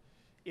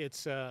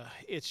it's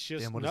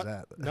just Damn, what is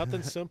that?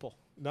 nothing simple.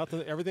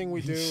 Nothing. Everything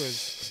we do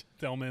is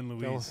Thelma and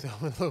Louise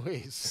Thelma and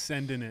Louise.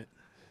 sending it.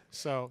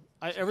 So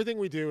everything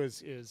we do is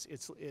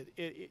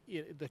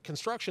the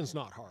construction's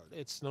not hard.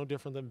 It's no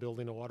different than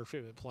building a water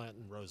treatment plant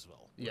in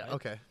Roseville. Yeah. right?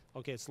 Okay.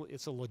 Okay. It's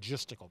a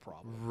logistical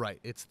problem. Right.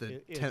 It's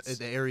the It's-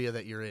 the area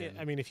that you're in.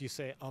 I mean, if you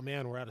say, "Oh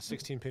man, we're out of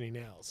 16 penny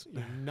nails,"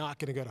 you're not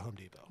going to go to Home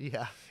Depot.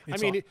 yeah.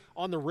 It's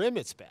On the rim,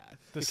 it's bad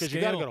The because you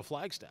got to go scale- to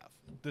Flagstaff.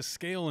 the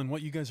scale and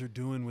what you guys are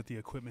doing with the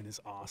equipment is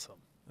awesome.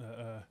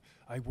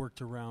 I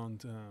worked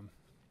around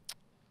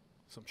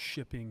some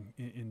shipping,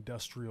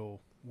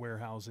 industrial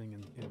warehousing,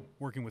 and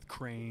working with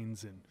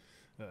cranes and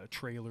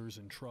trailers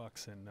and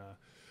trucks, and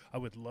I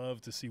would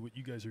love to see what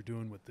you guys are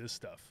doing with this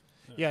stuff.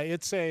 Yeah,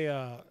 it's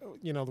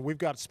we've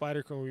got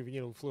Spyderco.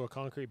 We flew a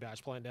concrete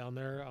batch plant down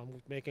there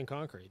making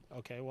concrete.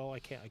 Okay, well I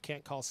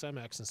can't call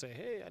Cemex and say,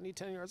 hey, I need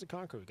 10 yards of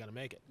concrete. We got to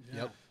make it.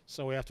 Yep.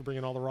 So we have to bring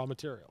in all the raw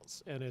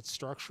materials, and it's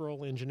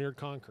structural engineered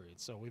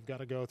concrete. So we've got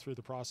to go through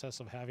the process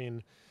of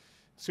having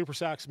super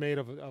sacks made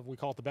of we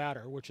call it the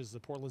batter, which is the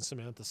Portland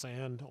cement, the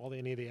sand,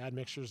 any of the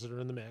admixtures that are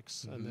in the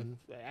mix, and then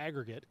the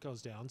aggregate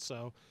goes down.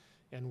 So,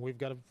 and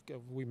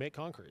we make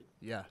concrete.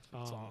 Yeah.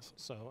 That's awesome.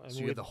 So, So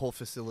you have the whole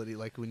facility,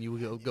 like when you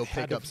go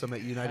Had pick to- up some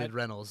at United had-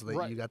 Rentals, that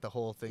right. you got the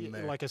whole thing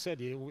there. Like I said,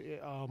 we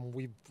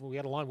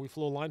had a line. We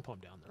flew a line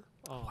pump down there.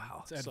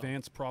 Wow. It's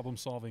advanced problem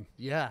solving.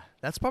 Yeah,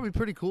 that's probably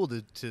pretty cool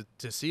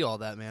to see all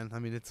that, man. I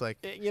mean, it's like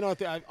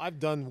I've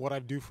done what I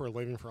do for a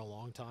living for a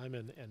long time,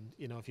 and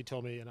if you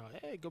told me,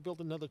 hey, go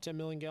build another 10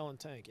 million gallon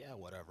tank, yeah,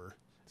 whatever.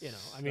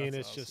 I mean, That's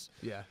it's awesome. just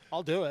yeah,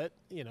 I'll do it.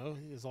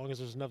 As long as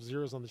there's enough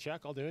zeros on the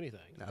check, I'll do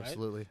anything. right?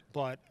 absolutely.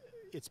 But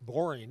it's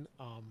boring.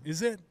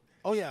 Is it?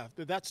 Oh yeah,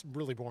 that's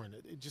really boring.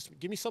 Just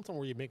give me something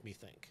where you make me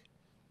think.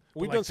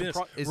 We've Like done some. this.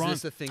 Is Ron,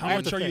 this the thing? How I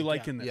have much to are you think,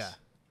 liking yeah. this? Yeah.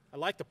 I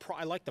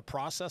like the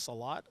process a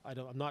lot.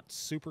 I'm not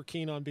super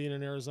keen on being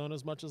in Arizona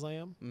as much as I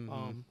am.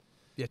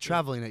 Yeah,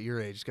 traveling at your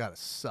age gotta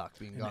suck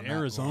being gone. In that long.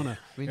 Arizona,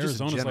 I mean, just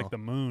in Arizona's general. like the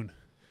moon.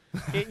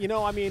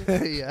 I mean,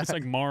 yeah, It's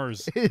like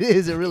Mars. it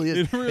is. It really is.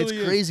 It really it's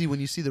is. crazy when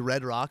you see the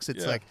red rocks.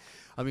 It's Yeah. like,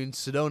 I mean,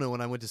 Sedona. When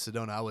I went to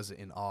Sedona, I was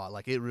in awe.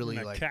 Like it really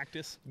And a like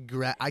cactus.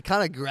 I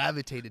kind of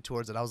gravitated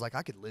towards it. I was like,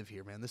 I could live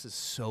here, man. This is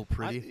so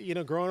pretty.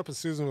 growing up in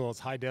Susanville, it's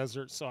high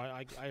desert, so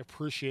I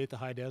appreciate the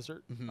high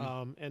desert.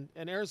 And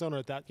Arizona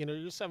at that,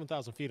 you're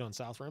 7,000 feet on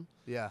South Rim.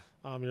 Yeah,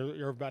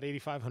 You're about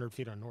 8,500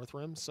 feet on North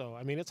Rim, so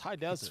I mean it's high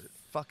it's desert.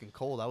 fucking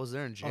cold. I was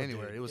there in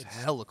January. dude, it was it's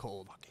hella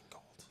cold. Fucking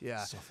cold.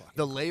 Yeah, So fucking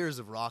the cold. layers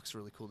of rocks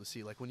really cool to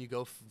see. Like when you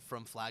go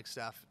from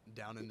Flagstaff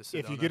down into Sedona.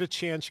 If you get a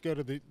chance, go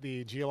to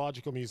the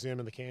Geological Museum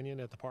in the canyon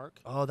at the park.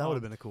 Oh, that would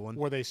have been a cool one.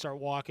 Where they start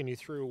walking you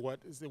through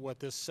what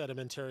this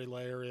sedimentary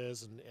layer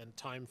is and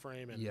time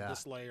frame and Yeah.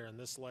 this layer and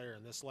this layer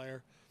and this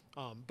layer.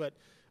 But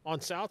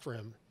on South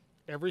Rim,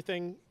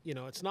 everything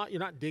it's not you're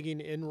not digging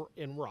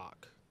in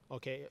rock.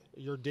 Okay,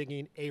 you're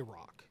digging a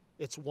rock.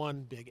 It's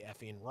one big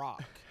effing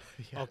rock.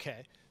 Yeah.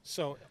 Okay,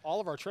 so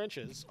all of our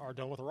trenches are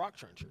done with a rock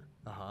trencher.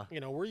 Uh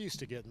huh. We're used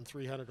to getting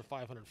 300 to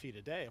 500 feet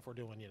a day if we're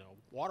doing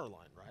water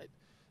line, right?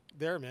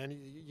 there, man,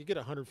 you get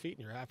 100 feet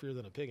and you're happier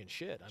than a pig in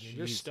shit. I mean,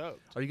 you're Jeez.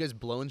 stoked. Are you guys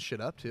blowing shit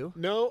up too?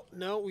 No,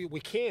 we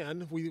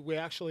can. We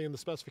actually, in the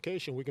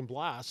specification, we can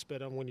blast,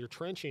 but when you're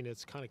trenching,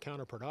 it's kind of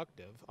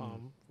counterproductive.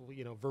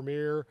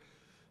 Vermeer,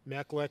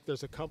 Mechlick,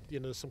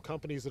 there's some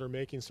companies that are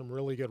making some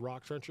really good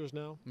rock trenchers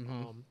now,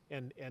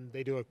 and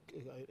they do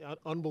an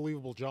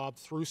unbelievable job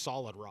through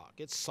solid rock.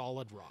 It's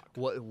solid rock.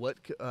 What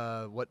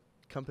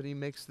company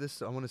makes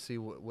this? I want to see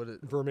what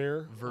it.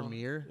 Vermeer.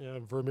 Vermeer. Yeah,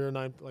 Vermeer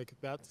 9 like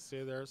that.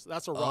 See,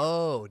 that's a rock.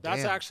 Oh,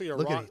 that's damn. actually a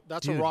Look rock. at it.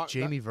 That's Dude, a rock.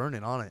 Jamie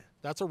Vernon on it.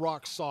 That's a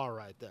rock saw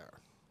right there.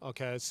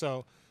 Okay,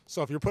 so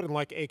if you're putting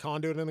like a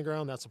conduit in the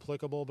ground, that's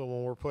applicable. But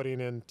when we're putting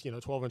in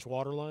 12-inch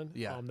water line,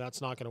 that's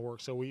not going to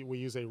work. So we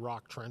use a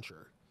rock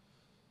trencher.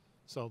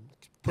 So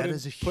put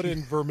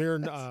in Vermeer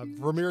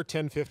Vermeer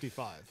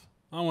 1055.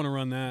 I want to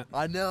run that.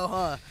 I know,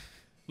 huh?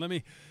 Let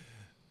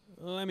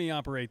me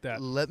operate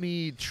that. Let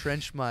me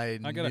trench my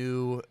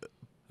new.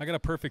 I got a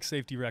perfect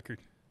safety record.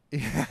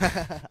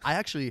 I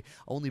actually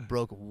only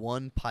broke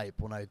one pipe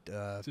when I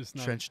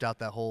trenched out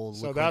that whole.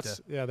 So that's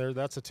a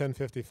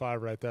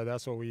 1055 right there.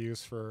 That's what we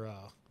use for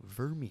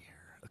Vermeer,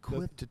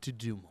 equipped to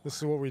do more. This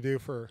is what we do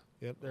for.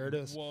 Yep, there it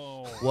is.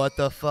 Whoa! What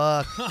the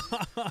fuck,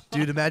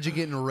 dude? Imagine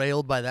getting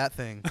railed by that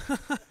thing.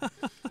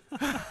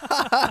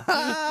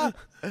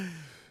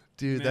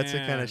 Dude, that's the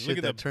kind of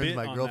shit that turns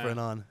my girlfriend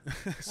on.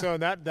 So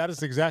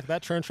that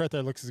trench right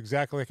there looks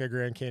exactly like a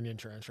Grand Canyon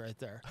trench right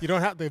there. You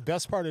don't have the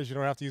best part is you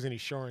don't have to use any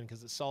shoring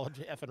because it's solid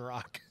effing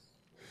rock.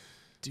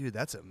 Dude,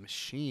 that's a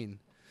machine.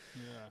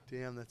 Yeah.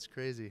 Damn, that's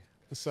crazy.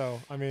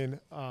 So I mean,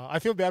 I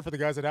feel bad for the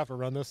guys that have to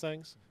run those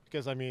things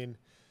because I mean,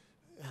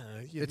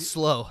 it's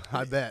slow.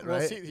 I bet, well,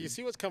 right? You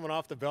see what's coming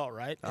off the belt,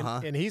 right?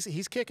 Uh-huh. And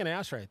he's kicking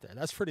ass right there.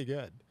 That's pretty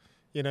good.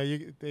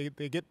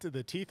 They get to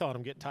the teeth on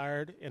them, get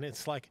tired, and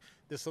it's like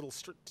this little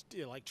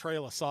like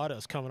trail of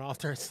sawdust coming off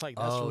there. It's like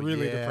that's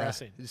really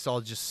depressing. It's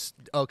all just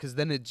because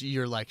then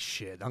you're like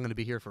shit. I'm gonna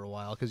be here for a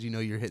while because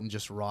you're hitting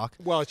just rock.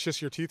 Well, it's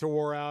just your teeth are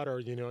wore out, or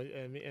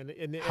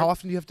and how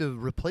often do you have to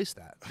replace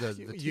that? The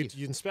teeth?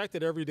 You inspect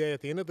it every day.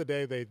 At the end of the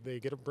day, they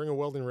bring a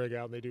welding rig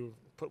out and they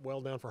put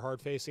weld down for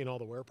hard facing all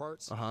the wear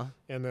parts.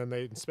 And then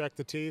they inspect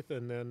the teeth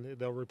and then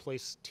they'll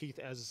replace teeth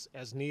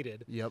as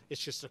needed. Yep.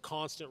 It's just a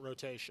constant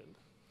rotation.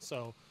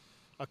 So,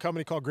 a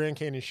company called Grand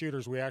Canyon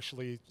Shooters, we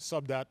actually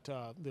subbed that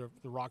the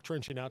rock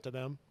trenching out to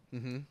them,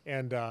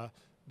 and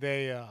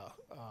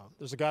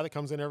there's a guy that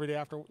comes in every day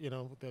after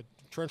the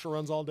trencher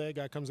runs all day.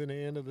 Guy comes in at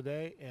the end of the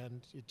day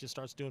and it just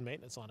starts doing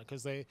maintenance on it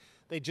because they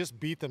just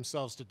beat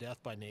themselves to death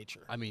by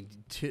nature. I mean,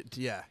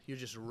 you're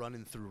just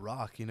running through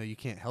rock. You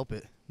can't help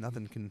it.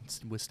 Nothing can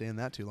withstand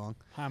that too long.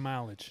 High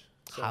mileage.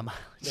 High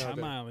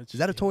mileage. Is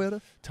that a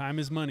Toyota? Time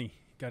is money.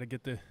 Got to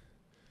get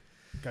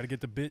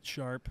the bit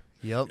sharp.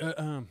 Yep.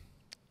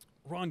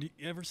 Ron, do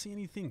you ever see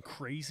anything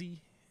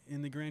crazy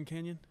in the Grand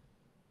Canyon?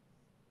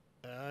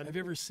 Have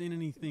you ever seen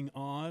anything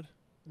odd?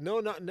 No,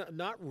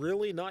 not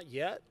really, not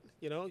yet.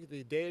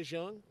 The day is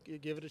young.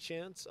 Give it a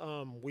chance.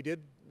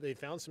 They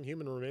found some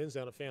human remains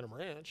down at Phantom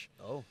Ranch.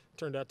 Oh.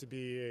 Turned out to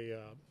be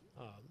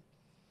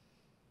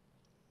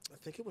I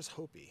think it was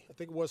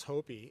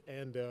Hopi,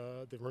 and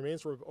the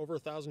remains were over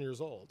 1,000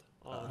 years old.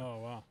 Oh,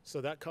 wow.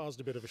 So that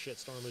caused a bit of a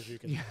shitstorm, as you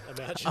can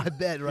imagine. I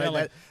bet, right? Yeah,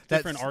 like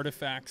different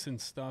artifacts and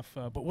stuff.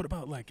 But what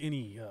about like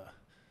any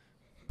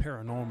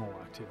paranormal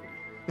activity?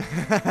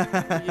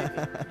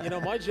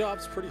 My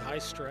job's pretty high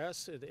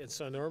stress, and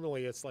so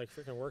normally it's like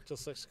freaking work till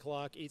 6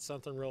 o'clock, eat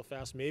something real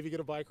fast, maybe get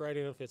a bike ride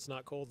in if it's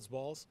not cold as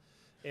balls,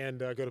 and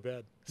go to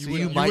bed. So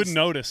you wouldn't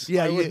notice.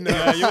 Yeah, you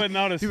wouldn't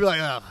notice. You'd be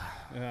like, oh.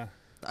 Yeah.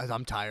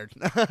 I'm tired.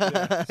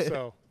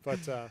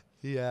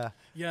 Yeah.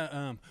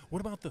 Yeah.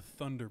 What about the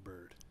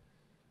Thunderbird?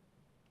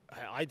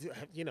 I've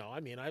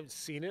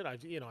seen it.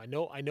 I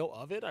know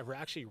of it. I've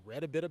actually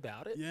read a bit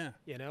about it. Yeah.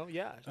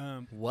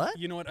 What?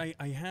 You know what?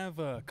 I have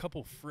a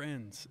couple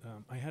friends.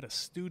 I had a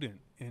student,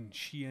 and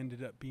she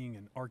ended up being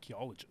an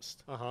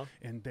archaeologist.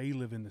 And they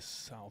live in the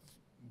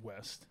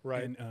Southwest.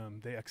 Right.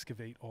 And they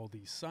excavate all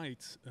these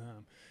sites.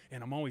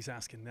 And I'm always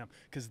asking them,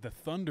 because the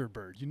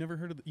Thunderbird, you never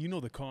heard of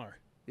the car.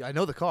 Yeah, I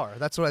know the car.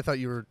 That's what I thought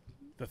you were.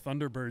 The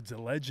Thunderbird's a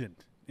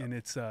legend, and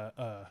it's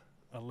a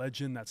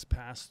legend that's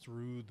passed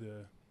through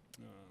the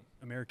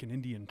American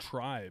Indian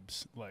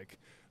tribes. Like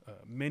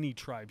many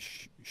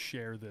tribes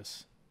share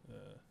this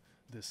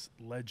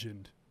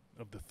legend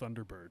of the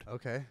Thunderbird.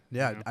 Okay.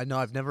 Yeah, I know.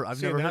 I've never heard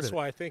of it. That's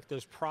why I think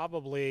there's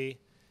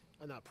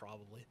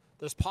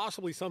there's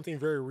possibly something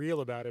very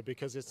real about it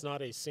because it's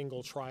not a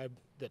single tribe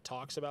that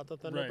talks about the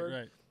Thunderbird.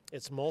 Right.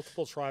 It's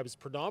multiple tribes,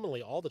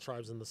 predominantly all the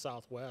tribes in the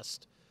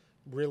Southwest.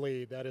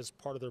 Really, that is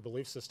part of their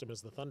belief system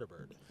is the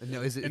Thunderbird.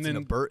 No, it's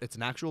a bird? It's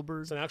an actual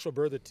bird? It's an actual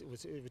bird that it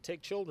would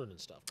take children and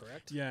stuff,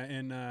 correct? Yeah,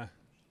 and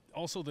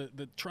also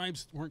the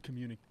tribes weren't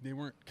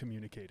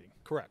communicating.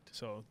 Correct.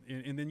 So,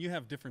 and then you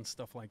have different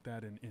stuff like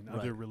that in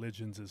other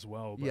religions as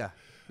well. But,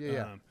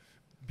 yeah.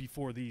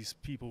 Before these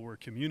people were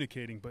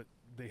communicating, but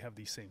they have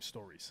these same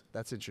stories.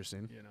 That's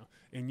interesting.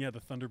 And the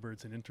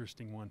Thunderbird's an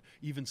interesting one.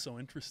 Even so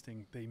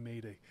interesting, they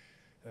made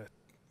a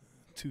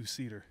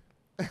two-seater.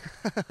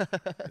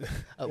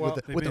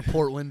 With a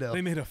port window.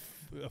 They made a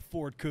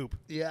Ford coupe.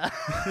 Yeah.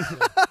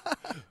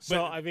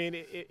 So I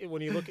mean,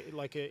 when you look at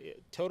like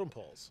totem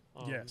poles,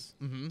 Yes.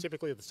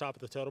 typically at the top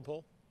of the totem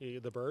pole, the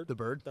bird. The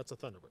bird? That's a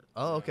thunderbird.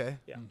 Oh, okay.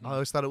 Yeah. I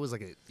always thought it was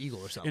like an eagle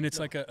or something. And it's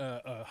like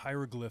a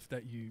hieroglyph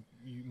that you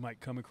might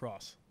come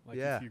across. Like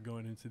Yeah. if you're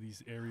going into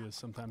these areas,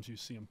 sometimes you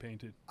see them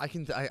painted. I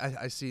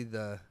see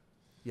that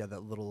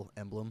little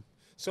emblem.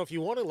 So if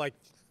you want to like,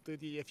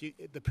 the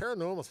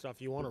paranormal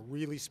stuff, you want to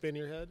really spin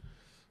your head,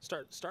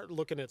 start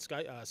looking at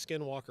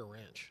Skinwalker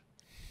Ranch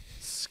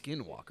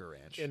Skinwalker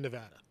Ranch. in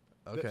Nevada.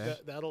 Okay.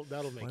 That'll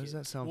make Why you. does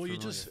that sound Well, you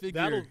familiar? just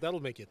figure That'll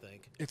make you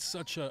think. it's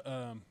such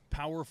a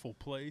powerful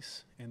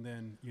place, and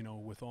then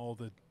with all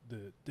the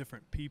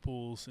different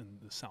peoples in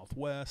the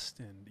Southwest,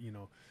 and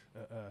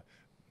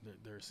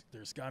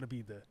there's got to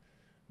be the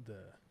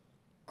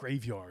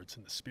graveyards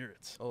and the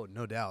spirits. Oh,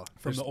 no doubt.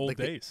 From the There's, old like,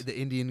 days. The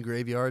Indian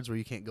graveyards where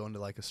you can't go into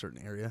like a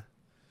certain area.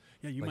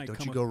 Yeah, you Like, might don't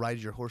come you go ride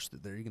your horse through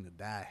there, you're gonna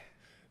die.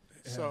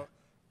 So,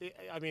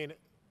 I mean,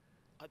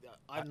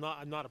 I'm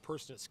not a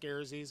person that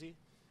scares easy,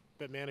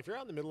 but man, if you're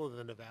out in the middle of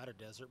the Nevada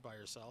desert by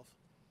yourself,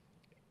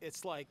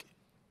 it's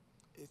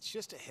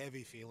just a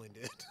heavy feeling,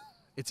 dude.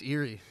 It's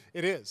eerie.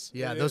 It is.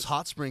 Yeah, It those is.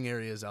 hot spring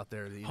areas out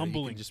there. You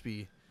Humbling. can just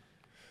be.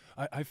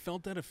 I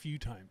felt that a few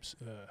times.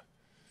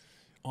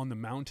 On the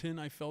mountain,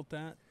 I felt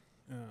that.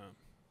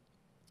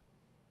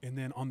 And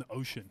then on the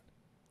ocean.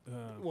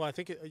 Well, I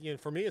think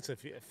for me, it's a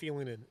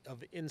feeling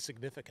of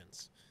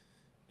insignificance.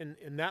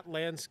 In that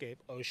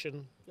landscape,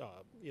 ocean,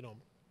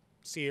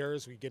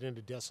 Sierras, we get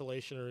into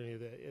desolation or any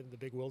of the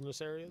big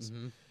wilderness areas.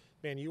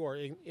 Man, you are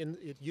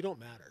you don't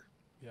matter.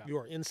 Yeah. You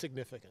are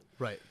insignificant.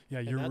 Right. Yeah,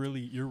 you're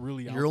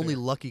really out You're only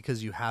there. lucky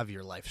because you have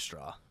your life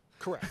straw.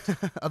 Correct.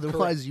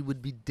 Otherwise, you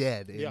would be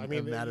dead. In Yeah, I mean,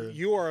 a matter of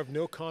you are of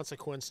no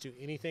consequence to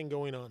anything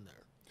going on there.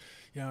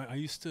 Yeah, I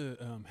used to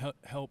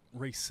help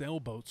race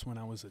sailboats when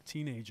I was a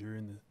teenager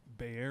in the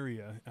Bay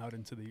Area out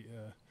into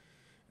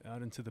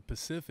the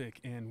Pacific,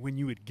 and when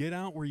you would get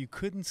out where you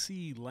couldn't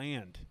see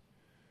land,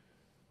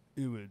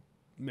 it would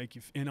make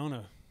you and on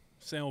a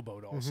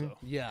sailboat also.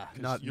 Yeah,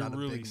 'Cause not you're a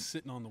really big.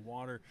 sitting on the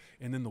water,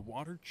 and then the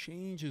water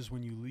changes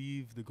when you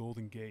leave the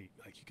Golden Gate.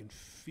 Like you can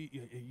feel,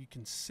 you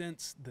can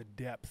sense the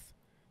depth,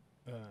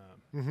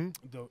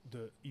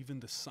 the even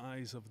the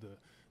size of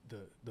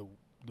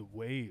the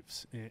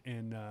waves,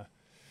 and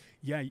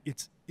yeah,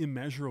 it's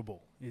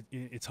immeasurable.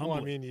 It's humbling.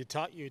 Well, I mean,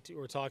 you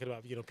were talking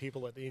about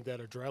people that need that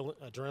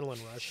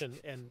adrenaline rush,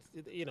 and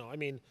I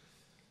mean,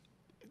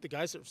 the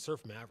guys that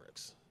surf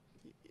Mavericks.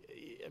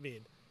 I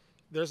mean,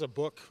 there's a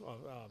book.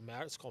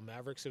 It's called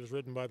Mavericks. It was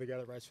written by the guy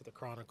that writes for the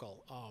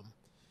Chronicle.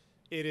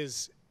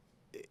 It's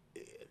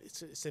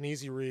an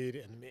easy read,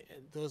 and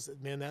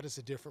that is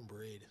a different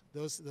breed.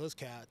 Those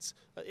cats,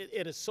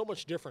 and it's so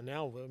much different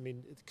now. I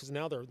mean, because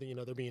now they're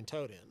being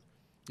towed in.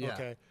 Yeah.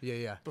 Okay.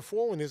 Yeah.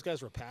 Before, when these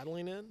guys were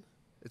paddling in.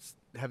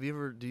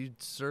 Do you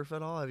surf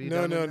at all? Have you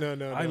No. done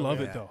it? I love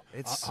it Yeah. though.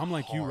 It's I'm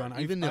like you, hard. Ron.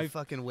 Even the I've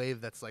fucking wave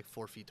that's like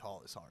 4 feet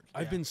tall is hard.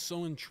 I've been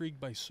so intrigued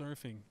by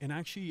surfing, and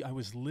actually, I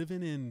was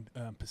living in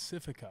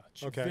Pacifica,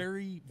 Okay.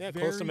 very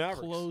close to Mavericks.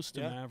 close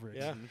to Yeah, Mavericks.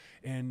 yeah.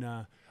 And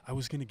I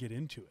was going to get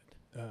into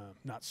it,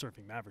 not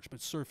surfing Mavericks, but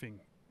surfing,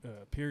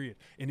 period.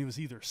 And it was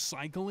either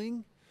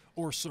cycling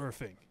or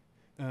surfing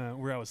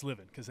where I was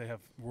living, because they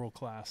have world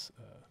class.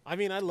 I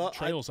mean, I love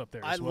trails up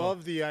there. I as well.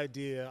 love the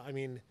idea. I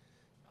mean,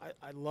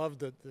 I love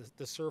the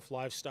surf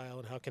lifestyle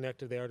and how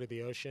connected they are to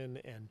the ocean,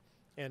 and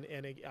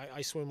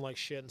I swim like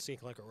shit and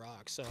sink like a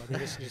rock. So I mean,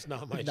 this is just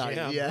not my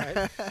jam.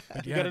 yeah.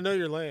 Right? You got to know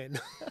your lane.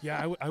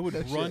 Yeah, I would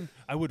run.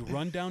 I would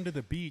run down to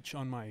the beach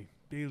on my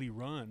daily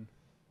run,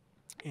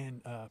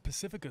 and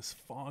Pacifica's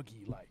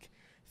foggy like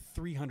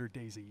 300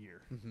 days a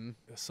year.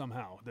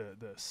 Somehow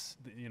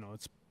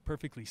it's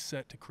perfectly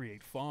set to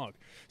create fog.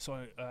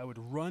 So I would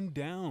run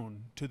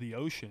down to the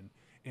ocean,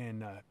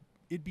 and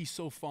it'd be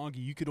so foggy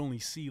you could only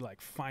see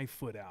like 5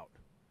 foot out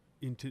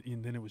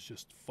and then it was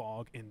just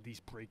fog and these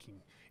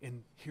breaking.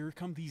 And here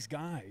come these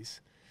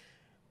guys,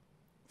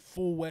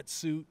 full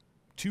wetsuit,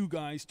 2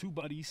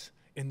 buddies,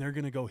 and they're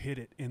gonna go hit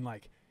it. And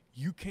like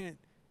you can't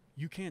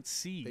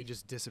see. They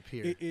just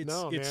disappear.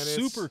 It's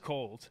super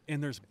cold,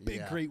 and there's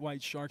big great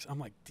white sharks. I'm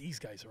like, these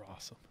guys are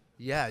awesome.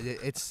 Yeah,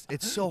 it's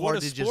so What hard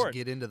a to just sport.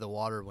 get into the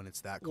water when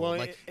it's that cold. Well,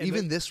 like and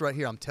even this right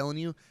here, I'm telling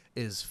you,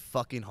 is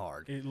fucking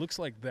hard. It looks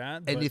like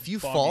that. And but if you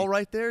foggy. fall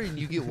right there and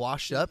you get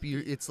washed up,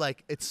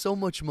 it's so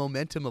much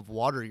momentum of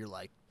water. You're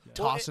like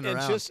tossing and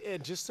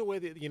around. Just the way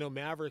that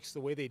Mavericks,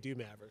 the way they do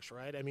Mavericks,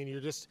 right? I mean,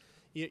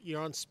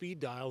 you're on speed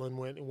dial, and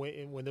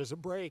when there's a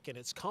break and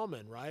it's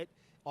coming, right?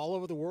 All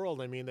over the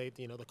world, I mean,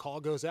 the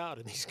call goes out,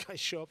 and these guys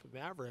show up at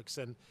Mavericks,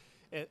 and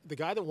the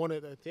guy that won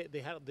it, they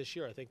had it this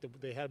year. I think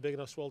they had a big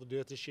enough swell to do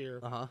it this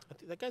year.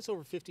 That guy's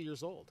over 50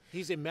 years old.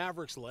 He's a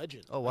Mavericks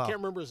legend. Oh, wow. I can't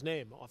remember his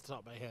name off the top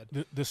of my head.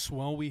 The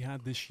swell we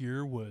had this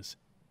year was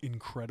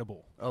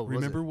incredible. Oh, was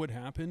remember it? what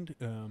happened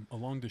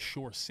along the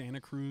shore, Santa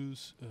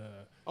Cruz?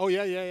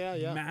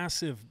 Yeah.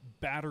 Massive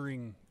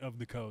battering of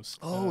the coast.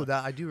 Oh,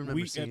 that I do remember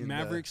we seeing at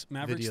Mavericks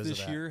videos of this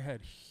that. year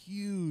had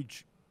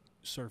huge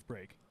surf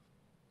break.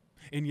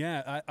 And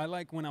yeah, I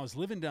like when I was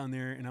living down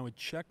there and I would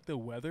check the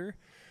weather,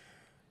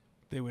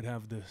 they would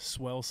have the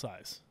swell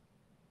size.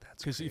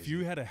 That's Because if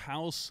you had a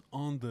house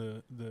on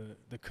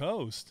the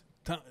coast,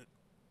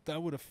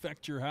 that would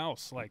affect your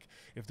house. Like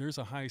if there's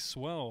a high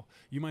swell,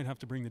 you might have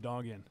to bring the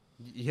dog in.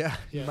 Yeah,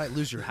 you might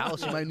lose your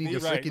house. You might need to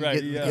Right,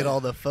 freaking get all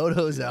the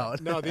photos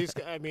out. No,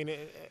 I mean,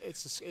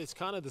 it's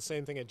kind of the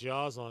same thing at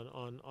Jaws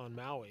on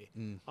Maui.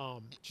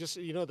 Just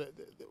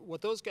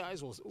what those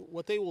guys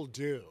what they will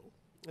do,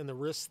 and the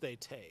risks they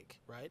take.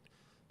 Right,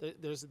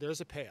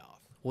 there's a payoff.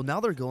 Well, now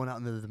they're going out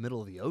into the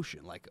middle of the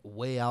ocean, like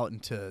way out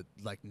into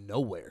like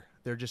nowhere.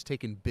 They're just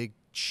taking big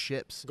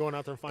ships, going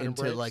out there and finding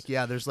into breaks. like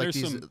there's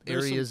these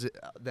areas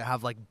that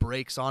have like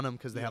breaks on them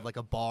because they have like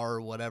a bar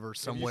or whatever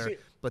somewhere,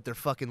 but they're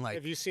fucking like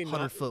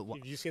 100-foot.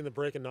 Have you seen the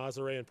break in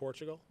Nazaré in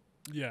Portugal?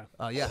 Yeah.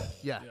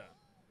 Yeah.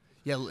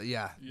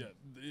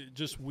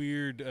 Just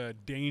weird,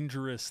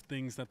 dangerous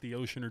things that the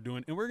ocean are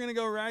doing, and we're gonna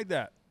go ride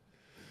that.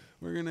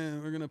 We're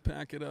gonna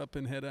pack it up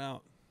and head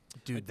out.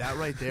 Dude, that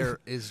right there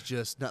is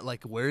just not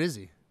like, where is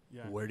he?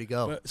 Yeah. Where'd he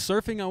go? But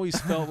surfing always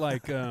felt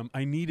like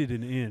I needed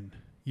an in.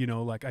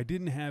 Like I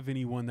didn't have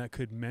anyone that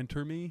could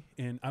mentor me,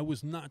 and I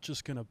was not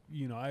just gonna.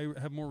 I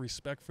have more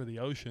respect for the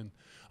ocean.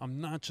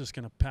 I'm not just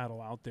gonna paddle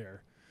out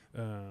there.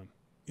 You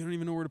don't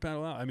even know where to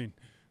paddle out. I mean,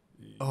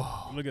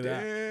 look at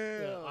that.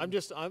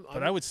 Yeah,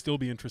 but I would still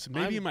be interested.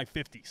 Maybe in my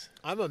 50s.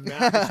 I'm a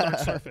mad to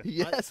start surfing.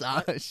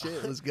 Yes,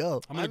 shit, let's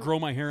go. I'm gonna grow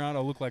my hair out.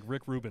 I'll look like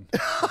Rick Rubin.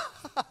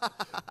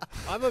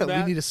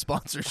 We need a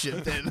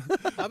sponsorship then.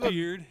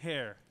 Beard,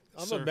 hair.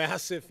 I'm a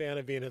massive fan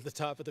of being at the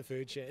top of the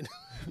food chain.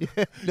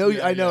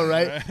 I know,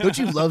 right? Don't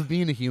you love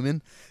being a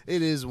human?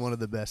 It is one of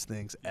the best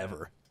things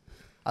ever.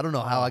 I don't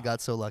know how I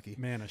got so lucky.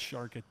 Man, a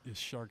shark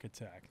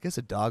attack. I guess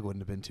a dog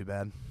wouldn't have been too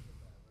bad.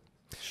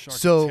 Sharks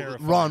So, are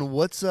terrifying. Ron,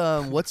 what's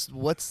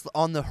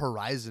on the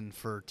horizon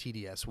for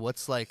TDS?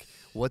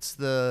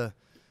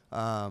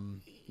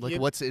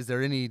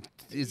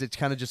 Is it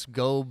kind of just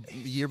go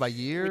year by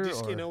year? We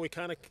just, we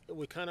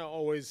kind of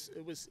always,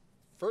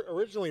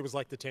 originally it was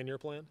like the 10-year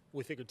plan.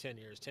 We figured 10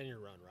 years, 10-year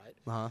run, right?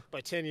 Uh-huh.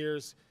 By 10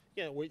 years,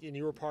 and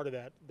you were part of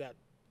that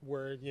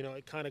where,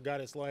 it kind of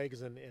got its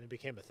legs and it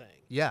became a thing.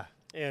 Yeah.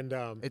 And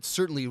it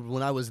certainly,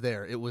 when I was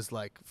there, it was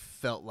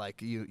felt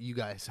like you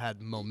guys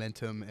had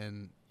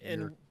momentum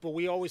but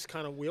we always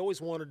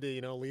wanted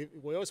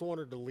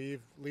to, leave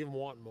them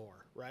wanting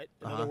more, right?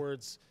 In other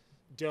words,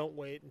 don't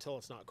wait until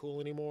it's not cool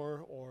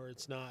anymore or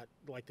it's not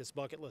like this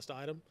bucket list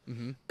item.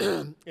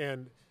 Mm-hmm.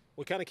 And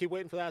we kind of keep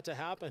waiting for that to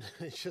happen.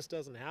 It just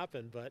doesn't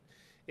happen, but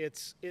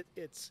it's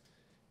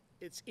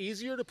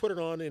easier to put it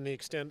on in the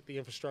extent the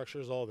infrastructure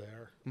is all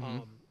there. Mm-hmm.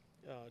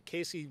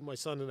 Casey, my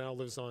son now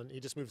he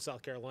just moved to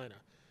South Carolina.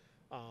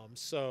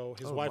 So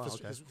his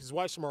his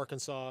wife's from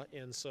Arkansas.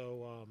 And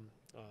so,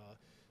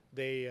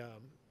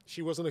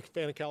 she wasn't a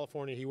fan of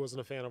California. He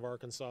wasn't a fan of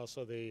Arkansas.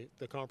 So the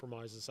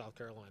compromise is South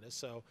Carolina.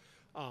 So,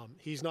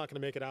 he's not going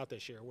to make it out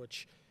this year,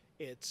 which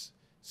it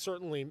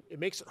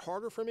makes it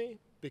harder for me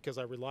because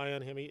I rely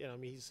on him.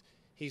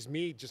 He's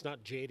me, just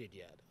not jaded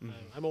yet. Mm-hmm.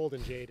 I'm old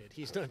and jaded.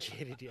 He's not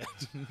jaded yet.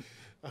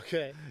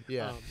 Okay.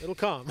 Yeah. It'll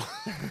come.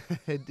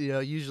 It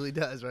usually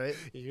does, right?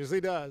 It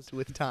usually does.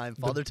 With time,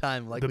 father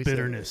time, like the we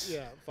bitterness.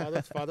 said.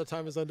 Yeah, father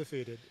time is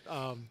undefeated.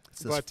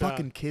 It's those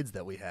fucking kids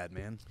that we had,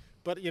 man.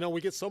 But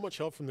we get so much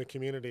help from the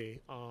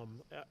community.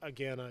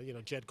 Again,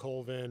 Jed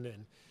Colvin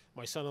and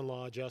my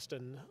son-in-law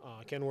Justin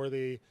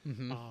Kenworthy.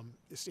 Mm-hmm.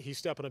 He's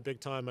stepping up big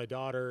time. My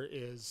daughter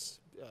is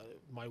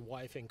my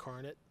wife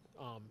incarnate.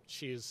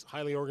 She is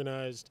highly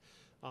organized.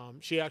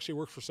 She actually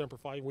works for Semper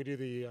Fi. We do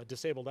the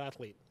disabled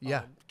athlete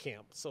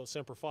camp. So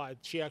Semper Fi.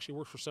 She actually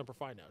works for Semper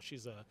Fi now.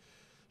 She's a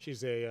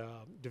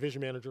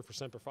division manager for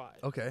Semper Fi.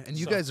 Okay, and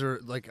you guys are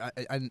like,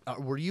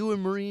 were you a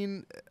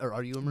Marine or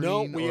are you a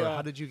Marine? No,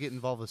 how did you get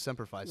involved with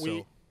Semper Fi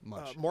so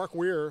much? Mark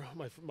Weir,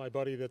 my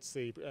buddy, that's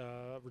the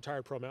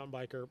retired pro mountain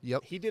biker.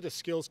 Yep. He did a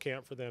skills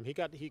camp for them. He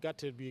got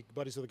to be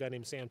buddies with a guy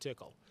named Sam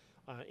Tickle.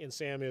 And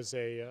Sam is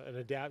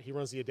he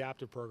runs the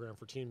adaptive program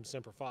for Team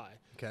Semper Fi.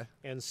 Okay.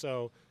 And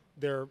so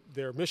their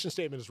mission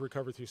statement is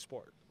recover through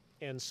sport.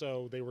 And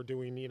so they were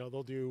doing,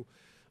 they'll do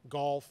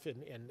golf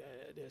and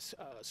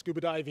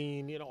scuba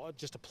diving,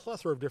 just a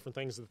plethora of different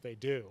things that they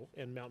do.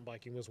 And mountain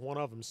biking was one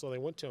of them. So they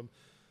went to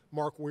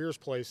Mark Weir's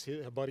place.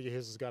 A buddy of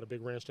his has got a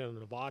big ranch down in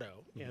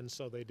Novato. Mm-hmm. And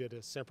so they did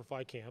a Semper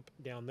Fi camp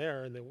down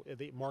there. And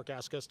Mark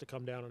asked us to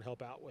come down and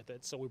help out with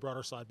it. So we brought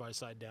our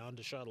side-by-side down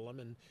to shuttle them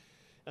and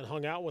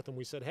hung out with them.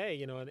 We said,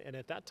 hey, and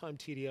at that time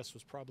TDS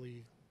was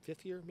probably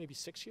 5th year, maybe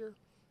 6th year.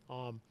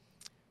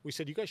 We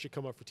said, you guys should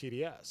come up for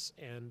TDS,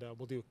 and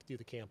we'll do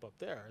the camp up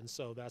there. And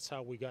so that's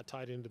how we got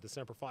tied into the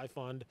Semper Fi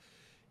Fund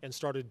and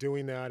started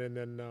doing that. And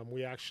then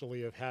we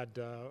actually have had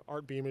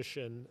Ryan Beamish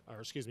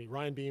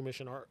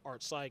and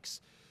Art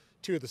Sykes,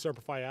 two of the Semper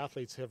Fi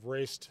athletes, have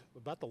raced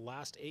about the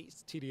last 8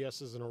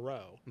 TDSs in a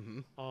row.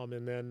 Mm-hmm.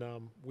 And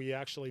then we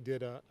actually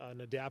did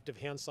an adaptive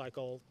hand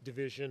cycle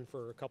division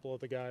for a couple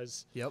of the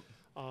guys. Yep.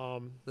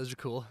 Those are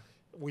cool.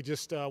 We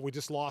just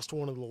lost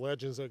one of the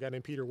legends, a guy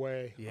named Peter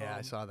Way. Yeah,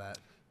 I saw that.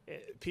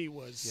 Pete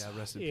was,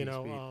 rest in peace,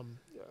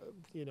 Pete.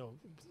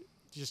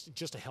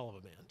 just a hell of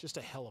a man, just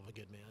a hell of a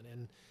good man.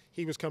 And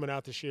he was coming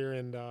out this year,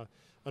 and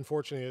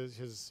unfortunately,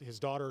 his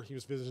daughter, he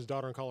was visiting his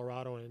daughter in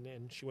Colorado,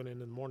 and she went in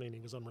the morning, and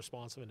he was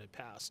unresponsive and had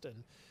passed.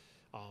 And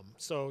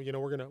so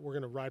we're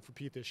gonna ride for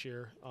Pete this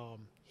year.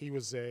 He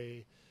was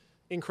a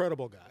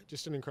incredible guy,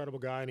 just an incredible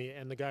guy,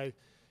 and the guy.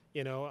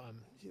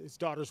 His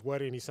daughter's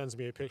wedding, he sends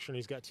me a picture, and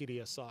he's got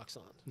TDS socks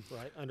on,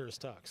 right, under his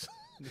tux.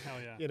 Hell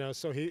yeah.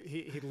 So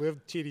he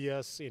lived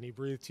TDS, and he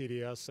breathed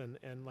TDS,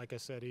 and like I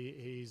said,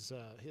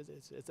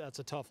 that's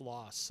a tough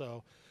loss.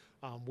 So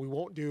we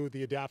won't do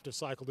the adaptive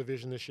cycle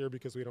division this year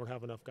because we don't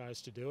have enough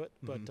guys to do it.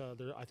 But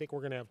I think we're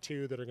going to have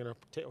 2 that are going to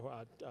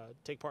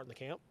take part in the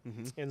camp.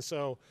 And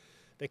so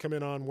they come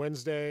in on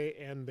Wednesday,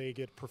 and they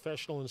get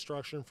professional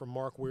instruction from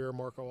Mark Weir,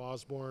 Marco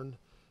Osborne.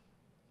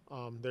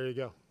 There you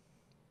go.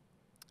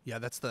 Yeah,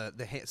 that's the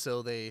hand.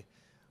 So they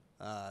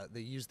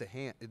use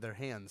their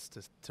hands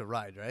to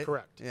ride, right?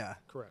 Correct. Yeah.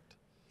 Correct.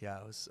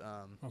 Yeah, it was.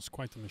 That was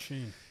quite the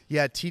machine.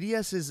 Yeah,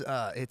 TDS is.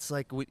 It's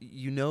like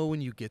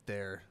when you get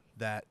there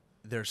that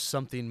there's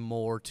something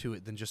more to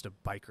it than just a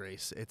bike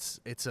race.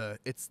 It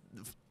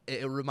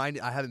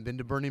reminded. I haven't been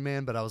to Burning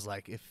Man, but I was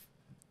like,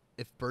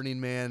 if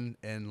Burning Man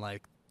and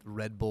like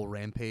Red Bull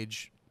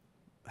Rampage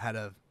had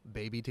a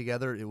baby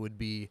together, it would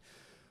be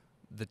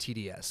the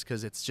TDS,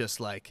 because it's just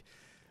like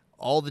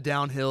all the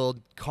downhill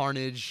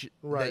carnage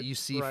that you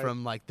see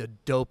from like the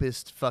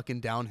dopest fucking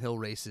downhill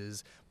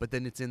races, but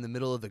then it's in the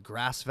middle of the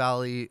Grass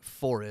Valley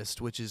forest,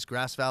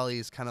 Grass Valley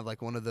is kind of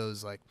like one of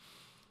those like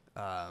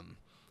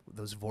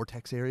those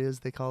vortex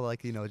areas they call,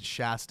 like,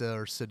 Shasta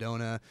or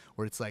Sedona,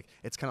 where it's kind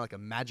of like a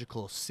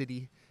magical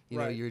city.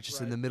 You're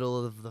just in the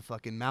middle of the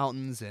fucking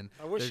mountains, and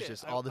there's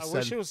just all this. I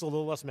wish it was a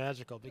little less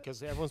magical,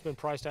 because everyone's been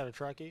priced out of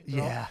Truckee.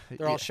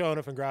 They're all all showing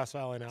up in Grass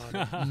Valley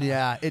now.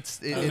 Yeah,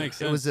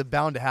 it was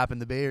bound to happen.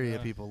 The Bay Area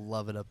people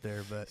love it up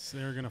there, but so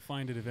they're gonna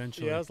find it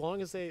eventually. Yeah, as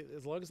long as they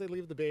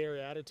leave the Bay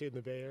Area attitude in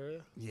the Bay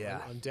Area.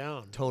 Yeah, I'm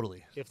down.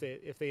 Totally. If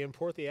they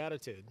import the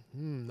attitude,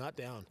 not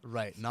down.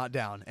 Right, not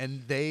down,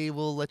 and they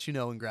will let you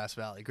know in Grass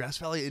Valley. Grass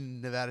Valley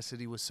in Nevada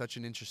City was such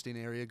an interesting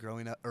area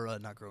growing up, or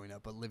not growing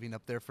up, but living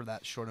up there for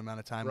that short amount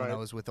of time when I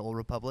was with the Old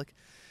Republic.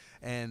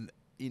 And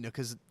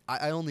because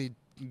I only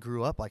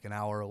grew up like an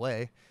hour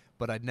away,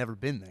 but I'd never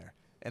been there,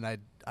 and I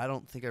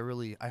don't think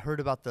I heard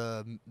about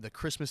the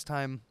Christmas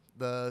time,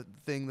 the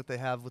thing that they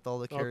have with all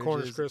the carriages,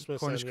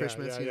 Cornish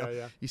Christmas.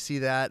 You see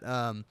that,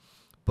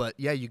 but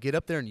yeah, you get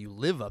up there and you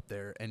live up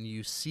there, and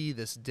you see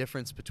this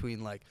difference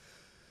between like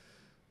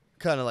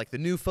kind of like the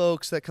new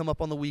folks that come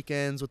up on the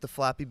weekends with the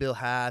Flappy Bill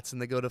hats,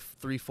 and they go to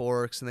Three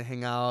Forks and they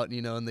hang out,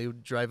 and they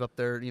drive up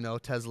their,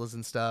 Teslas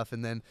and stuff.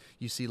 And then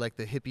you see like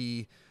the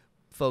hippie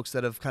folks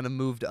that have kind of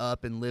moved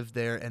up and lived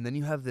there. And then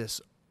you have this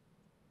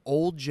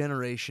old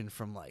generation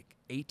from like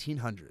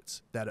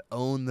 1800s that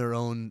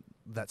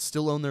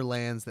still own their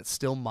lands, that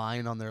still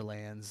mine on their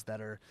lands, that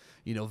are,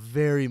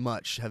 very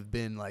much have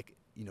been like,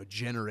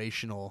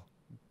 generational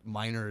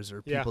miners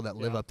or people that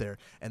live up there.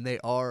 And they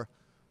are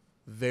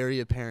very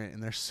apparent,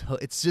 and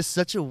it's just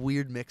such a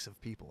weird mix of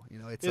people.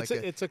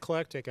 It's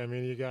eclectic. I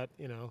mean, you got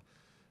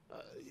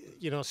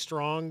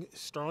strong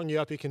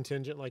yuppie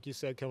contingent, like you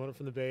said, coming up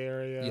from the Bay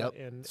Area,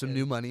 and some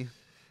new money,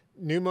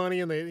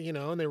 and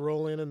they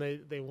roll in and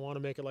they want to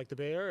make it like the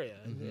Bay Area,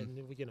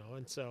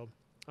 and so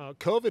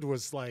COVID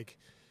was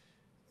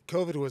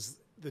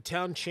the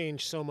town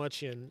changed so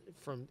much in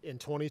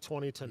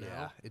 2020 to now.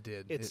 Yeah, it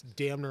did. It's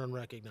damn near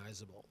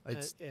unrecognizable,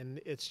 and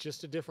it's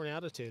just a different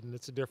attitude, and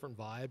it's a different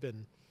vibe,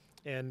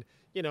 and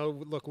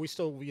look, we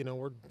still,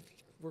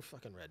 we're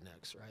fucking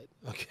rednecks, right?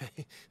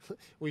 Okay.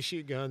 We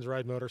shoot guns,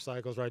 ride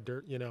motorcycles, ride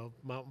dirt,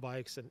 mountain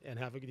bikes, and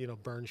have a,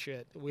 burn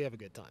shit. We have a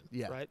good time.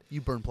 Yeah. Right?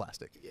 You burn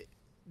plastic.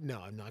 No,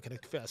 I'm not going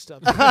to fess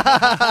up. No,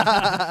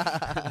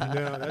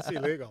 that's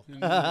illegal.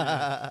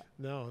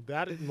 No,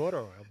 that and motor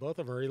oil. Both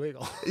of them are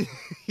illegal.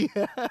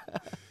 Yeah.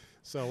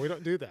 So we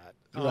don't do that.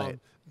 Right.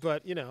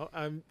 But,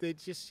 they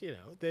just,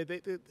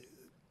 they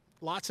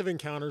lots of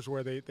encounters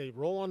where they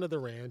roll onto the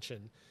ranch,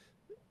 and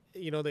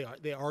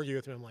they argue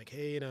with me. I'm like,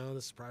 hey,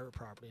 this is private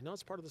property. No,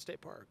 it's part of the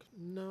state park.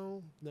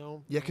 No.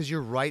 Yeah, because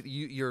you're right.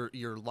 You're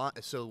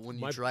so when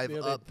you drive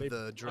up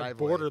the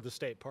driveway, border the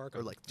state park,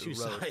 or like two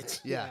road.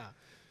 sides. Yeah.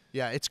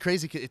 It's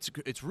crazy.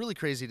 It's really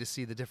crazy to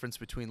see the difference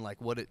between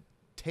like what it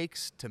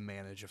takes to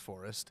manage a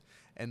forest,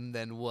 and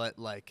then what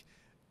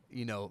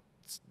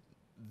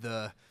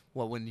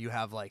when you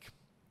have like.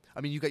 I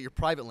mean, you got your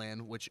private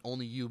land, which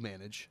only you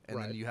manage, and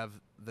then you have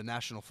the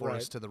national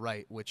forest to the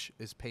right, which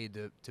is paid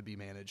to be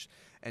managed.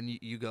 And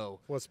you go...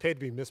 Well, it's paid to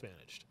be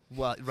mismanaged.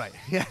 Well, right.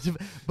 Yeah,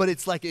 but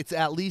it's like, it's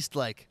at least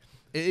like...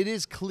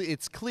 It's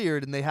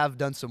cleared, and they have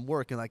done some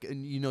work, and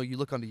you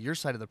look onto your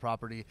side of the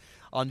property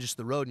on just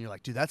the road, and you're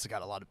like, dude, that's got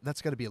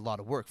to be a lot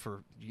of work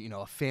for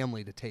a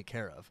family to take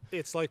care of.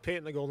 It's like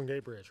painting the Golden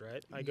Gate Bridge,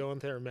 right? I go in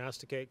there and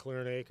masticate, clear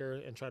an acre,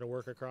 and try to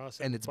work across,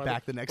 and it's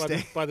back the next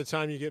day. By the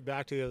time you get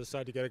back to the other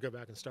side, you got to go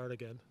back and start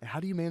again. And how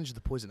do you manage the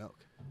poison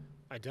oak?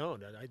 I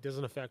don't. It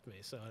doesn't affect me,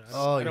 so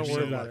I don't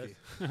worry about it.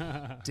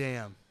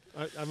 Damn.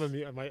 I'm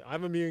immune.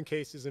 I'm immune.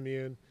 Casey's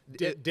immune.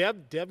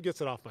 Deb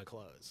gets it off my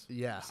clothes.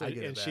 Yeah, so, I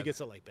get it and bad. she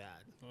gets it like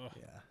bad.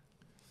 Yeah.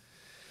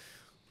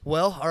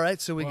 Well, all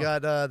right. So we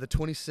got the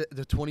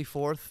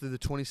 24th through the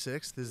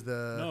 26th is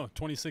the No,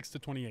 26th to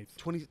 28th.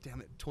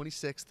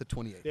 26th to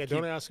 28th. Yeah,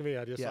 don't ask me.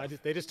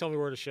 They just tell me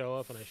where to show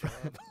up, and I show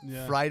up.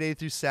 Yeah. Friday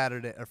through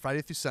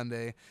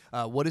Sunday.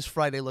 What does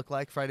Friday look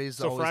like?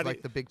 Friday's always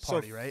like the big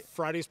party, right?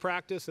 Friday's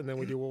practice, and then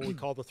we do what we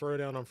call the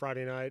throwdown on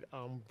Friday night.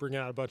 Bring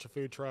out a bunch of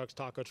food trucks,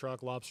 taco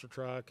truck, lobster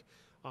truck.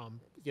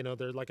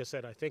 They're like I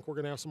said. I think we're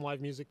gonna have some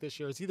live music this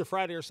year. It's either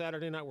Friday or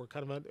Saturday night. We're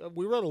kind of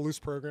we run a loose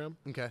program.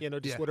 Okay.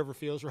 Just whatever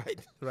feels right.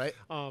 Right.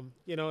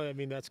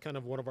 That's kind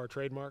of one of our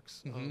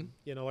trademarks.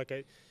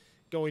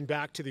 Going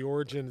back to the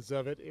origins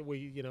of it, it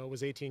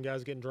was 18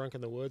 guys getting drunk in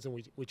the woods,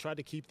 and we tried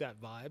to keep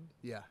that vibe.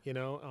 Yeah.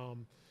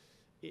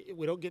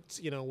 We don't get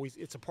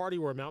it's a party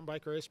where a mountain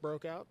bike race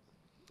broke out.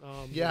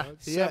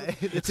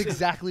 It's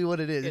exactly what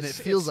it is, and it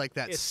feels like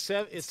that. It's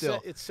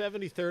 70-30.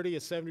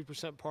 It's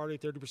 70% party,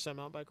 30%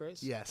 mountain bike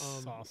race. Yes,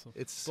 that's awesome.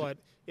 But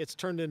it's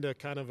turned into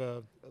kind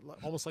of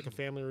almost like a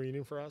family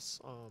reunion for us.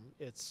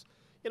 It's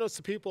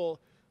the people.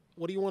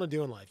 What do you want to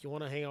do in life? You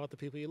want to hang out with the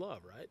people you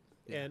love, right?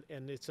 Yeah.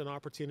 And it's an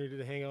opportunity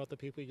to hang out with the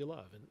people you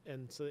love,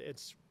 and so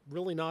it's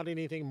really not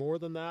anything more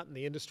than that. And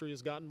the industry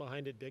has gotten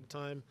behind it big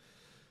time.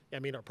 I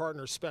mean, our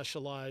partners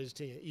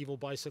Specialized, Evil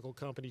Bicycle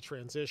Company,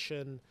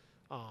 Transition.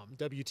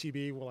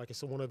 WTB, well, like I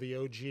said, one of the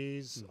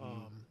OGs.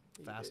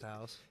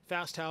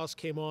 Fast House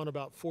came on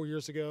about 4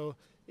 years ago.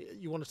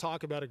 You want to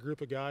talk about a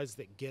group of guys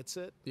that gets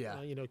it? Yeah.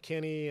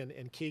 Kenny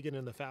and Keegan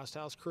and the Fast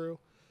House crew.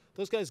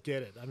 Those guys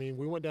get it. I mean,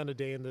 we went down a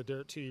day in the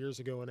dirt 2 years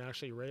ago and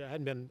actually I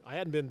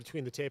hadn't been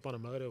between the tape on a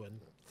moto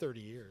in 30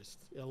 years,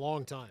 a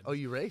long time. Oh,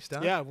 you raced,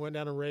 huh? Yeah, I went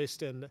down and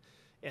raced and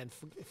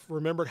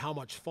remembered how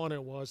much fun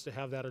it was to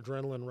have that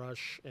adrenaline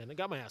rush, and it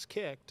got my ass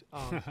kicked.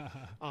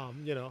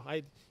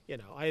 I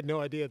had no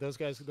idea those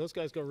guys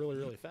go really,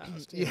 really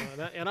fast.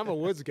 And I'm a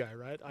woods guy,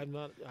 right? I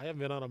haven't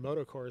been on a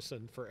moto course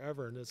in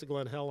forever, and it's a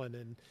Glen Helen,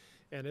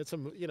 and it's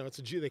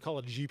they call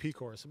it a GP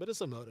course, but it's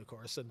a moto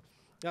course, and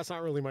that's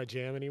not really my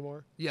jam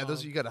anymore. Yeah,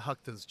 you got to huck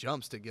those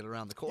jumps to get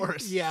around the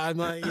course. Yeah, I'm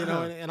not,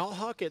 and I'll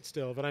huck it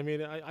still, but I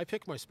mean, I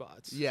pick my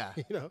spots. Yeah,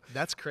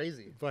 that's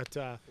crazy. But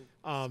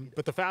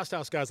the Fast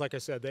House guys, like I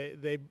said,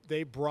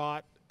 they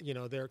brought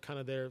they're kind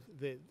of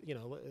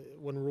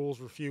when rules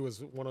were few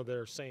is one of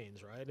their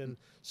sayings, right? And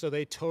so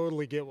they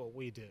totally get what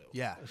we do.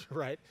 Yeah,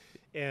 right.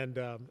 And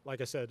like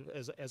I said,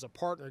 as a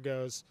partner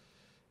goes.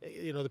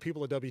 The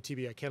people at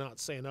WTB, I cannot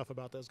say enough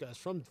about those guys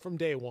from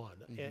day one.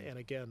 Mm-hmm. And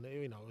again,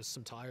 it was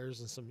some tires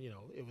and some,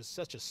 it was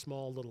such a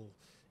small little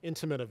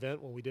intimate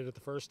event when we did it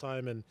the first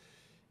time. And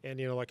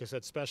like I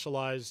said,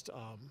 Specialized,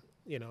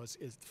 it's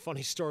a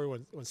funny story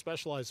when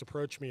Specialized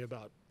approached me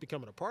about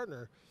becoming a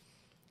partner,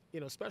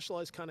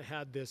 Specialized kind of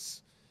had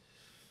this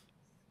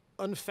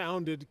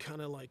unfounded kind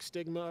of like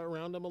stigma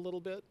around them a little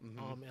bit.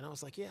 Mm-hmm. And I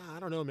was like, yeah, I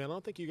don't know, man. I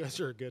don't think you guys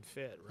are a good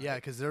fit. Right? Yeah,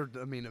 because they're,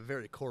 a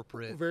very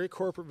corporate. Very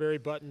corporate, very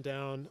buttoned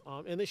down.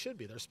 And they should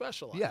be. They're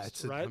Specialized. Yeah,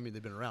 right?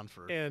 They've been around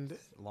for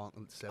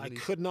long 70s. I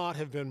could not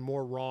have been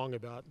more wrong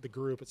about the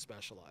group at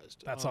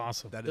Specialized. That's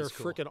awesome. They're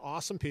freaking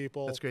awesome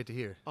people. That's great to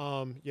hear.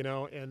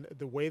 And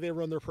the way they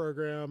run their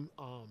program,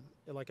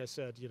 and like I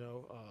said,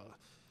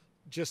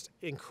 just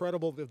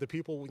incredible. The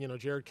people,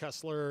 Jared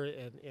Kessler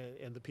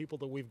and the people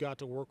that we've got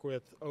to work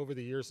with over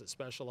the years at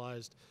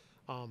Specialized,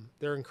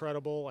 they're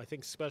incredible. I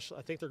think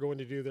they're going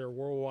to do their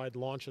worldwide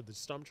launch of the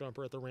stump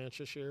jumper at the ranch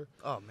this year.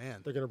 Oh man,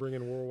 they're going to bring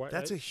in worldwide.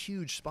 That's a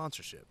huge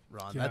sponsorship,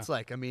 Ron. Yeah. That's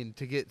like,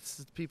 to get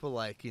people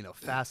like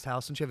Fast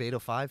House. Don't you have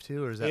 805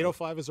 too, or is that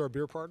 805 is our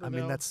beer partner? I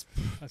mean, that's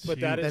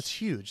huge. That's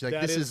huge. Like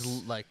this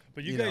is like.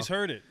 But you guys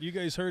heard it. You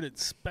guys heard it.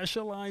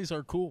 Specialized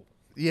are cool.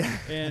 Yeah,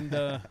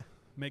 and.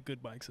 Make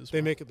good bikes as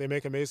well. They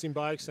make amazing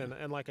bikes,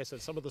 and like I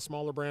said, some of the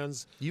smaller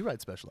brands. You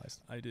ride Specialized.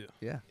 I do.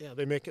 Yeah. Yeah,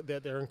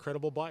 they're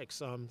incredible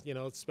bikes.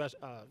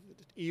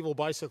 Evil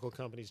Bicycle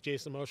Companies.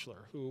 Jason Moschler,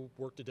 who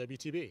worked at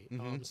WTB.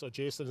 Mm-hmm. So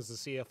Jason is the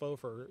CFO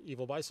for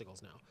Evil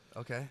Bicycles now.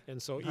 Okay. And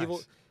so nice.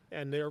 Evil,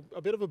 and they're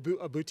a bit of a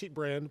boutique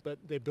brand, but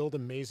they build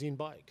amazing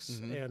bikes.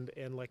 Mm-hmm.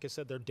 And like I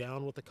said, they're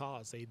down with the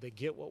cause. They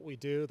get what we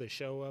do. They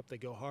show up. They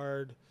go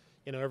hard.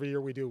 Every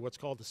year we do what's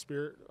called the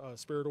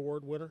Spirit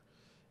Award winner.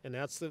 And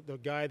that's the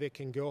guy that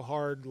can go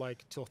hard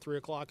like till 3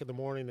 o'clock in the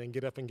morning, then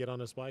get up and get on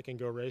his bike and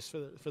go race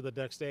for the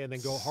next day, and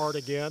then go hard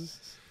again.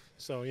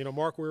 So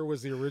Mark Weir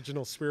was the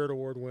original Spirit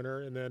Award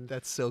winner, and then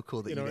that's so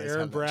cool that you guys Aaron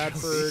have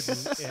Bradford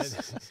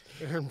and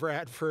Aaron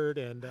Bradford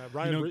and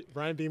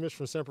Brian Beamish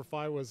from Semper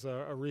Fi was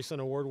a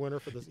recent award winner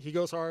for this. He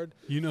goes hard.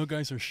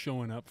 Guys are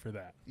showing up for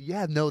that.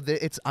 Yeah, no,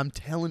 I'm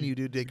telling you,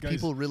 dude.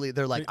 People really,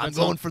 they're like, I'm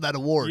going for that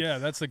award. Yeah,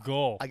 that's the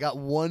goal. I got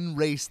one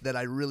race that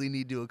I really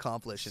need to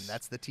accomplish, and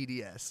that's the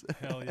TDS.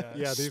 Hell yeah.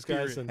 Yeah, these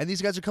guys and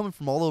these guys are coming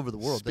from all over the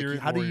world. Like,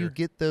 how do you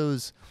get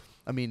those?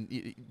 I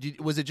mean,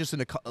 was it just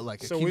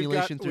like so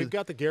accumulation we've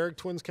got the Gehrig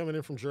twins coming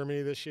in from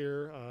Germany this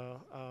year.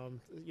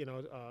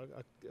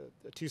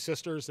 Two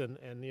sisters, and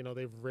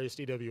they've raced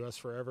EWS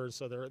forever,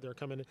 so they're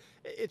coming in.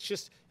 It's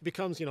just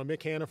becomes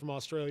Mick Hanna from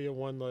Australia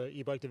won the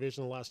e-bike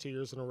division the last 2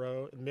 years in a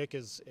row. And Mick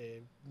is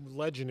a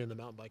legend in the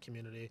mountain bike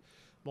community,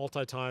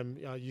 multi-time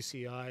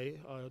UCI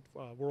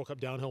World Cup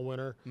downhill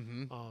winner.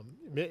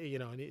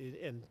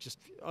 And just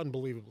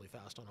unbelievably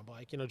fast on a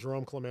bike.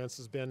 Jerome Clements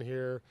has been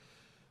here.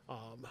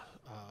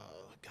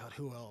 God,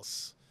 who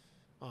else?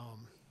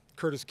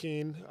 Curtis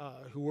Keene,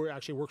 who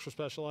actually works for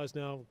Specialized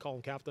now. We call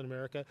him Captain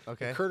America.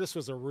 Okay. And Curtis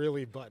was a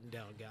really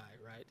buttoned-down guy,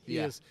 right? He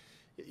is,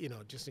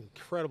 just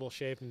incredible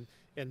shape.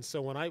 And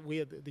so when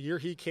the year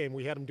he came,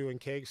 we had him doing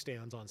keg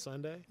stands on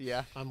Sunday.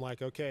 Yeah. I'm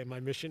like, okay,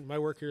 my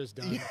work here is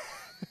done.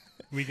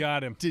 We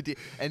got him.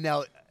 And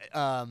now,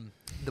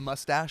 the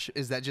mustache,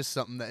 is that just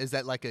something is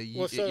that like an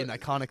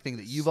iconic thing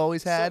that you've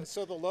always had?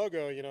 So the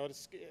logo,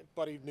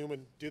 Buddy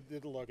Newman did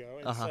the logo,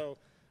 and so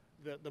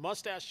the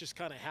mustache just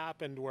kind of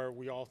happened where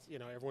we all,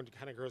 everyone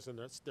kind of grows in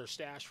their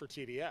stash for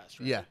TDS,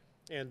 right? Yeah.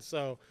 And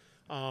so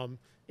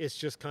it's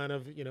just kind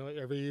of,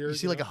 every year. You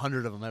see like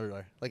 100 of them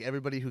everywhere. Like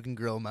everybody who can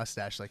grow a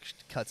mustache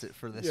cuts it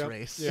for this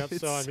race. Yep.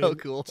 It's so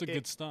cool. It's a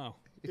good style.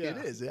 Yeah.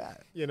 It is, yeah.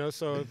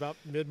 So about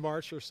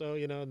mid-March or so,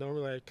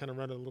 normally I kind of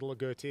run a little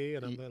goatee,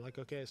 and I'm like,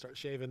 okay, start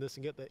shaving this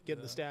and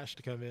getting the stash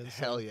to come in.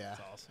 Hell yeah.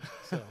 That's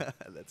awesome. So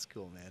That's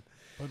cool, man.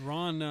 But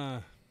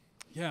Ron,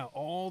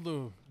 all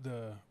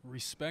the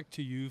respect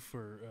to you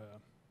for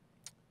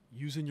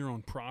using your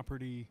own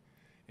property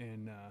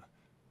and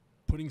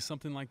putting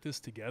something like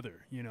this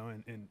together,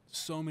 and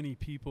so many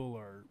people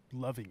are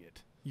loving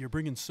it. You're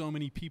bringing so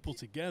many people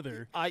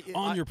together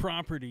on your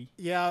property.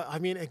 Yeah, I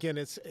mean, again,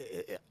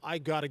 I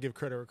got to give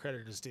credit where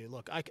credit is due.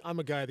 Look, I'm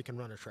a guy that can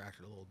run a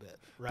tractor a little bit,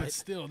 right? But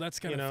still, that's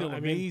got to feel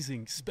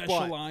amazing.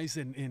 Specialize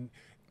in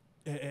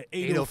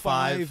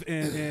 805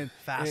 and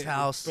Fast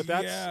House. But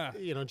that's,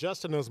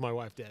 Justin knows my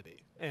wife,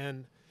 Debbie.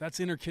 And that's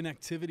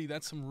interconnectivity.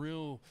 That's some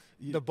real.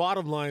 The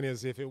bottom line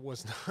is, if it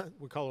was not,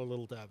 we call her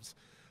Little Debs.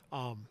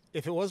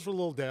 If it was for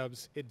Little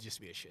Debs, it'd just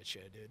be a shit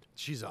show, dude.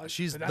 She's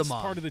the that's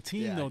mom. part of the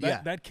team, Yeah, though.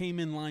 That came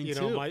in line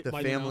too. The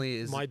family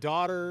is. My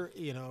daughter,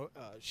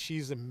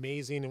 she's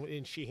amazing,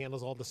 and she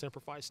handles all the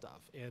Simplify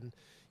stuff. And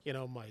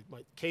my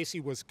Casey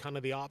was kind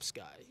of the ops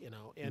guy,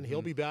 and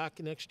he'll be back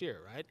next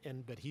year, right?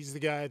 But he's the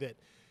guy that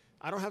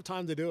I don't have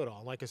time to do it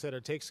all. Like I said,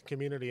 it takes a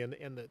community and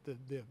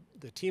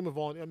the team of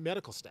all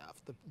medical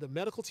staff, the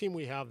medical team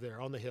we have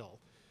there on the hill.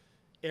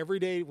 Every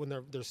day when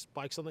there's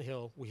spikes on the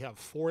hill, we have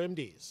 4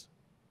 MDs.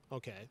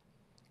 Okay,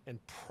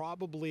 and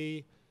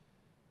probably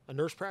a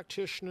nurse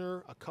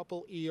practitioner, a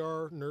couple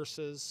ER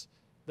nurses.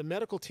 The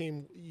medical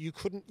team, you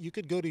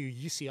could go to a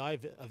UCI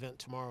event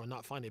tomorrow and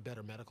not find a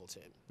better medical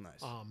team.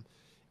 Nice.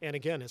 And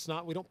again,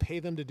 we don't pay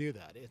them to do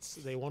that.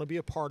 They want to be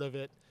a part of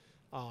it.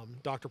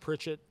 Dr.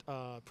 Pritchett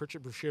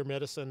Brashear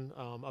Medicine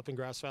up in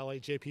Grass Valley.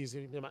 JP's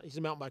he's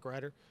a mountain bike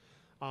rider.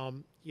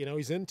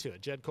 He's into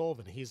it. Jed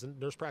Colvin, he's a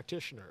nurse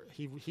practitioner.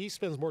 He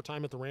spends more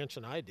time at the ranch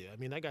than I do. I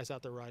mean, that guy's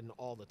out there riding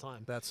all the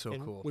time. That's so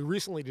cool. We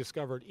recently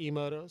discovered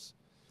e-motos.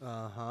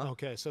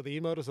 Okay, so the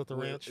e-motos at the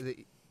ranch.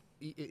 An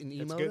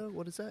e-moto?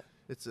 What is that?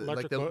 It's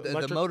like the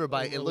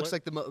motorbike. It looks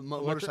like the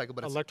motorcycle,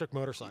 but it's electric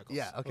motorcycles.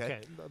 Yeah.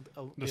 Okay.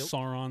 The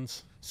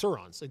Saurons.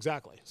 Saurons,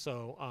 exactly.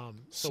 So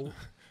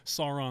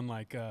Sauron,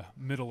 like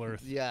Middle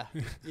Earth. Yeah.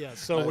 Yeah.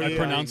 So I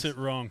pronounce it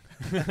wrong.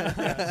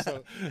 Yeah,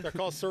 so they're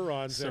called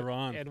Saurons.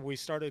 Sauron. And we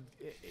started,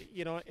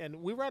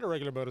 and we ride our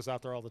regular motos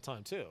out there all the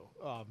time too.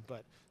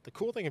 But the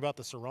cool thing about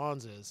the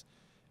Saurons is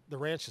the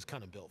ranch is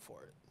kind of built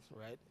for it.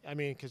 Right. I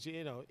mean, because,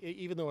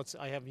 even though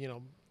I have,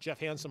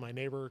 Jeff Hansen, my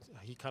neighbor,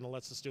 he kind of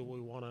lets us do what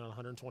we want on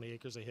 120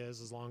 acres of his,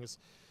 as long as,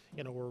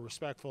 we're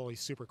respectful.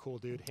 He's super cool,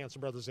 dude.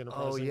 Hansen Brothers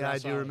Enterprise. Oh, yeah, I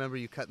do remember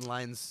you cutting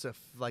lines in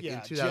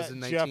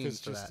 2019 Jeff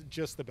is for that.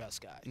 just the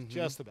best guy.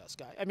 Just the best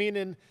guy. I mean,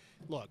 and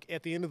look,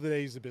 at the end of the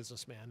day, he's a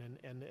businessman,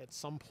 and at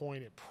some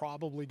point, it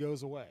probably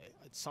goes away.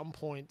 At some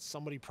point,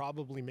 somebody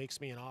probably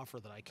makes me an offer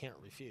that I can't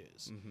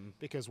refuse.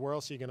 Because where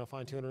else are you going to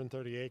find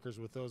 230 acres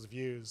with those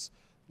views?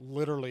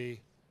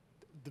 Literally,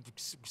 the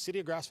city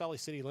of Grass Valley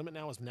city limit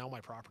now is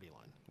my property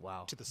line.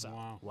 Wow. To the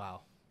south.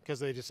 Wow. Because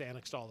they just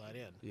annexed all that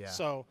in. Yeah.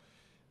 So,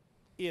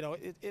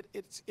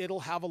 it'll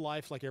have a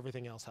life like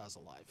everything else has a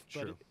life.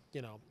 True.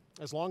 But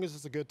as long as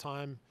it's a good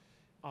time,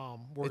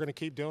 we're going to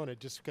keep doing it,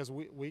 just because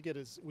we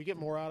get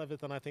more out of it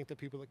than I think the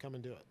people that come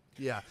and do it.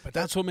 Yeah. But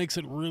that's what makes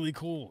it really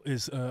cool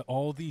is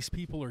all these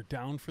people are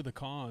down for the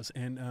cause,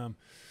 and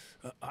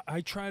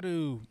I try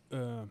to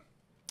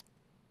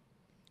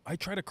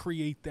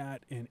create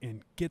that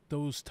and get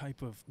those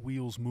type of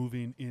wheels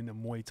moving in the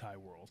Muay Thai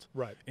world.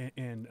 Right.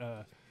 And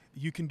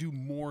you can do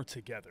more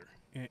together.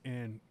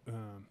 And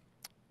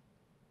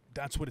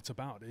that's what it's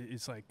about.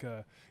 It's like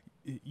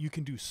you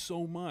can do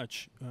so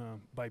much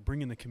by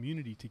bringing the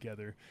community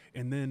together,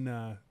 and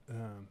then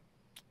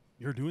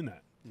you're doing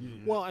that.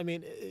 Well, I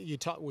mean,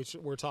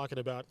 we're talking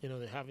about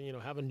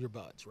having your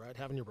buds, right?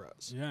 Having your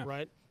bros, yeah.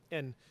 right?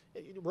 And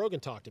Rogan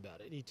talked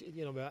about it.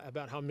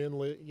 About how men,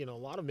 a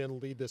lot of men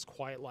lead this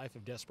quiet life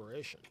of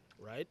desperation,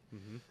 right?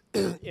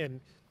 Mm-hmm.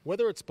 And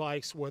whether it's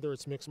bikes, whether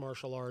it's mixed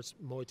martial arts,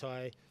 Muay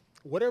Thai,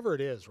 whatever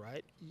it is,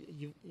 right?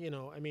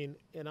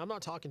 And I'm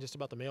not talking just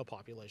about the male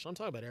population. I'm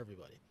talking about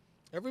everybody.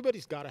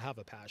 Everybody's got to have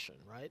a passion,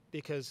 right?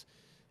 Because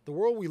the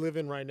world we live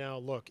in right now,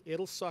 look,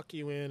 it'll suck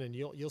you in, and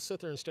you'll sit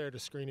there and stare at a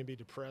screen and be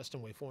depressed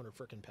and weigh 400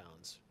 freaking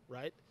pounds,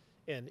 right?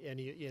 And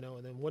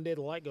then one day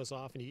the light goes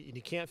off and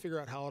you can't figure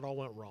out how it all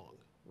went wrong,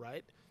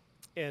 right?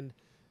 And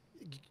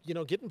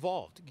get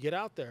involved, get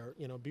out there,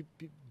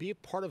 be a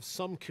part of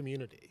some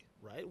community,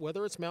 right?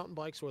 Whether it's mountain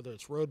bikes, whether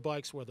it's road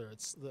bikes, whether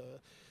it's the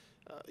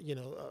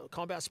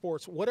combat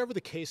sports, whatever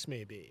the case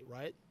may be,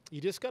 right? You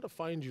just got to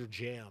find your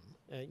jam.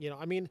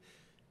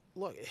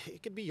 Look,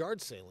 it could be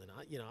yard sailing.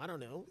 I don't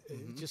know,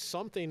 just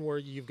something where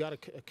you've got a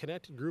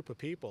connected group of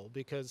people,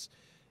 because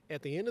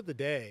at the end of the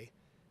day,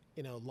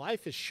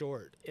 life is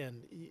short,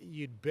 and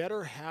you'd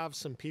better have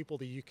some people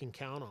that you can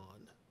count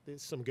on,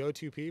 some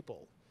go-to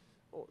people,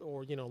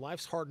 or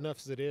life's hard enough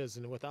as it is,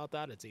 and without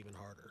that, it's even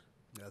harder.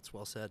 That's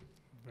well said.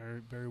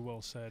 Very, very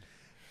well said.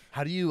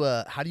 How do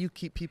you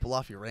keep people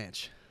off your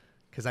ranch?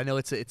 Because I know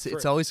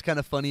it's always kind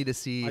of funny to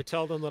see. I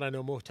tell them that I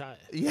know Muay Thai.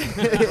 Yeah,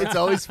 it's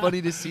always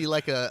funny to see I'll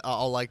get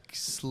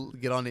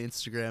on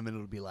Instagram and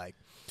it'll be like,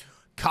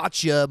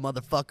 "Caught ya,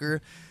 motherfucker!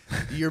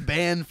 You're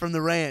banned from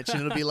the ranch," and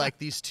it'll be like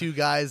these two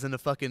guys in a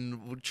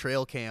fucking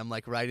trail cam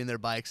riding their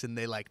bikes, and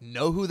they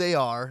know who they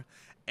are,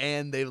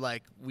 and they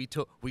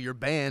you're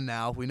banned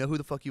now. We know who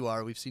the fuck you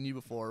are. We've seen you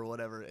before or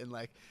whatever, and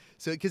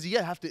so because you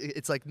have to.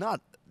 It's not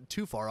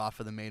too far off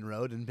of the main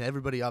road, and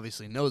everybody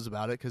obviously knows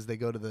about it because they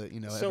go to the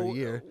every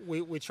year.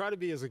 We try to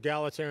be as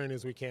egalitarian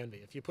as we can be.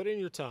 If you put in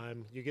your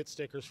time, you get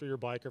stickers for your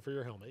bike or for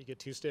your helmet. You get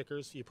 2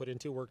 stickers. You put in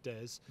 2 work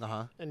days.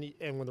 And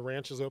when the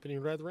ranch is open,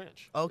 you ride the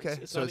ranch. Okay,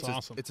 it's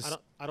awesome.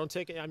 I don't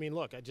take it. I mean,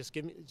 look, just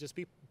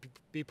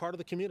be part of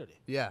the community.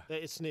 Yeah,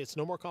 it's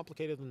no more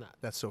complicated than that.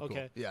 That's so cool.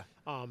 Okay. Yeah.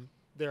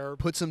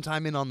 Put some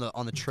time in on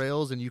the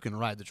trails, and you can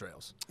ride the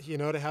trails.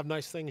 To have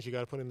nice things, you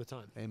got to put in the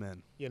time.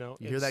 Amen. You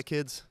hear that,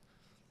 kids?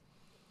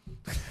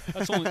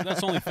 That's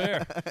only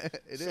fair.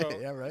 It is,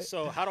 yeah, right.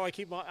 So how do I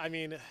keep my? I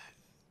mean,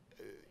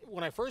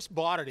 when I first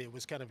bought it, it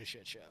was kind of a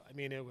shit show. I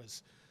mean, it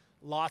was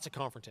lots of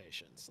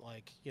confrontations,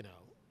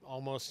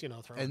 almost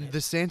throwing. And the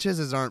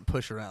Sanchez's aren't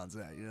push arounds.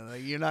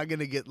 You're not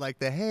gonna get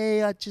the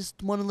hey, I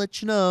just want to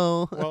let you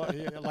know. Well,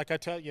 like I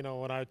tell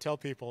when I tell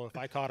people, if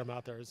I caught him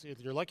out there,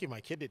 you're lucky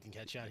my kid didn't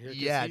catch you out here.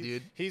 Yeah,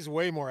 dude. He's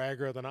way more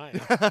aggro than I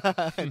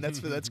am. And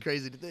that's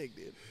crazy to think,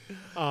 dude.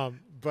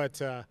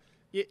 But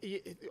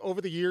over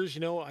the years,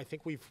 I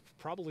think we've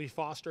probably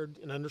fostered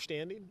an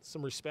understanding,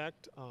 some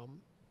respect.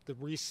 The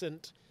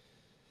recent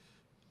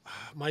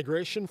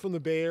migration from the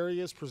Bay Area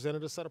has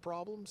presented a set of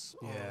problems.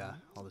 Yeah,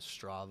 all the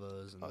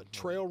Stravas and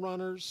trail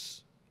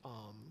runners.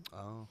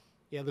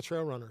 Yeah, the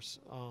trail runners.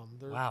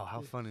 Wow,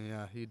 how funny!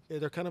 Yeah,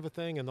 they're kind of a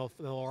thing, and they'll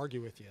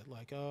argue with you,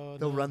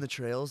 they'll run the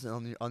trails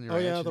on your. Oh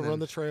yeah, they'll run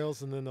the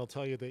trails, and then they'll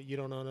tell you that you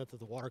don't own it, that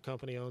the water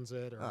company owns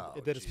it, or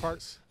that it's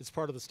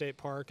part of the state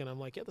park. And I'm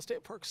like, yeah, the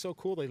state park's so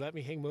cool. They let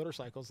me hang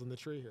motorcycles in the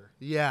tree here.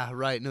 Yeah,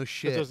 right. No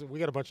shit. We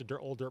got a bunch of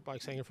old dirt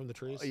bikes hanging from the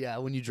trees. Yeah,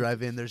 when you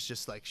drive in, there's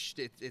just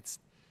it's.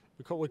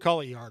 We call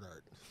it yard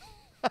art.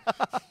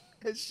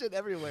 There's shit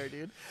everywhere,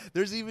 dude.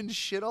 There's even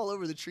shit all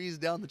over the trees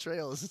down the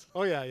trails.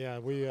 Oh yeah.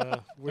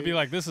 We'd be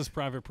like, this is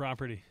private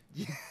property.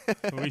 Yeah.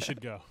 We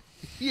should go.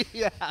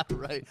 Yeah,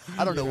 right.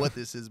 I don't know what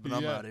this is, but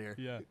I'm out of here.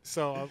 Yeah.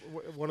 So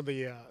one of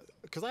the,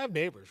 because I have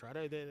neighbors,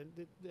 right? They're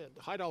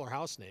high dollar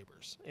house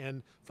neighbors,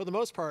 and for the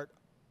most part,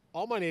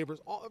 all my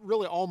neighbors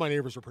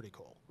are pretty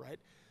cool, right?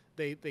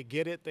 They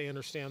get it. They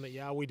understand that,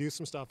 yeah, we do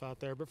some stuff out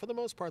there, but for the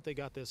most part, they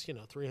got this,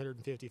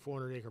 350,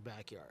 400 acre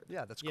backyard.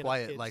 Yeah, that's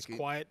quiet. It's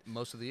quiet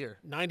most of the year.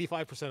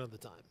 95% of the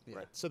time,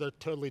 right? So they're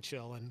totally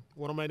chill. And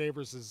one of my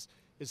neighbors is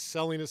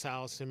selling his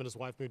house. Him and his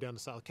wife moved down to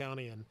South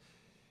County,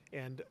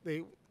 and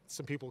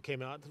some people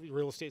came out. The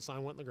real estate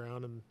sign went in the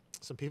ground, and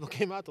some people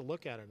came out to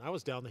look at it. And I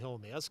was down the hill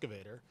in the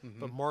excavator,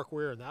 but Mark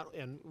Weir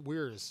and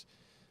Weir is.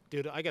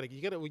 Dude,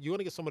 you want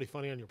to get somebody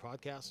funny on your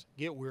podcast?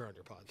 Get Weir on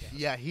your podcast.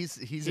 Yeah, he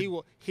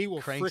will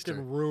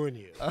freaking ruin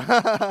you.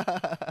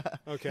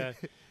 Okay,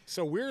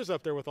 so Weir's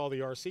up there with all the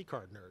RC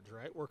car nerds,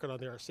 right? Working on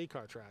the RC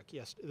car track.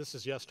 Yes, this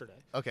is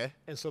yesterday. Okay.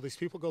 And so these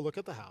people go look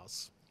at the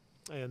house,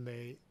 and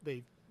they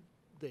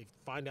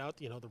find out,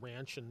 the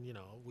ranch, and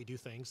we do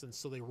things, and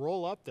so they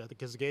roll up there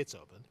because the gate's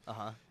open.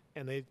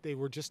 And they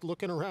were just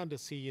looking around to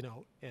see,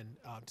 to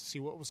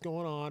see what was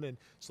going on. And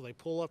so they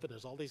pull up, and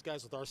there's all these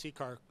guys with RC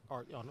car.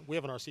 We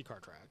have an RC car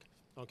track,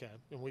 okay,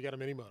 and we got a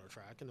mini moto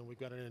track, and then we've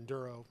got an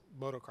enduro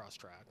motocross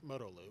track,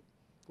 moto loop.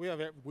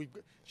 We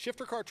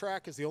shifter car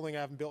track is the only thing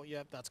I haven't built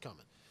yet. That's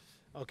coming,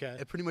 okay.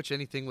 And pretty much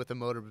anything with a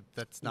motor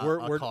that's not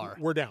a car.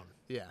 We're down.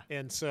 Yeah.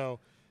 And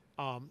so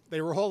they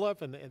roll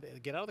up, and they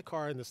get out of the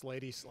car, and this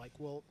lady's like,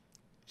 well.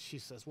 She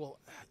says, well,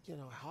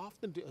 how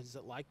often is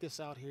it like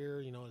this out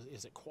here?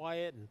 Is it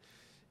quiet?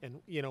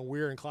 And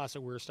Weir in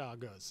classic Weir style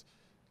goes,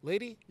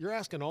 lady, you're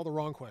asking all the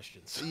wrong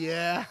questions.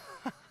 Yeah.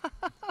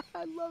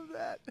 I love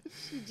that.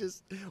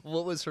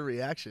 What was her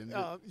reaction?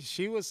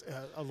 She was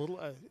a little,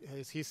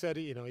 as he said,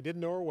 he didn't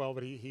know her well,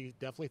 but he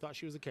definitely thought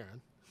she was a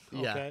Karen.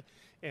 Okay.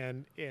 Yeah.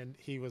 And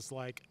he was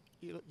like,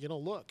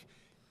 look,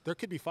 there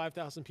could be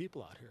 5,000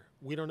 people out here.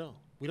 We don't know.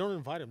 We don't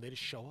invite them. They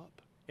just show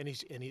up.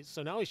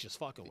 So now he's just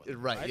fucking with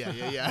them. Right.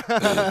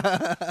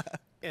 Yeah.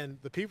 And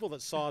the people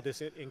that saw this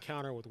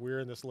encounter with Weir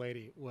and this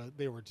lady,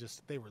 they were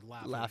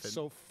laughing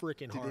so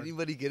freaking hard. Did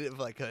anybody get it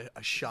like a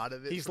shot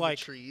of it? He's from like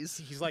the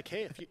trees. He's like,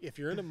 hey, if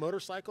you're into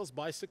motorcycles,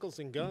 bicycles,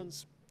 and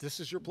guns, this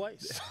is your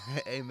place.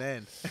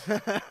 Amen.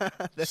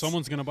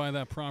 Someone's gonna buy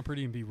that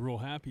property and be real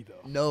happy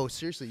though. No,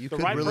 seriously, you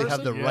could right really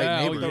have person? the right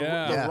Yeah, neighbor.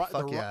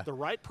 yeah. The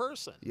right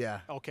person. Yeah.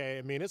 Okay,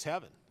 I mean, it's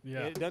heaven.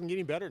 Yeah. It doesn't get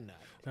any better than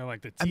that. They're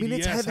like the TDS I mean,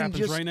 it's heaven happens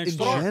just right next in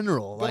door.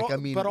 general. But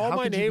all how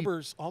my could you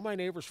be-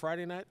 neighbors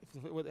Friday night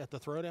at the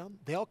Throwdown,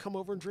 they all come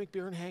over and drink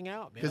beer and hang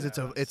out, man. Because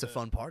it's a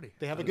fun party.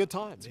 They have a good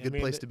time. It's a good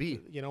place to be.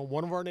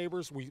 One of our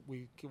neighbors, we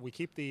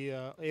keep the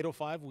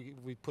 805.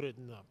 We put it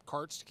in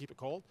carts to keep it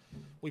cold.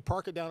 We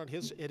park it down at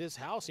his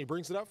house. He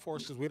brings it up for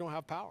us because we don't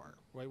have power.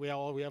 Right?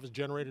 All we have is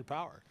generated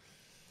power.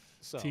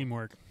 So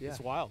Teamwork. Yeah.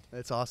 It's wild.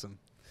 That's awesome.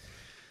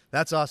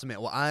 That's awesome,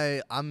 man.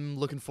 Well, I'm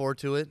looking forward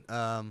to it.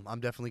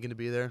 I'm definitely going to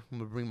be there. I'm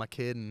going to bring my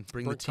kid and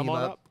bring the team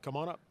up. Come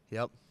on up.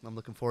 Yep. I'm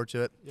looking forward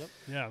to it. Yep.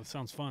 Yeah, that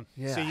sounds fun.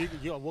 Yeah.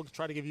 So we'll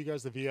try to give you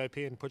guys the VIP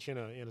and put you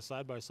in a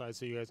side by side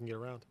so you guys can get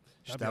around.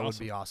 That would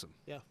be awesome.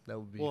 Yeah. That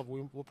would be.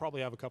 We'll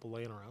probably have a couple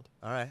laying around.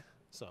 All right.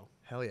 So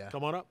Hell yeah.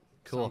 come on up.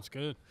 Cool. Sounds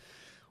good.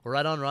 Well,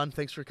 right on, Ron.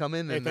 Thanks for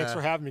coming. Hey, and, thanks for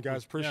having me,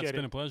 guys. Appreciate Yeah, it's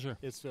been it. a pleasure.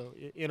 It's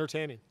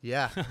entertaining.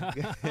 Yeah.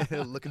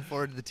 Looking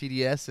forward to the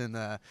TDS,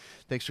 and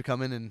thanks for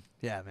coming. And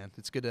yeah, man,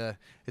 it's good.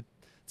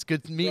 It's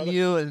good meeting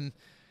you, and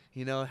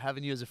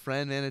having you as a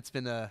friend, man.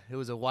 It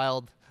was a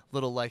wild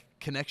little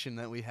connection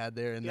that we had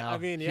there, and now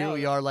here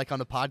we are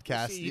on a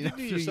podcast. See, a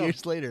few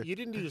years later. You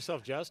didn't do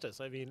yourself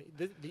justice. I mean,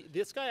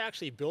 this guy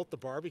actually built the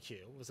barbecue.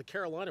 It was a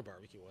Carolina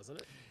barbecue,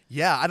 wasn't it?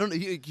 Yeah, I don't know.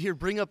 Here,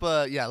 bring up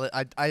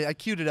I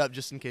queued it up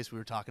just in case we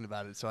were talking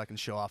about it, so I can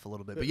show off a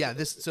little bit. But yeah,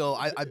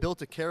 I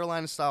built a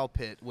Carolina style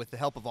pit with the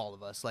help of all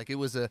of us.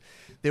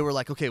 They were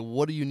like, okay,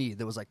 what do you need?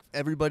 There was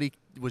everybody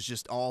was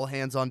just all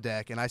hands on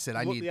deck, and I said,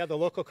 I need. Yeah, the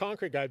local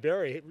concrete guy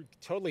Barry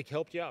totally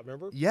helped you out.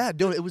 Remember? Yeah,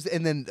 no, it was,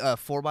 and then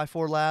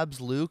 4x4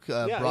 Labs, Luke.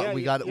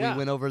 We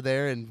went over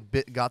there and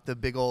got the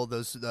big old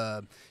those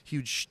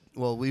huge.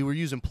 Well, we were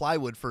using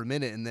plywood for a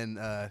minute, and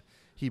then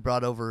he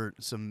brought over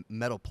some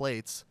metal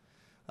plates.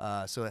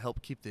 So it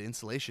helped keep the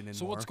insulation in.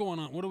 So what's going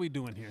on? What are we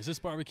doing here? Is this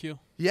barbecue?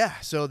 Yeah.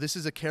 So this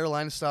is a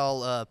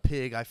Carolina-style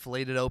pig. I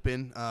filleted it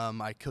open.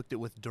 I cooked it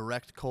with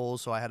direct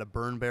coals. So I had a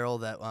burn barrel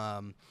that,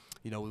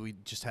 we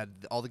just had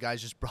all the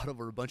guys just brought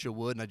over a bunch of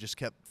wood, and I just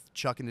kept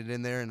chucking it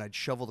in there, and I'd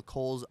shovel the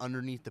coals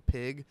underneath the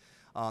pig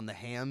on the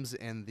hams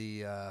and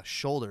the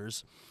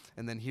shoulders.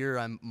 And then here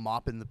I'm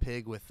mopping the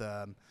pig with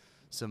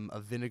some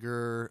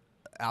vinegar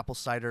apple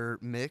cider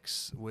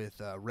mix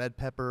with red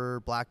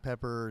pepper, black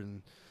pepper,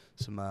 and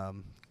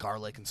some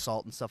garlic and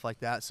salt and stuff like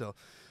that. So,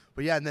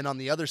 but yeah, and then on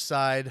the other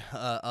side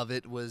of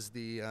it was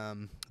the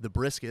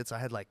briskets. I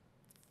had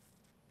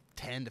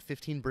 10 to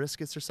 15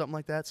 briskets or something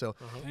like that. So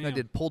I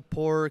did pulled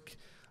pork,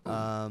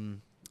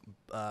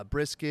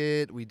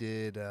 brisket. We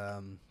did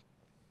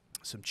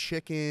some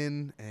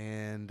chicken,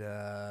 and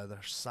the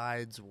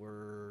sides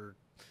were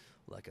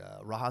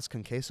a rajas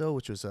con queso,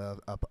 which was a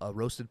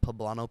roasted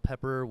poblano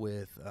pepper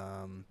with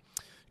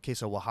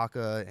queso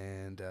Oaxaca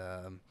and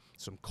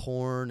some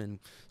corn, and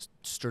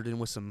stirred in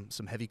with some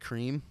heavy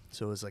cream.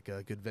 So it was a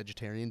good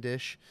vegetarian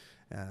dish.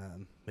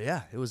 But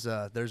yeah, it was.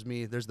 There's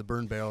the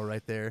burn barrel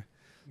right there.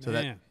 So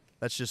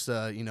that's just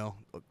that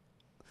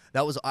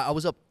was I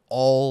was up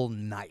all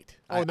night.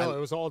 Oh, it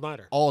was all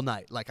nighter. All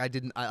night.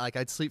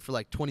 I'd sleep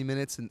for 20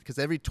 minutes, and because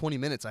every 20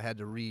 minutes I had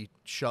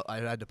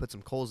to put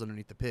some coals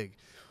underneath the pig,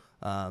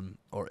 and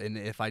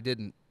if I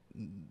didn't,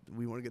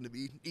 we weren't going to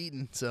be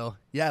eating. So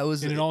yeah, it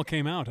was. And it all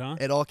came out, huh?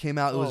 It all came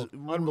out. It was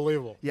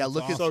unbelievable. Yeah,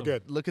 awesome. So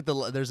good. Look at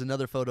there's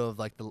another photo of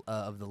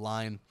of the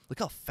line. Look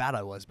how fat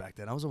I was back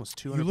then. I was almost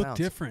 200 You look pounds.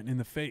 different in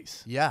the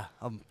face. Yeah,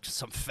 I'm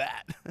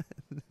fat.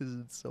 There's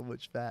so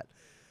much fat.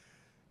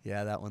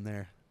 Yeah, that one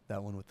there.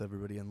 That one with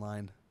everybody in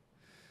line.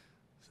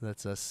 So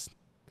that's us.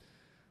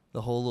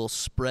 The whole little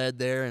spread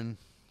there, and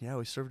yeah,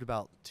 we served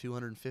about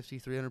 250,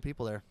 300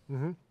 people there.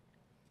 Mm-hmm.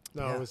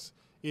 No, Yeah. it was.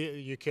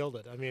 You killed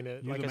it. I mean,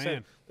 like I man.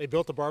 said, they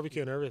built the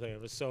barbecue and everything. It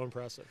was so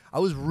impressive. I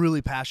was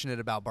really passionate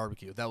about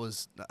barbecue. That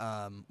was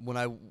when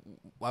I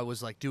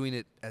was doing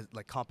it as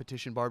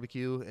competition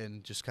barbecue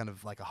and just kind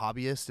of a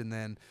hobbyist. And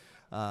then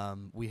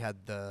we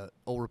had the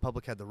Old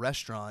Republic had the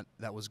restaurant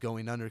that was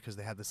going under because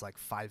they had this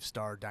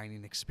 5-star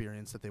dining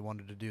experience that they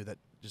wanted to do that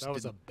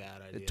was a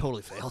bad idea. It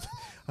totally failed.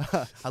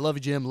 I love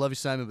you, Jim. I love you,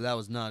 Simon, but that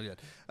was not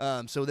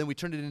good. So then we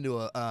turned it into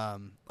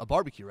a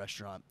barbecue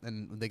restaurant,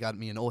 and they got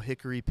me an Old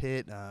Hickory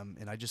pit,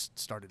 and I just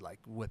started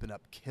whipping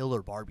up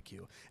killer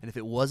barbecue. And if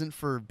it wasn't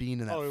for being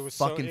in that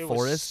fucking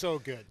forest, was so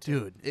good,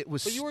 dude, it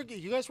was. But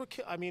you guys were.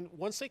 I mean,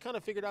 once they kind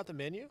of figured out the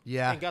menu,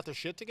 Yeah. and got their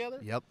shit together.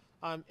 Yep.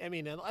 I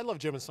mean, and I love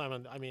Jim and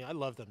Simon. I mean, I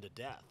love them to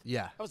death.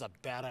 Yeah. That was a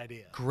bad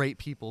idea. Great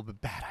people, but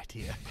bad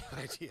idea.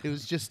 Bad idea. It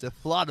was just a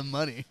lot of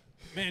money.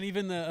 Man,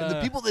 even And the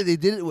people that they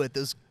did it with,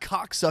 those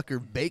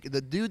cocksucker bacon,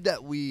 the dude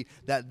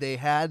that they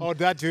had. Oh,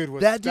 that dude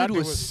was. That dude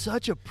was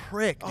such a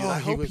prick, dude. Oh, I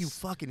he hope was- you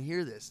fucking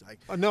hear this. Like,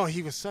 Oh no,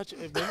 he was such.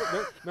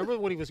 Remember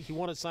when he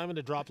wanted Simon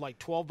to drop like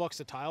 $12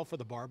 a tile for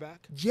the bar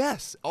back?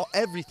 yes,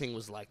 everything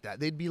was like that.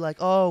 They'd be like,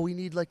 "Oh, we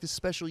need like this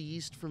special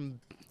yeast from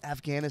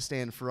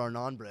Afghanistan for our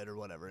naan bread or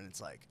whatever," and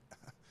it's like,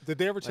 Did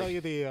they ever tell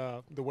you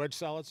the wedge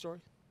salad story?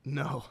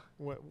 no.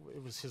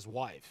 It was his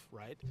wife,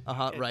 right?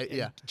 Right, and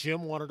yeah.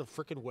 Jim wanted a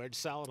freaking wedge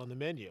salad on the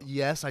menu.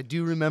 Yes, I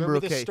do remember. Remember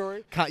Okay, this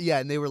story? Yeah,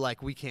 and they were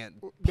like, "We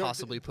can't No,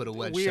 possibly put a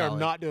wedge We salad." are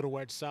not doing a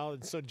wedge salad.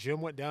 And so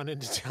Jim went down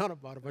into town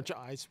and bought a bunch of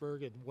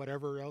iceberg and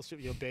whatever else,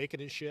 bacon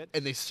and shit.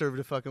 And they served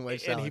a fucking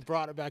wedge And salad. he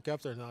brought it back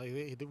up there. Now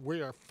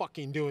we are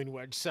fucking doing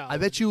wedge salad. I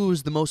bet you it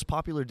was the most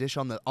popular dish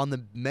on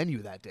the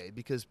menu that day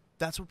because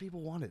that's what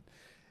people wanted.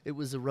 It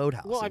was a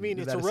roadhouse. Well, I in mean,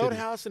 it's a Nevada City.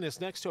 roadhouse and it's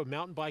next to a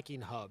mountain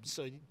biking hub.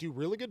 So you do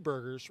really good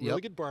burgers, really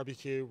Yep. good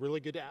barbecue, really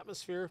good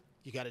atmosphere.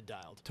 You got it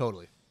dialed.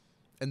 Totally.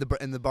 And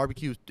the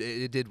barbecue,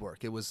 it did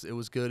work. It was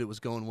good. It was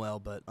going well,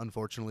 but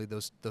unfortunately,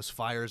 those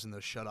fires and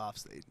those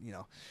shutoffs,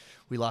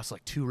 we lost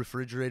like 2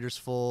 refrigerators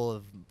full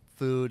of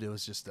food. It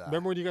was just.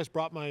 Remember when you guys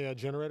brought my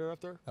generator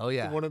up there? Oh,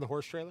 yeah. The one in the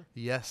horse trailer?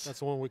 Yes. That's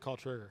the one we call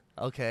Trigger.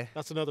 Okay.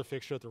 That's another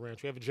fixture at the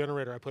ranch. We have a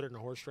generator. I put it in a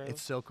horse trailer.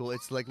 It's so cool.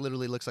 It's like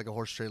literally looks like a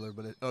horse trailer,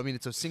 but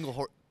it's a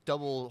single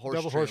double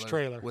horse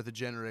trailer with a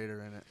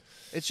generator in it.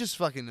 It's just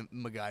fucking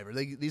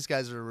MacGyver. These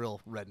guys are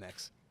real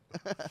rednecks.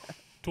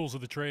 tools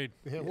of the trade.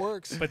 It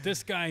works. But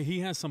this guy, he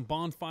has some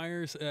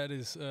bonfires at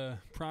his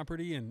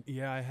property, and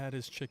yeah, I had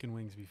his chicken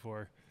wings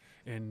before.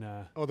 And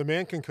Oh, the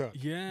man can cook.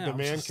 yeah, The I was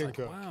man just can like,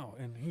 cook. wow,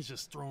 and he's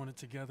just throwing it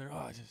together.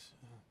 Oh, just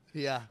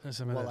Yeah. That's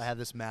some of While this. I have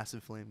this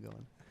massive flame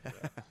going.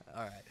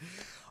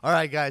 All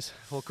right, guys.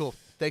 Well, cool.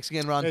 Thanks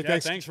again, Ron. Hey, Yeah,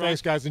 thanks, thanks, Ron.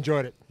 guys.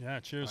 Enjoyed it. yeah.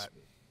 Cheers. All right.